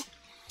me.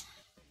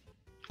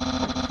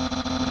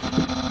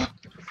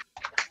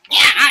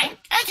 Yeah,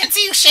 I can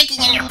see you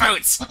shaking in your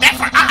boots.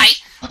 Therefore I,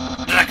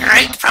 the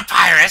great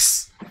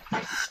Papyrus,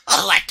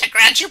 elect to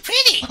grant you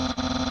pity.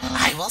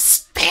 I will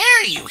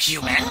spare you,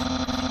 human.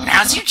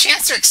 Now's your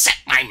chance to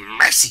accept my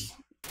mercy.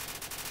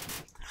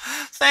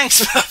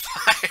 Thanks,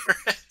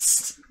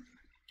 Papyrus.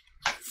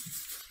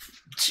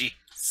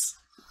 Jeez.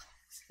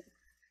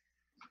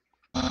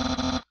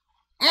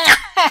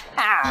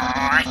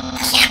 I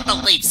can't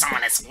believe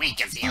someone as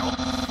weak as you.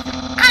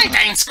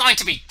 Undyne's going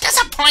to be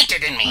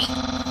disappointed in me.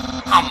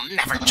 I'll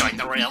never join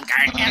the Royal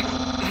Guard, and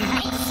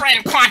my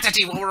friend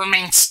quantity will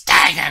remain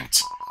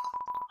stagnant.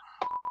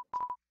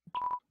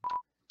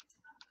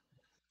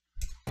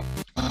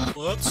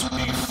 Let's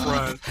be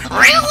friends.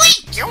 Really?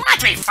 You want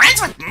to be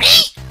friends with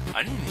me?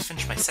 I didn't even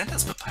finish my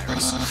sentence,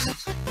 Papyrus.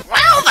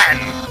 Well then,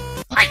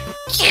 I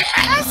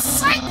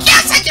guess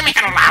I can make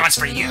an allowance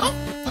for you.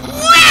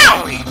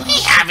 Wow, we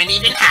haven't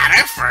even had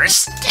our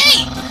first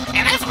date,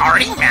 and I've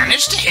already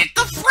managed to hit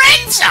the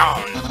friend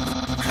zone.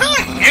 Who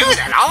knew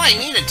that all I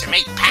needed to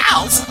make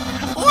pals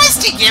was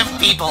to give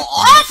people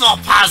awful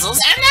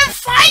puzzles and then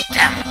fight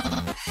them?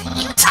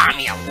 You taught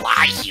me a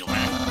lot, human.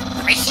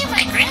 I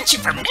hereby grant you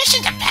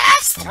permission to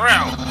pass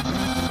through,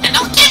 and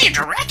I'll give you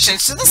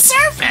directions to the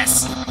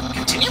surface.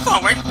 Continue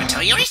forward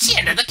until you reach the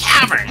end of the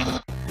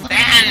cavern.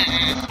 Then,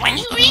 when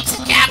you reach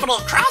the capital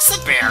across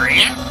the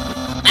barrier,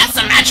 that's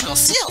the magical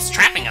seals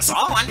trapping us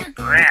all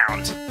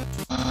underground.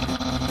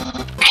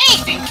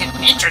 Anything can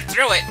enter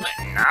through it, but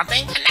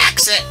nothing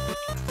connects it.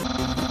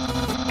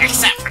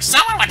 Except for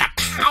someone with a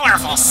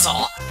powerful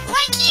soul,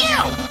 like you.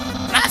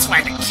 That's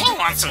why the king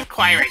wants to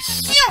acquire a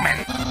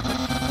human.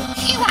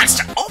 He wants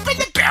to open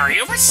the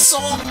barrier with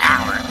soul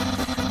power.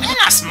 Then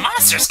us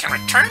monsters can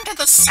return to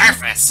the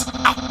surface.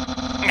 Oh,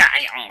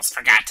 I almost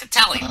forgot to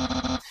tell you.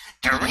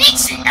 To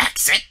reach the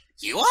exit,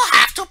 you will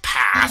have to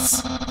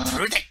pass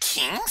through the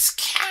king's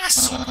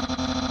castle.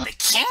 The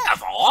king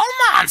of all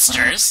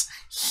monsters,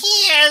 he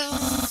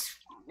is,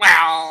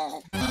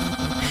 well,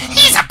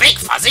 he's a big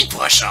fuzzy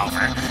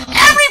pushover.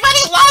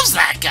 Everybody loves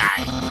that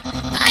guy.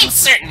 I'm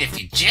certain if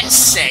you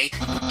just say,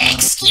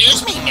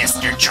 "Excuse me,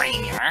 Mr.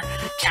 Dreamer,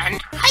 can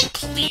I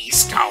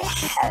please go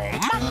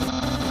home?"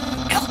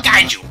 he'll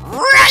guide you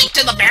right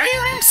to the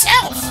barrier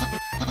himself.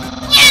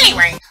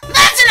 Anyway,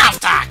 that's enough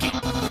talking.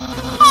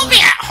 I'll be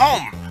at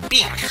home,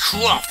 being a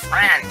cool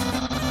friend.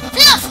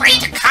 Feel free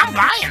to come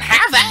by and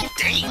have that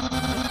date.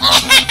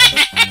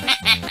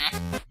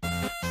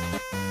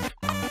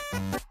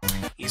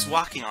 He's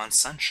walking on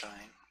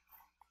sunshine.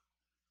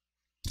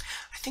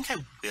 I think I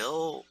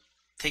will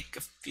take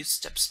a few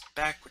steps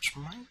back, which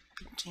might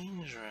be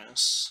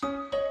dangerous.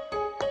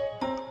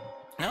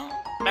 No,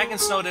 back in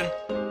Snowden.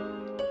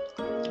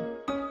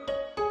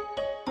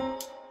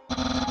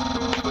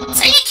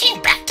 So you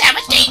came back to have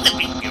a date with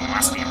me? You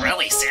must be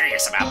really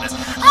serious about this.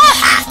 I'll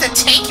have to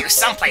take you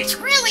someplace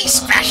really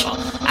special.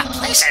 A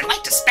place I'd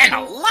like to spend a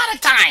lot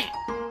of time.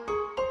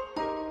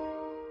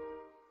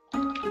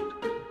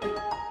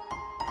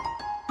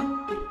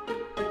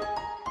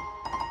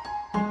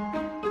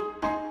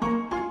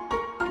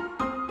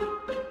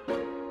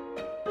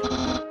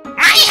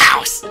 My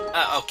house!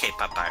 Okay,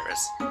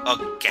 Papyrus.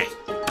 Okay.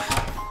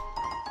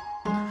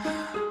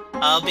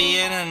 I'll be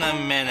in a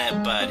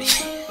minute, buddy.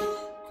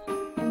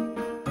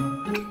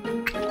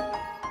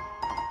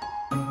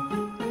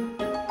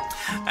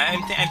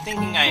 I'm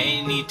thinking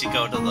I need to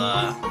go to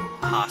the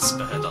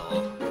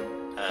hospital.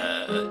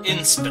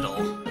 Inspital.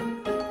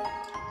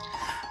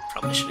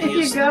 Probably should have If you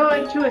used... go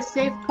into a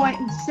save point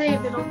and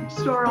save, it'll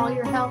restore all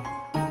your health.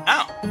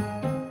 Oh.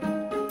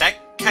 That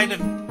kind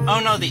of... Oh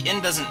no, the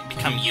inn doesn't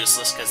become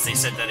useless because they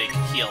said that it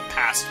can heal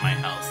past my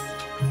health.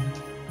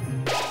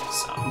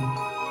 So...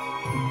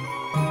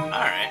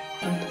 Alright.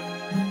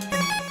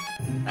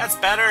 That's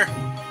better.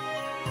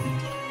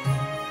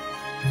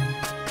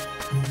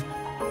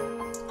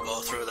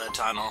 Go through the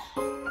tunnel.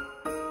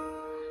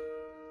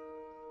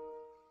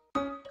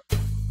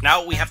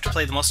 Now we have to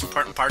play the most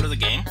important part of the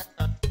game?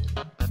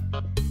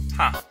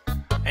 Huh.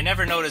 I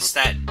never noticed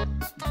that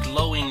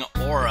glowing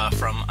aura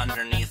from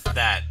underneath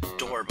that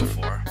door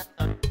before.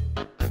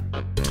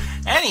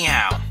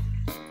 Anyhow.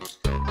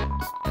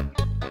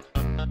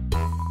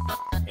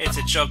 It's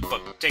a joke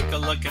book. Take a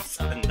look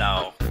at...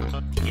 No.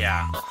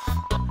 Yeah.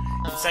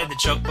 Inside the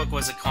joke book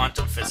was a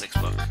quantum physics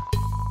book.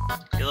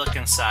 You look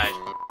inside.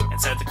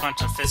 Inside the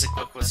quantum physics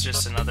book was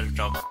just another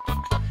joke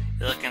book.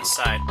 You look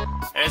inside.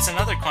 There's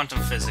another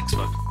quantum physics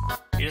book.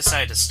 You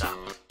decide to stop.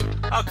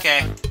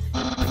 Okay.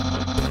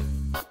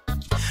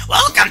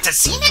 Welcome to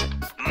Scenic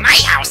My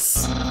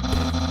House!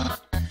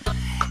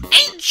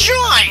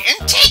 Enjoy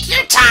and take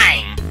your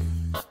time!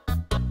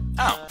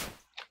 Oh.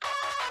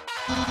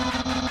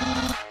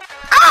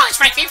 Oh, it's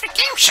my favorite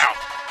game show!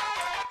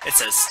 It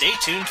says, stay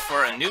tuned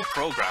for a new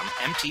program,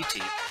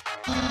 MTT.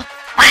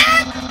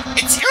 What?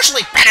 It's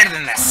usually better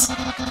than this.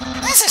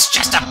 This is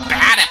just a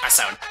bad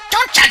episode.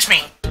 Don't judge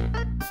me!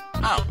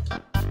 Oh.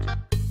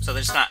 So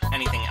there's not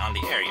anything on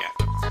the air yet.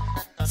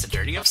 It's a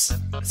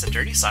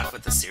dirty sock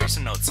with a series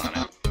of notes on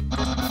it.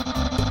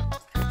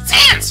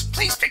 Sans,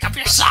 please pick up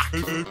your sock.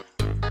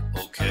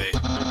 Okay.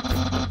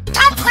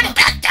 Don't put it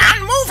back down,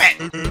 move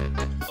it!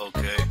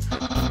 Okay.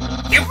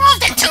 You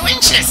moved it 2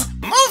 inches!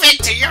 Move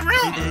it to your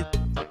room!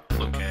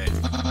 Okay.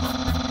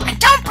 And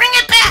don't bring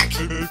it back!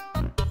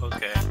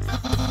 Okay.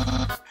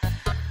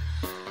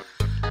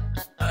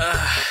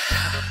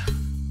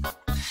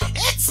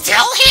 It's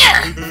still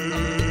here!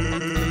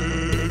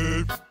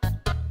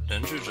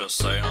 Didn't you just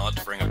say not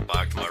to bring it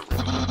back to my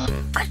room?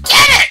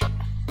 Forget it!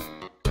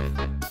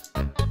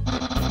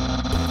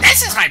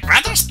 This is my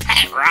brother's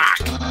pet rock.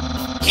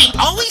 He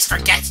always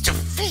forgets to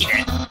feed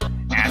it.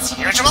 As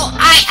usual,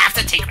 I have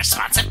to take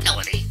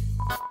responsibility.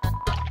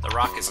 The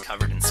rock is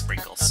covered in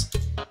sprinkles.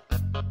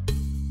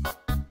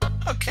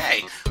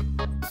 Okay.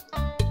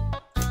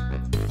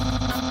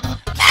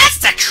 That's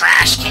the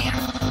trash can.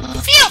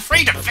 Feel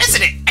free to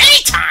visit it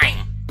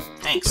anytime.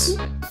 Thanks.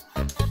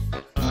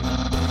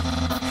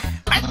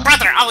 My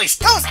brother always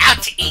goes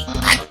out to eat,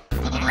 but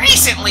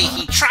recently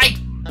he tried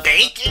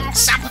baking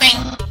something.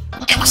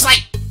 It was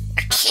like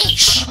a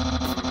quiche,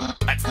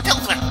 but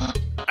filled with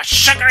a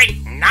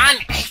sugary,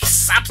 non-egg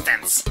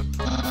substance.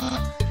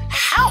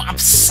 How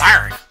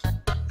absurd!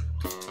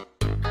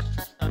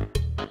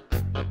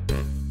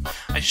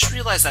 I just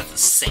realized that the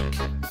sink.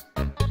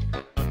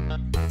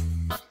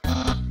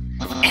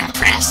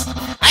 Impressed?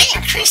 I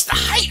increased the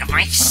height of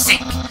my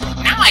sink.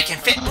 Now I can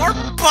fit more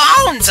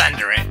bones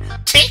under it.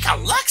 Take a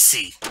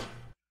look-see.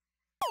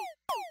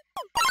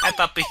 Hi,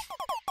 puppy.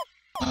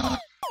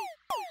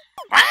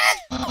 What?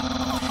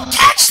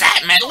 Catch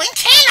that meddling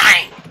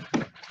canine!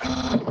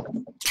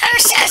 I'm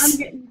Curses!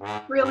 getting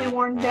really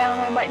worn down.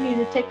 I might need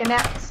to take a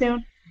nap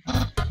soon.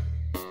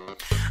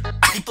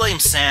 I blame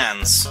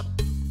Sans.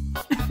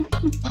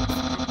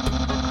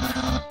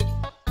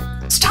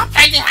 Stop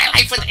plaguing my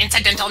life with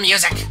incidental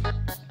music!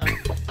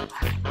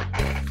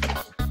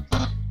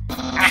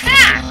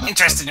 Aha!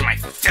 Interested in my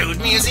food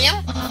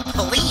museum?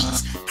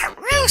 Please,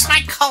 peruse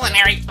my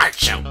culinary art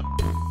show.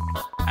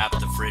 Half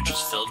the fridge is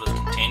filled with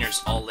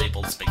containers all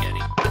labeled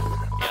spaghetti.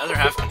 The other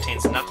half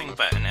contains nothing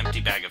but an empty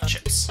bag of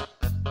chips.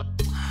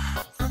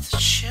 The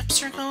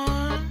chips are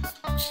gone?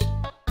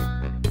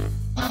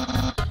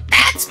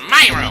 That's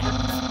my room!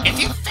 If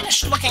you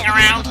finished looking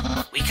around,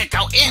 we could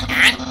go in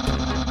and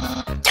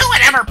do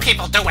whatever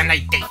people do when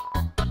they date.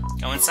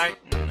 Go inside?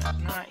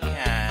 Not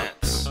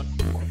yet.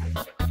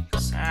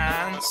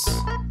 Sans.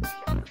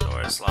 The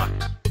door is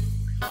locked.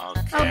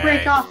 Okay. I'll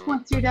break off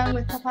once you're done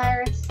with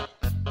Papyrus.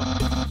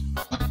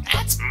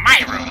 That's my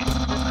room.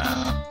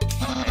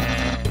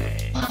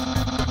 Okay.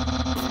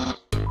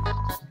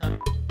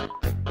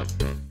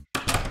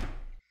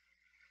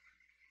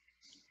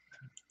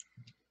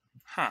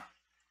 Huh.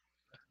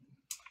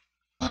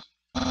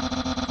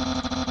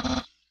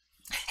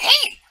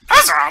 Hey,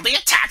 those are all the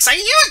attacks I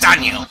used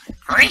on you.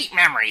 Great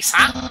memories,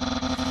 huh?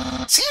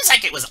 Seems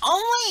like it was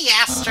only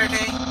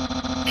yesterday,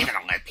 even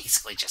though it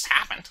basically just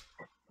happened.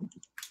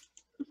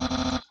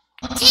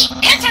 The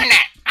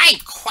internet! I'm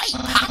quite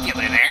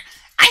popular there.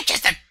 I'm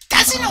just a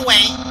dozen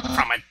away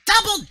from a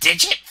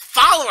double-digit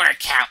follower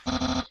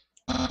count.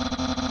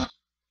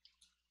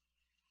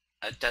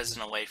 A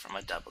dozen away from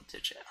a double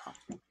digit, huh?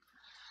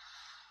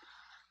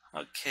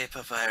 Okay,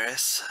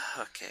 Papyrus.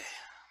 Okay.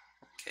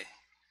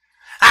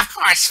 Of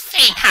course,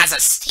 fame has a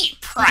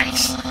steep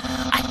price.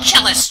 A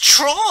jealous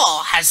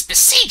troll has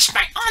besieged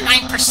my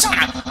online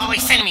persona,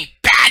 always sending me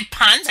bad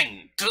puns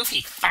and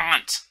goofy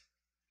font.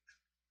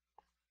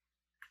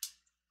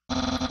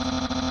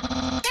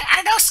 There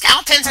are no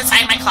skeletons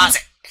inside my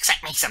closet,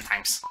 except me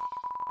sometimes.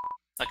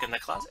 Look in the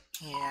closet.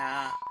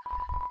 Yeah.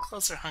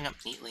 Clothes are hung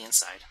up neatly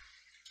inside.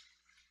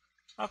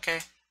 Okay.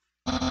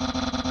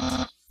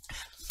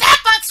 That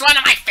book's one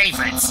of my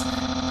favorites.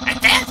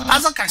 Advanced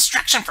Puzzle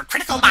Construction for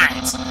Critical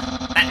Minds.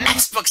 That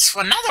next book's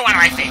another one of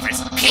my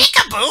favorites.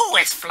 Peekaboo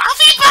with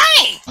Fluffy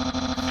Bunny.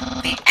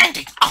 The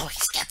ending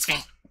always gets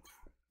me.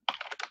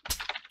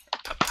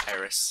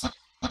 Papyrus.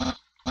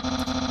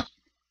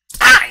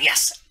 Ah,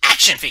 yes.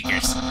 action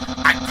figures.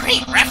 A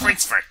great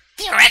reference for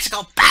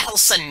theoretical battle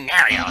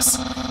scenarios.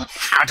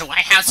 How do I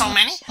have so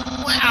many?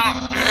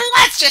 Well,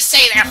 let's just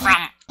say they're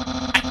from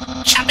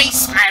a chubby,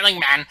 smiling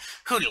man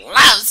who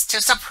loves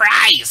to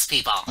surprise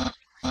people.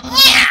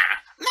 Yeah,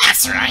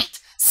 that's right.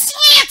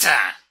 Santa!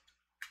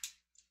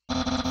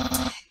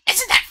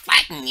 Isn't that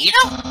flat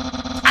needle?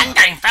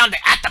 Undyne found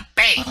it at the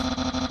bay.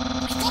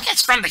 I think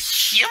it's from the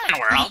human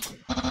world.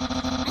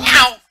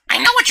 Now, I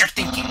know what you're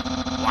thinking.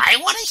 Why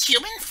would a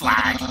human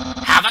flag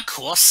have a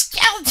cool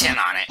skeleton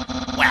on it?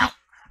 Well,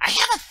 I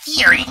have a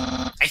theory.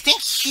 I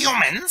think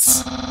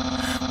humans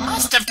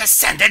must have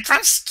descended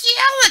from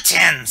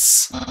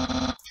skeletons.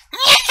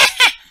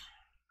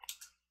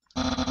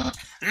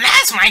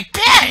 That's my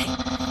bay.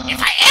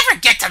 If I ever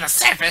get to the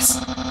surface,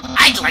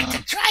 I'd like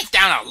to drive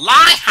down a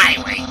long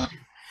highway.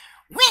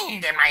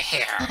 Wind in my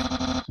hair.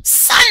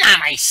 Sun on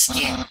my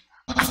skin.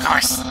 Of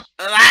course,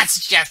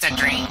 that's just a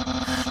dream.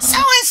 So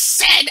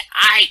instead,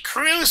 I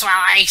cruise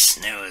while I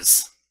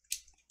snooze.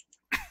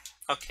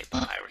 Okay,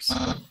 Papyrus.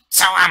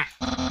 So,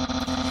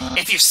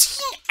 if you've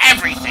seen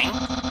everything,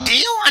 do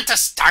you want to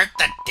start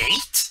the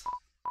date?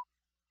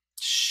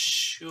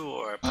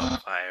 Sure,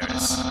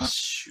 Papyrus.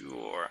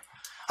 Sure.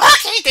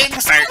 Okay, date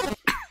will start.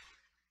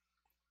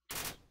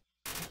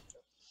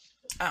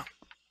 Oh.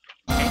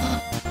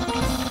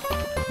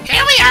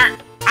 Here we are,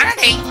 on a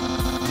date.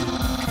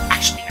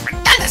 Actually, never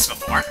done this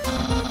before.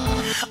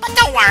 But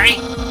don't worry,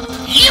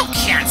 you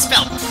can't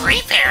spell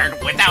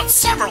prepared without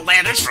several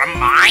letters from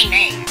my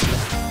name.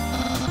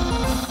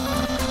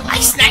 I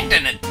snagged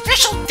an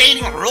official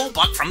dating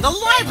rulebook from the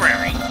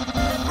library.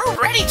 We're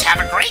ready to have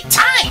a great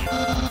time.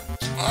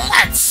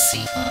 Let's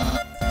see.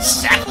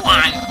 Step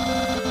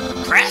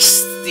 1.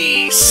 Press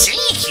the C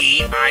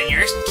key on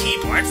your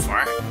keyboard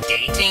for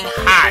dating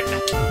HUD.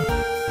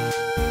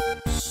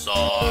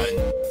 Son.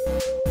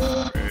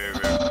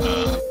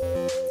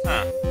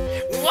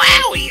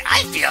 Wowie,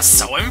 I feel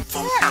so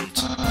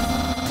informed.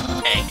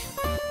 Egg.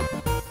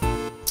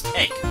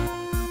 Egg.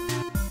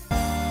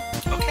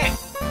 Okay.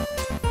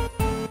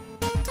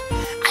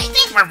 I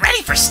think we're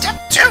ready for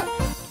step 2.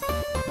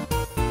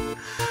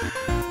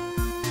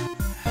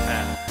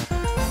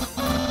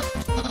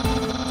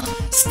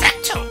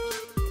 Step 2.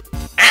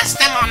 Ask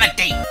them on a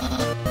date.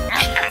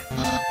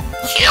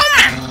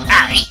 Human!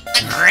 I,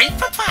 the great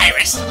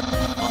Papyrus,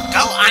 will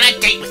go on a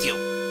date with you.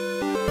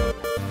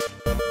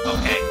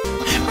 Okay.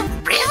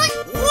 Really?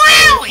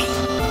 Wowie!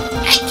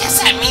 I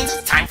guess that means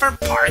it's time for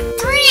part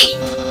 3.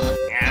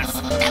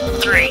 Step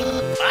 3.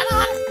 Put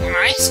on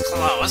nice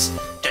clothes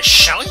to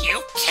show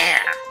you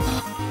care.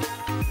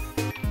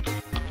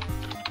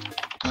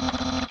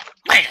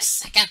 Wait a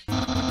second.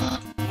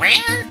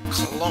 Wear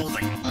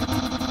clothing.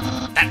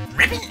 That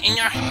ribbon in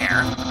your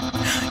hair.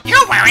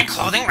 You're wearing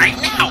clothing right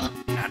now.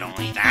 Not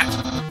only that,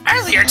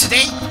 earlier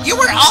today, you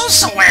were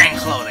also wearing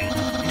clothing.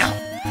 No.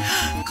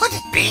 Could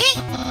it be?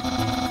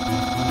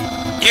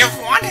 You've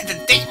wanted to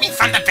date me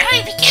from the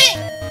very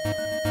beginning.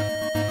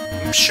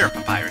 Sure,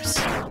 Papyrus.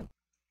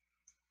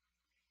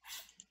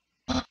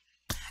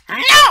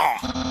 No!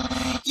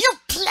 You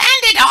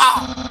planned it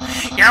all!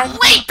 You're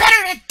way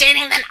better at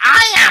dating than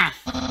I am!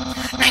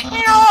 I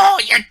know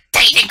your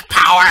dating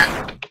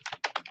power!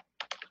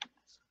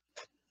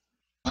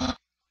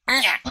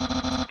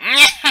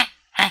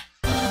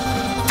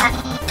 Don't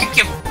think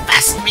you've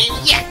bested me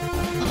yet!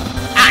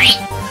 I,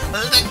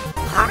 the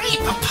great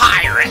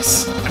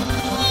Papyrus,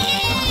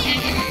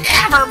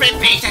 never been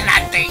beaten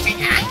at dating,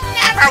 I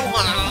never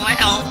will!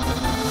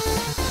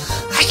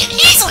 I can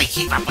easily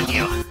keep up with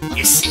you.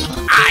 You see,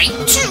 I,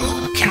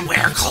 too, can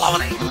wear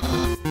clothing.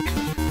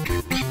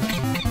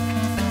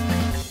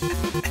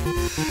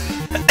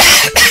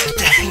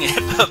 Dang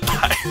it,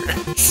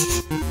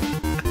 Papyrus.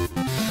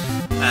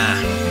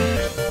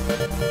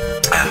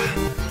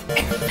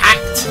 In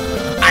fact,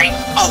 I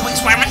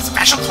always wear my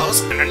special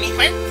clothes underneath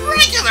my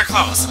regular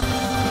clothes.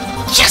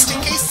 Just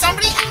in case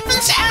somebody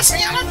happens to ask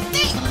me on a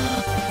date.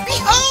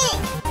 Behold!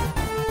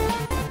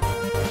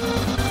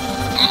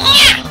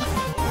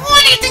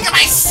 What do you think of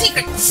my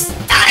secret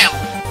style?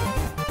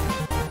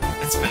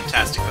 That's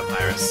fantastic,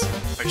 Papyrus.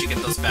 Where'd you get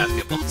those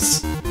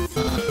basketballs?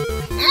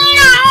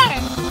 No!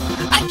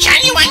 A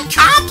genuine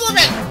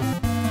compliment!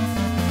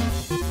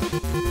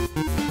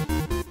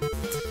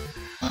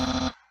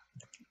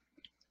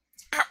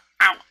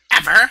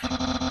 However,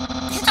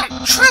 you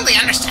don't truly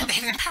understand the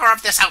hidden power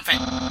of this outfit.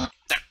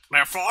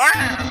 Therefore,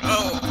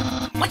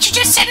 what you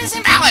just said is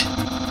invalid.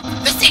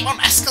 This date won't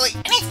escalate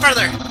any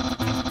further.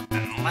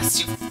 Unless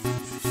you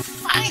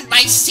find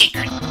my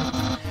secret.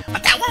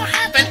 But that won't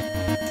happen.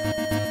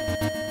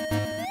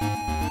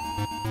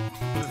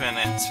 Move in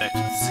and inspect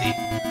to see.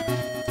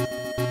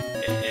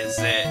 Is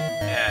it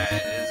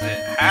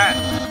hat?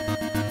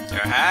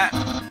 Your hat?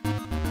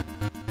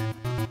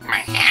 My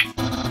hat.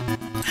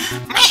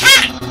 My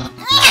hat!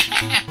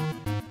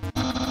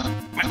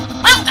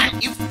 Well done,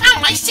 you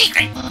found my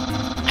secret.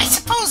 I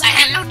suppose I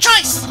had no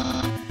choice.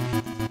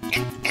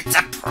 It's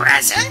a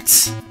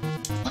present?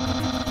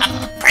 A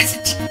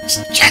present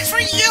just for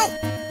you.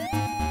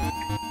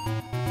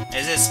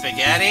 Is it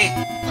spaghetti?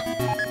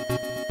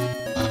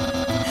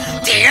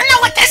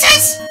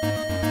 Kisses?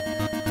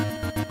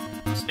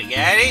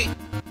 Spaghetti?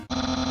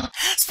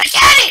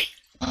 Spaghetti!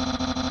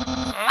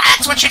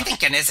 That's what you're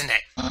thinking, isn't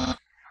it?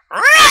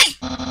 Right!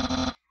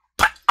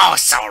 But oh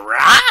so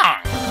wrong!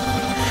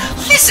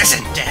 This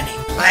isn't any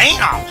plain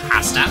old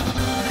pasta.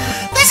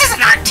 This is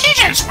an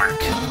artisan's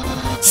work.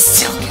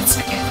 Silken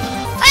spaghetti,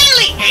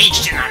 finely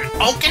aged in an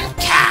oaken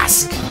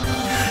cask,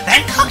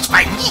 then cooked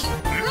by me,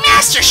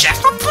 Master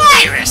Chef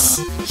Papyrus.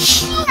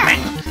 Human,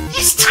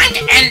 it's time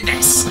to end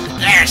this.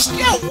 There's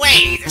no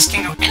way this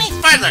can go any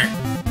further.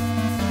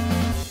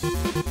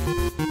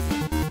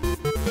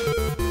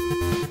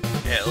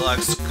 It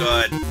looks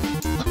good.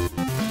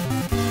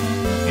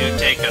 You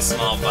take a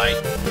small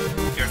bite.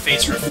 Your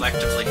face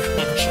reflectively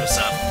shows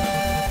up.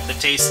 The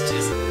taste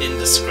is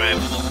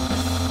indescribable.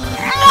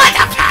 What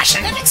a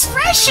passionate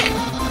expression!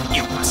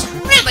 You must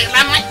really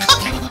love my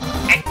cooking.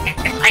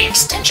 And by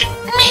extension,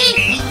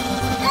 me.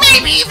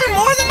 Maybe even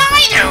more than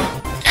I do.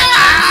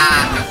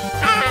 No.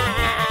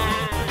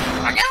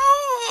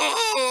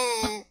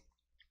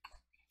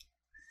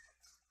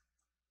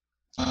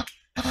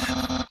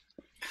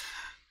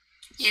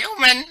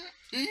 Human,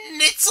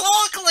 it's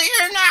all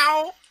clear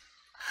now.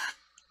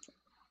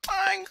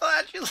 I'm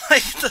glad you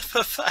like the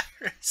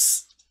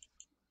papyrus.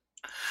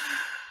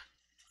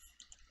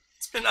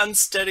 It's been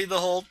unsteady the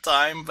whole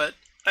time, but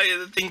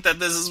I think that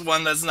this is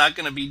one that's not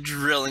going to be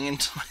drilling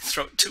into my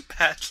throat too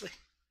badly.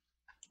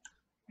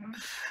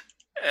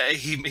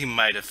 He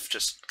might have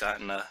just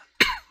gotten a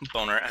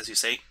boner, as you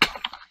say.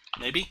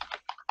 Maybe.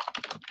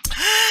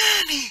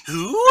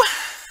 Anywho.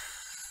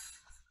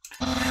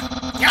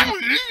 You're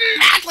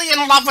madly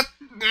in love with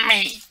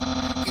me.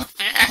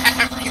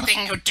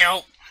 Everything you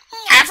do,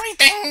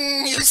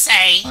 everything you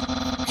say,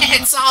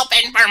 it's all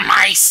been for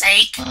my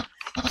sake.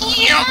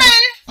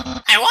 Human,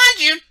 I want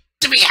you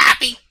to be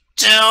happy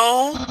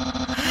too.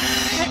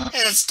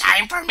 It's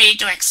time for me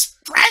to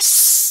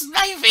express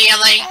my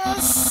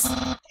feelings.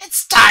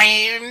 It's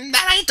time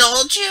that I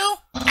told you.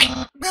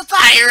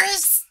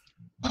 Papyrus.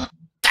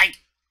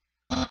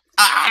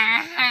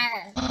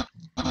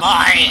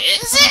 Boy,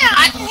 is it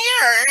hot in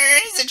here, or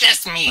is it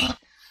just me?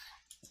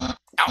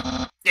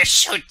 Oh,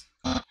 shoot.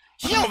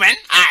 Human,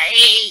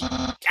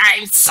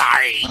 I'm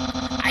sorry.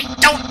 I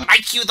don't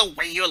like you the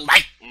way you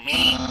like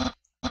me.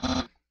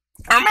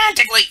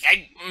 Romantically,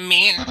 I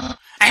mean,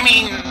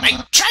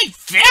 I tried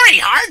very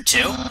hard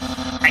to.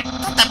 I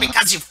thought that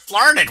because you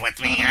flirted with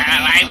me,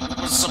 I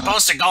was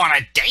supposed to go on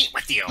a date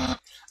with you.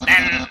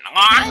 Then,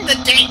 on the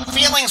date,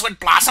 feelings would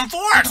blossom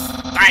forth.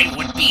 I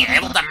would be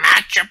able to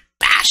match your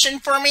passion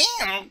for me.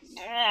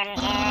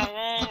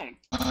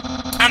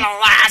 And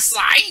alas,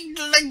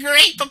 the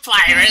great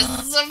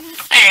Papyrus,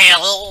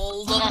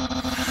 failed.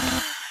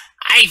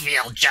 I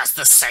feel just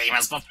the same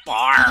as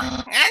before.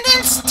 And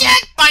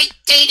instead, by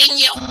dating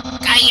you,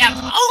 I have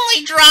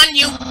only drawn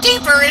you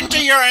deeper into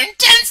your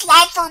intense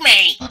love for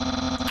me.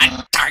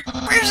 A dark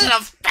version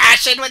of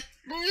passion with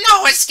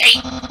no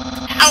escape.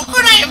 How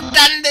could I have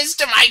done this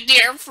to my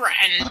dear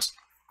friend?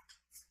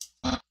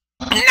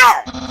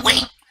 No,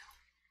 wait.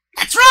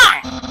 That's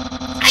wrong.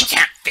 I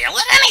can't fail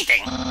at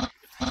anything.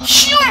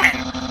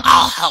 Human,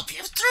 I'll help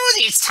you through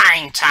these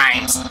trying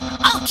times.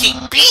 I'll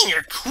keep being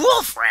your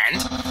cool friend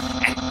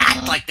and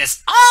act like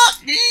this all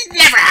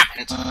never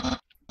happened.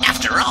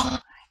 After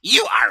all,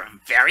 you are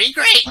very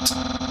great.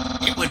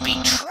 It would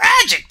be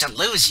tragic to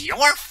lose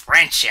your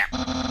friendship.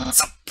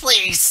 So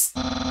please,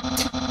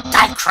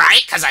 don't cry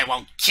because I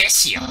won't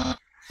kiss you.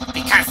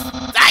 Because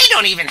I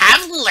don't even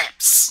have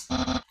lips.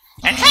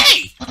 And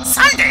hey,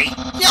 someday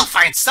you'll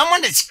find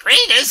someone as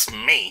great as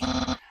me.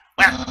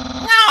 Well,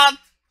 no,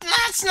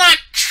 that's not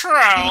true.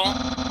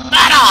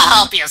 But I'll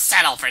help you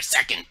settle for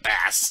second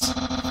best.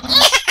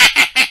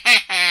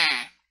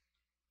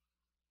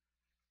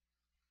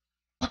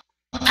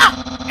 Oh,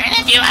 and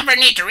if you ever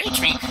need to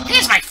reach me,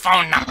 here's my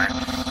phone number.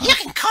 You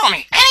can call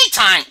me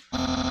anytime.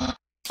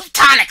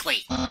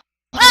 Platonically.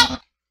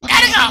 Well,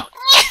 gotta go.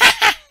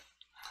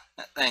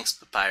 Thanks,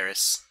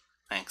 Papyrus.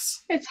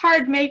 Thanks. It's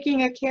hard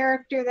making a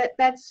character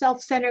that's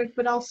self-centered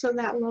but also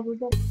that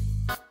lovable.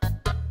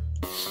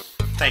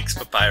 Thanks,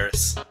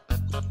 Papyrus.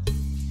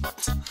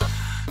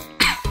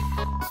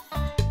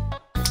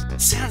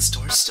 Sand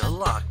store's still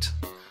locked.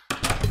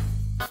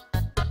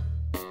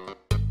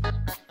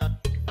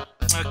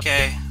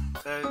 Okay.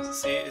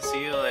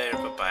 See you later,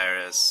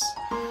 Papyrus.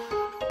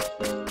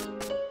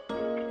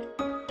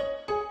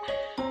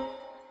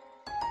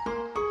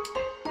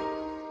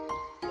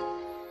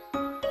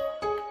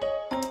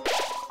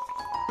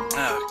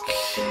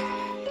 Okay.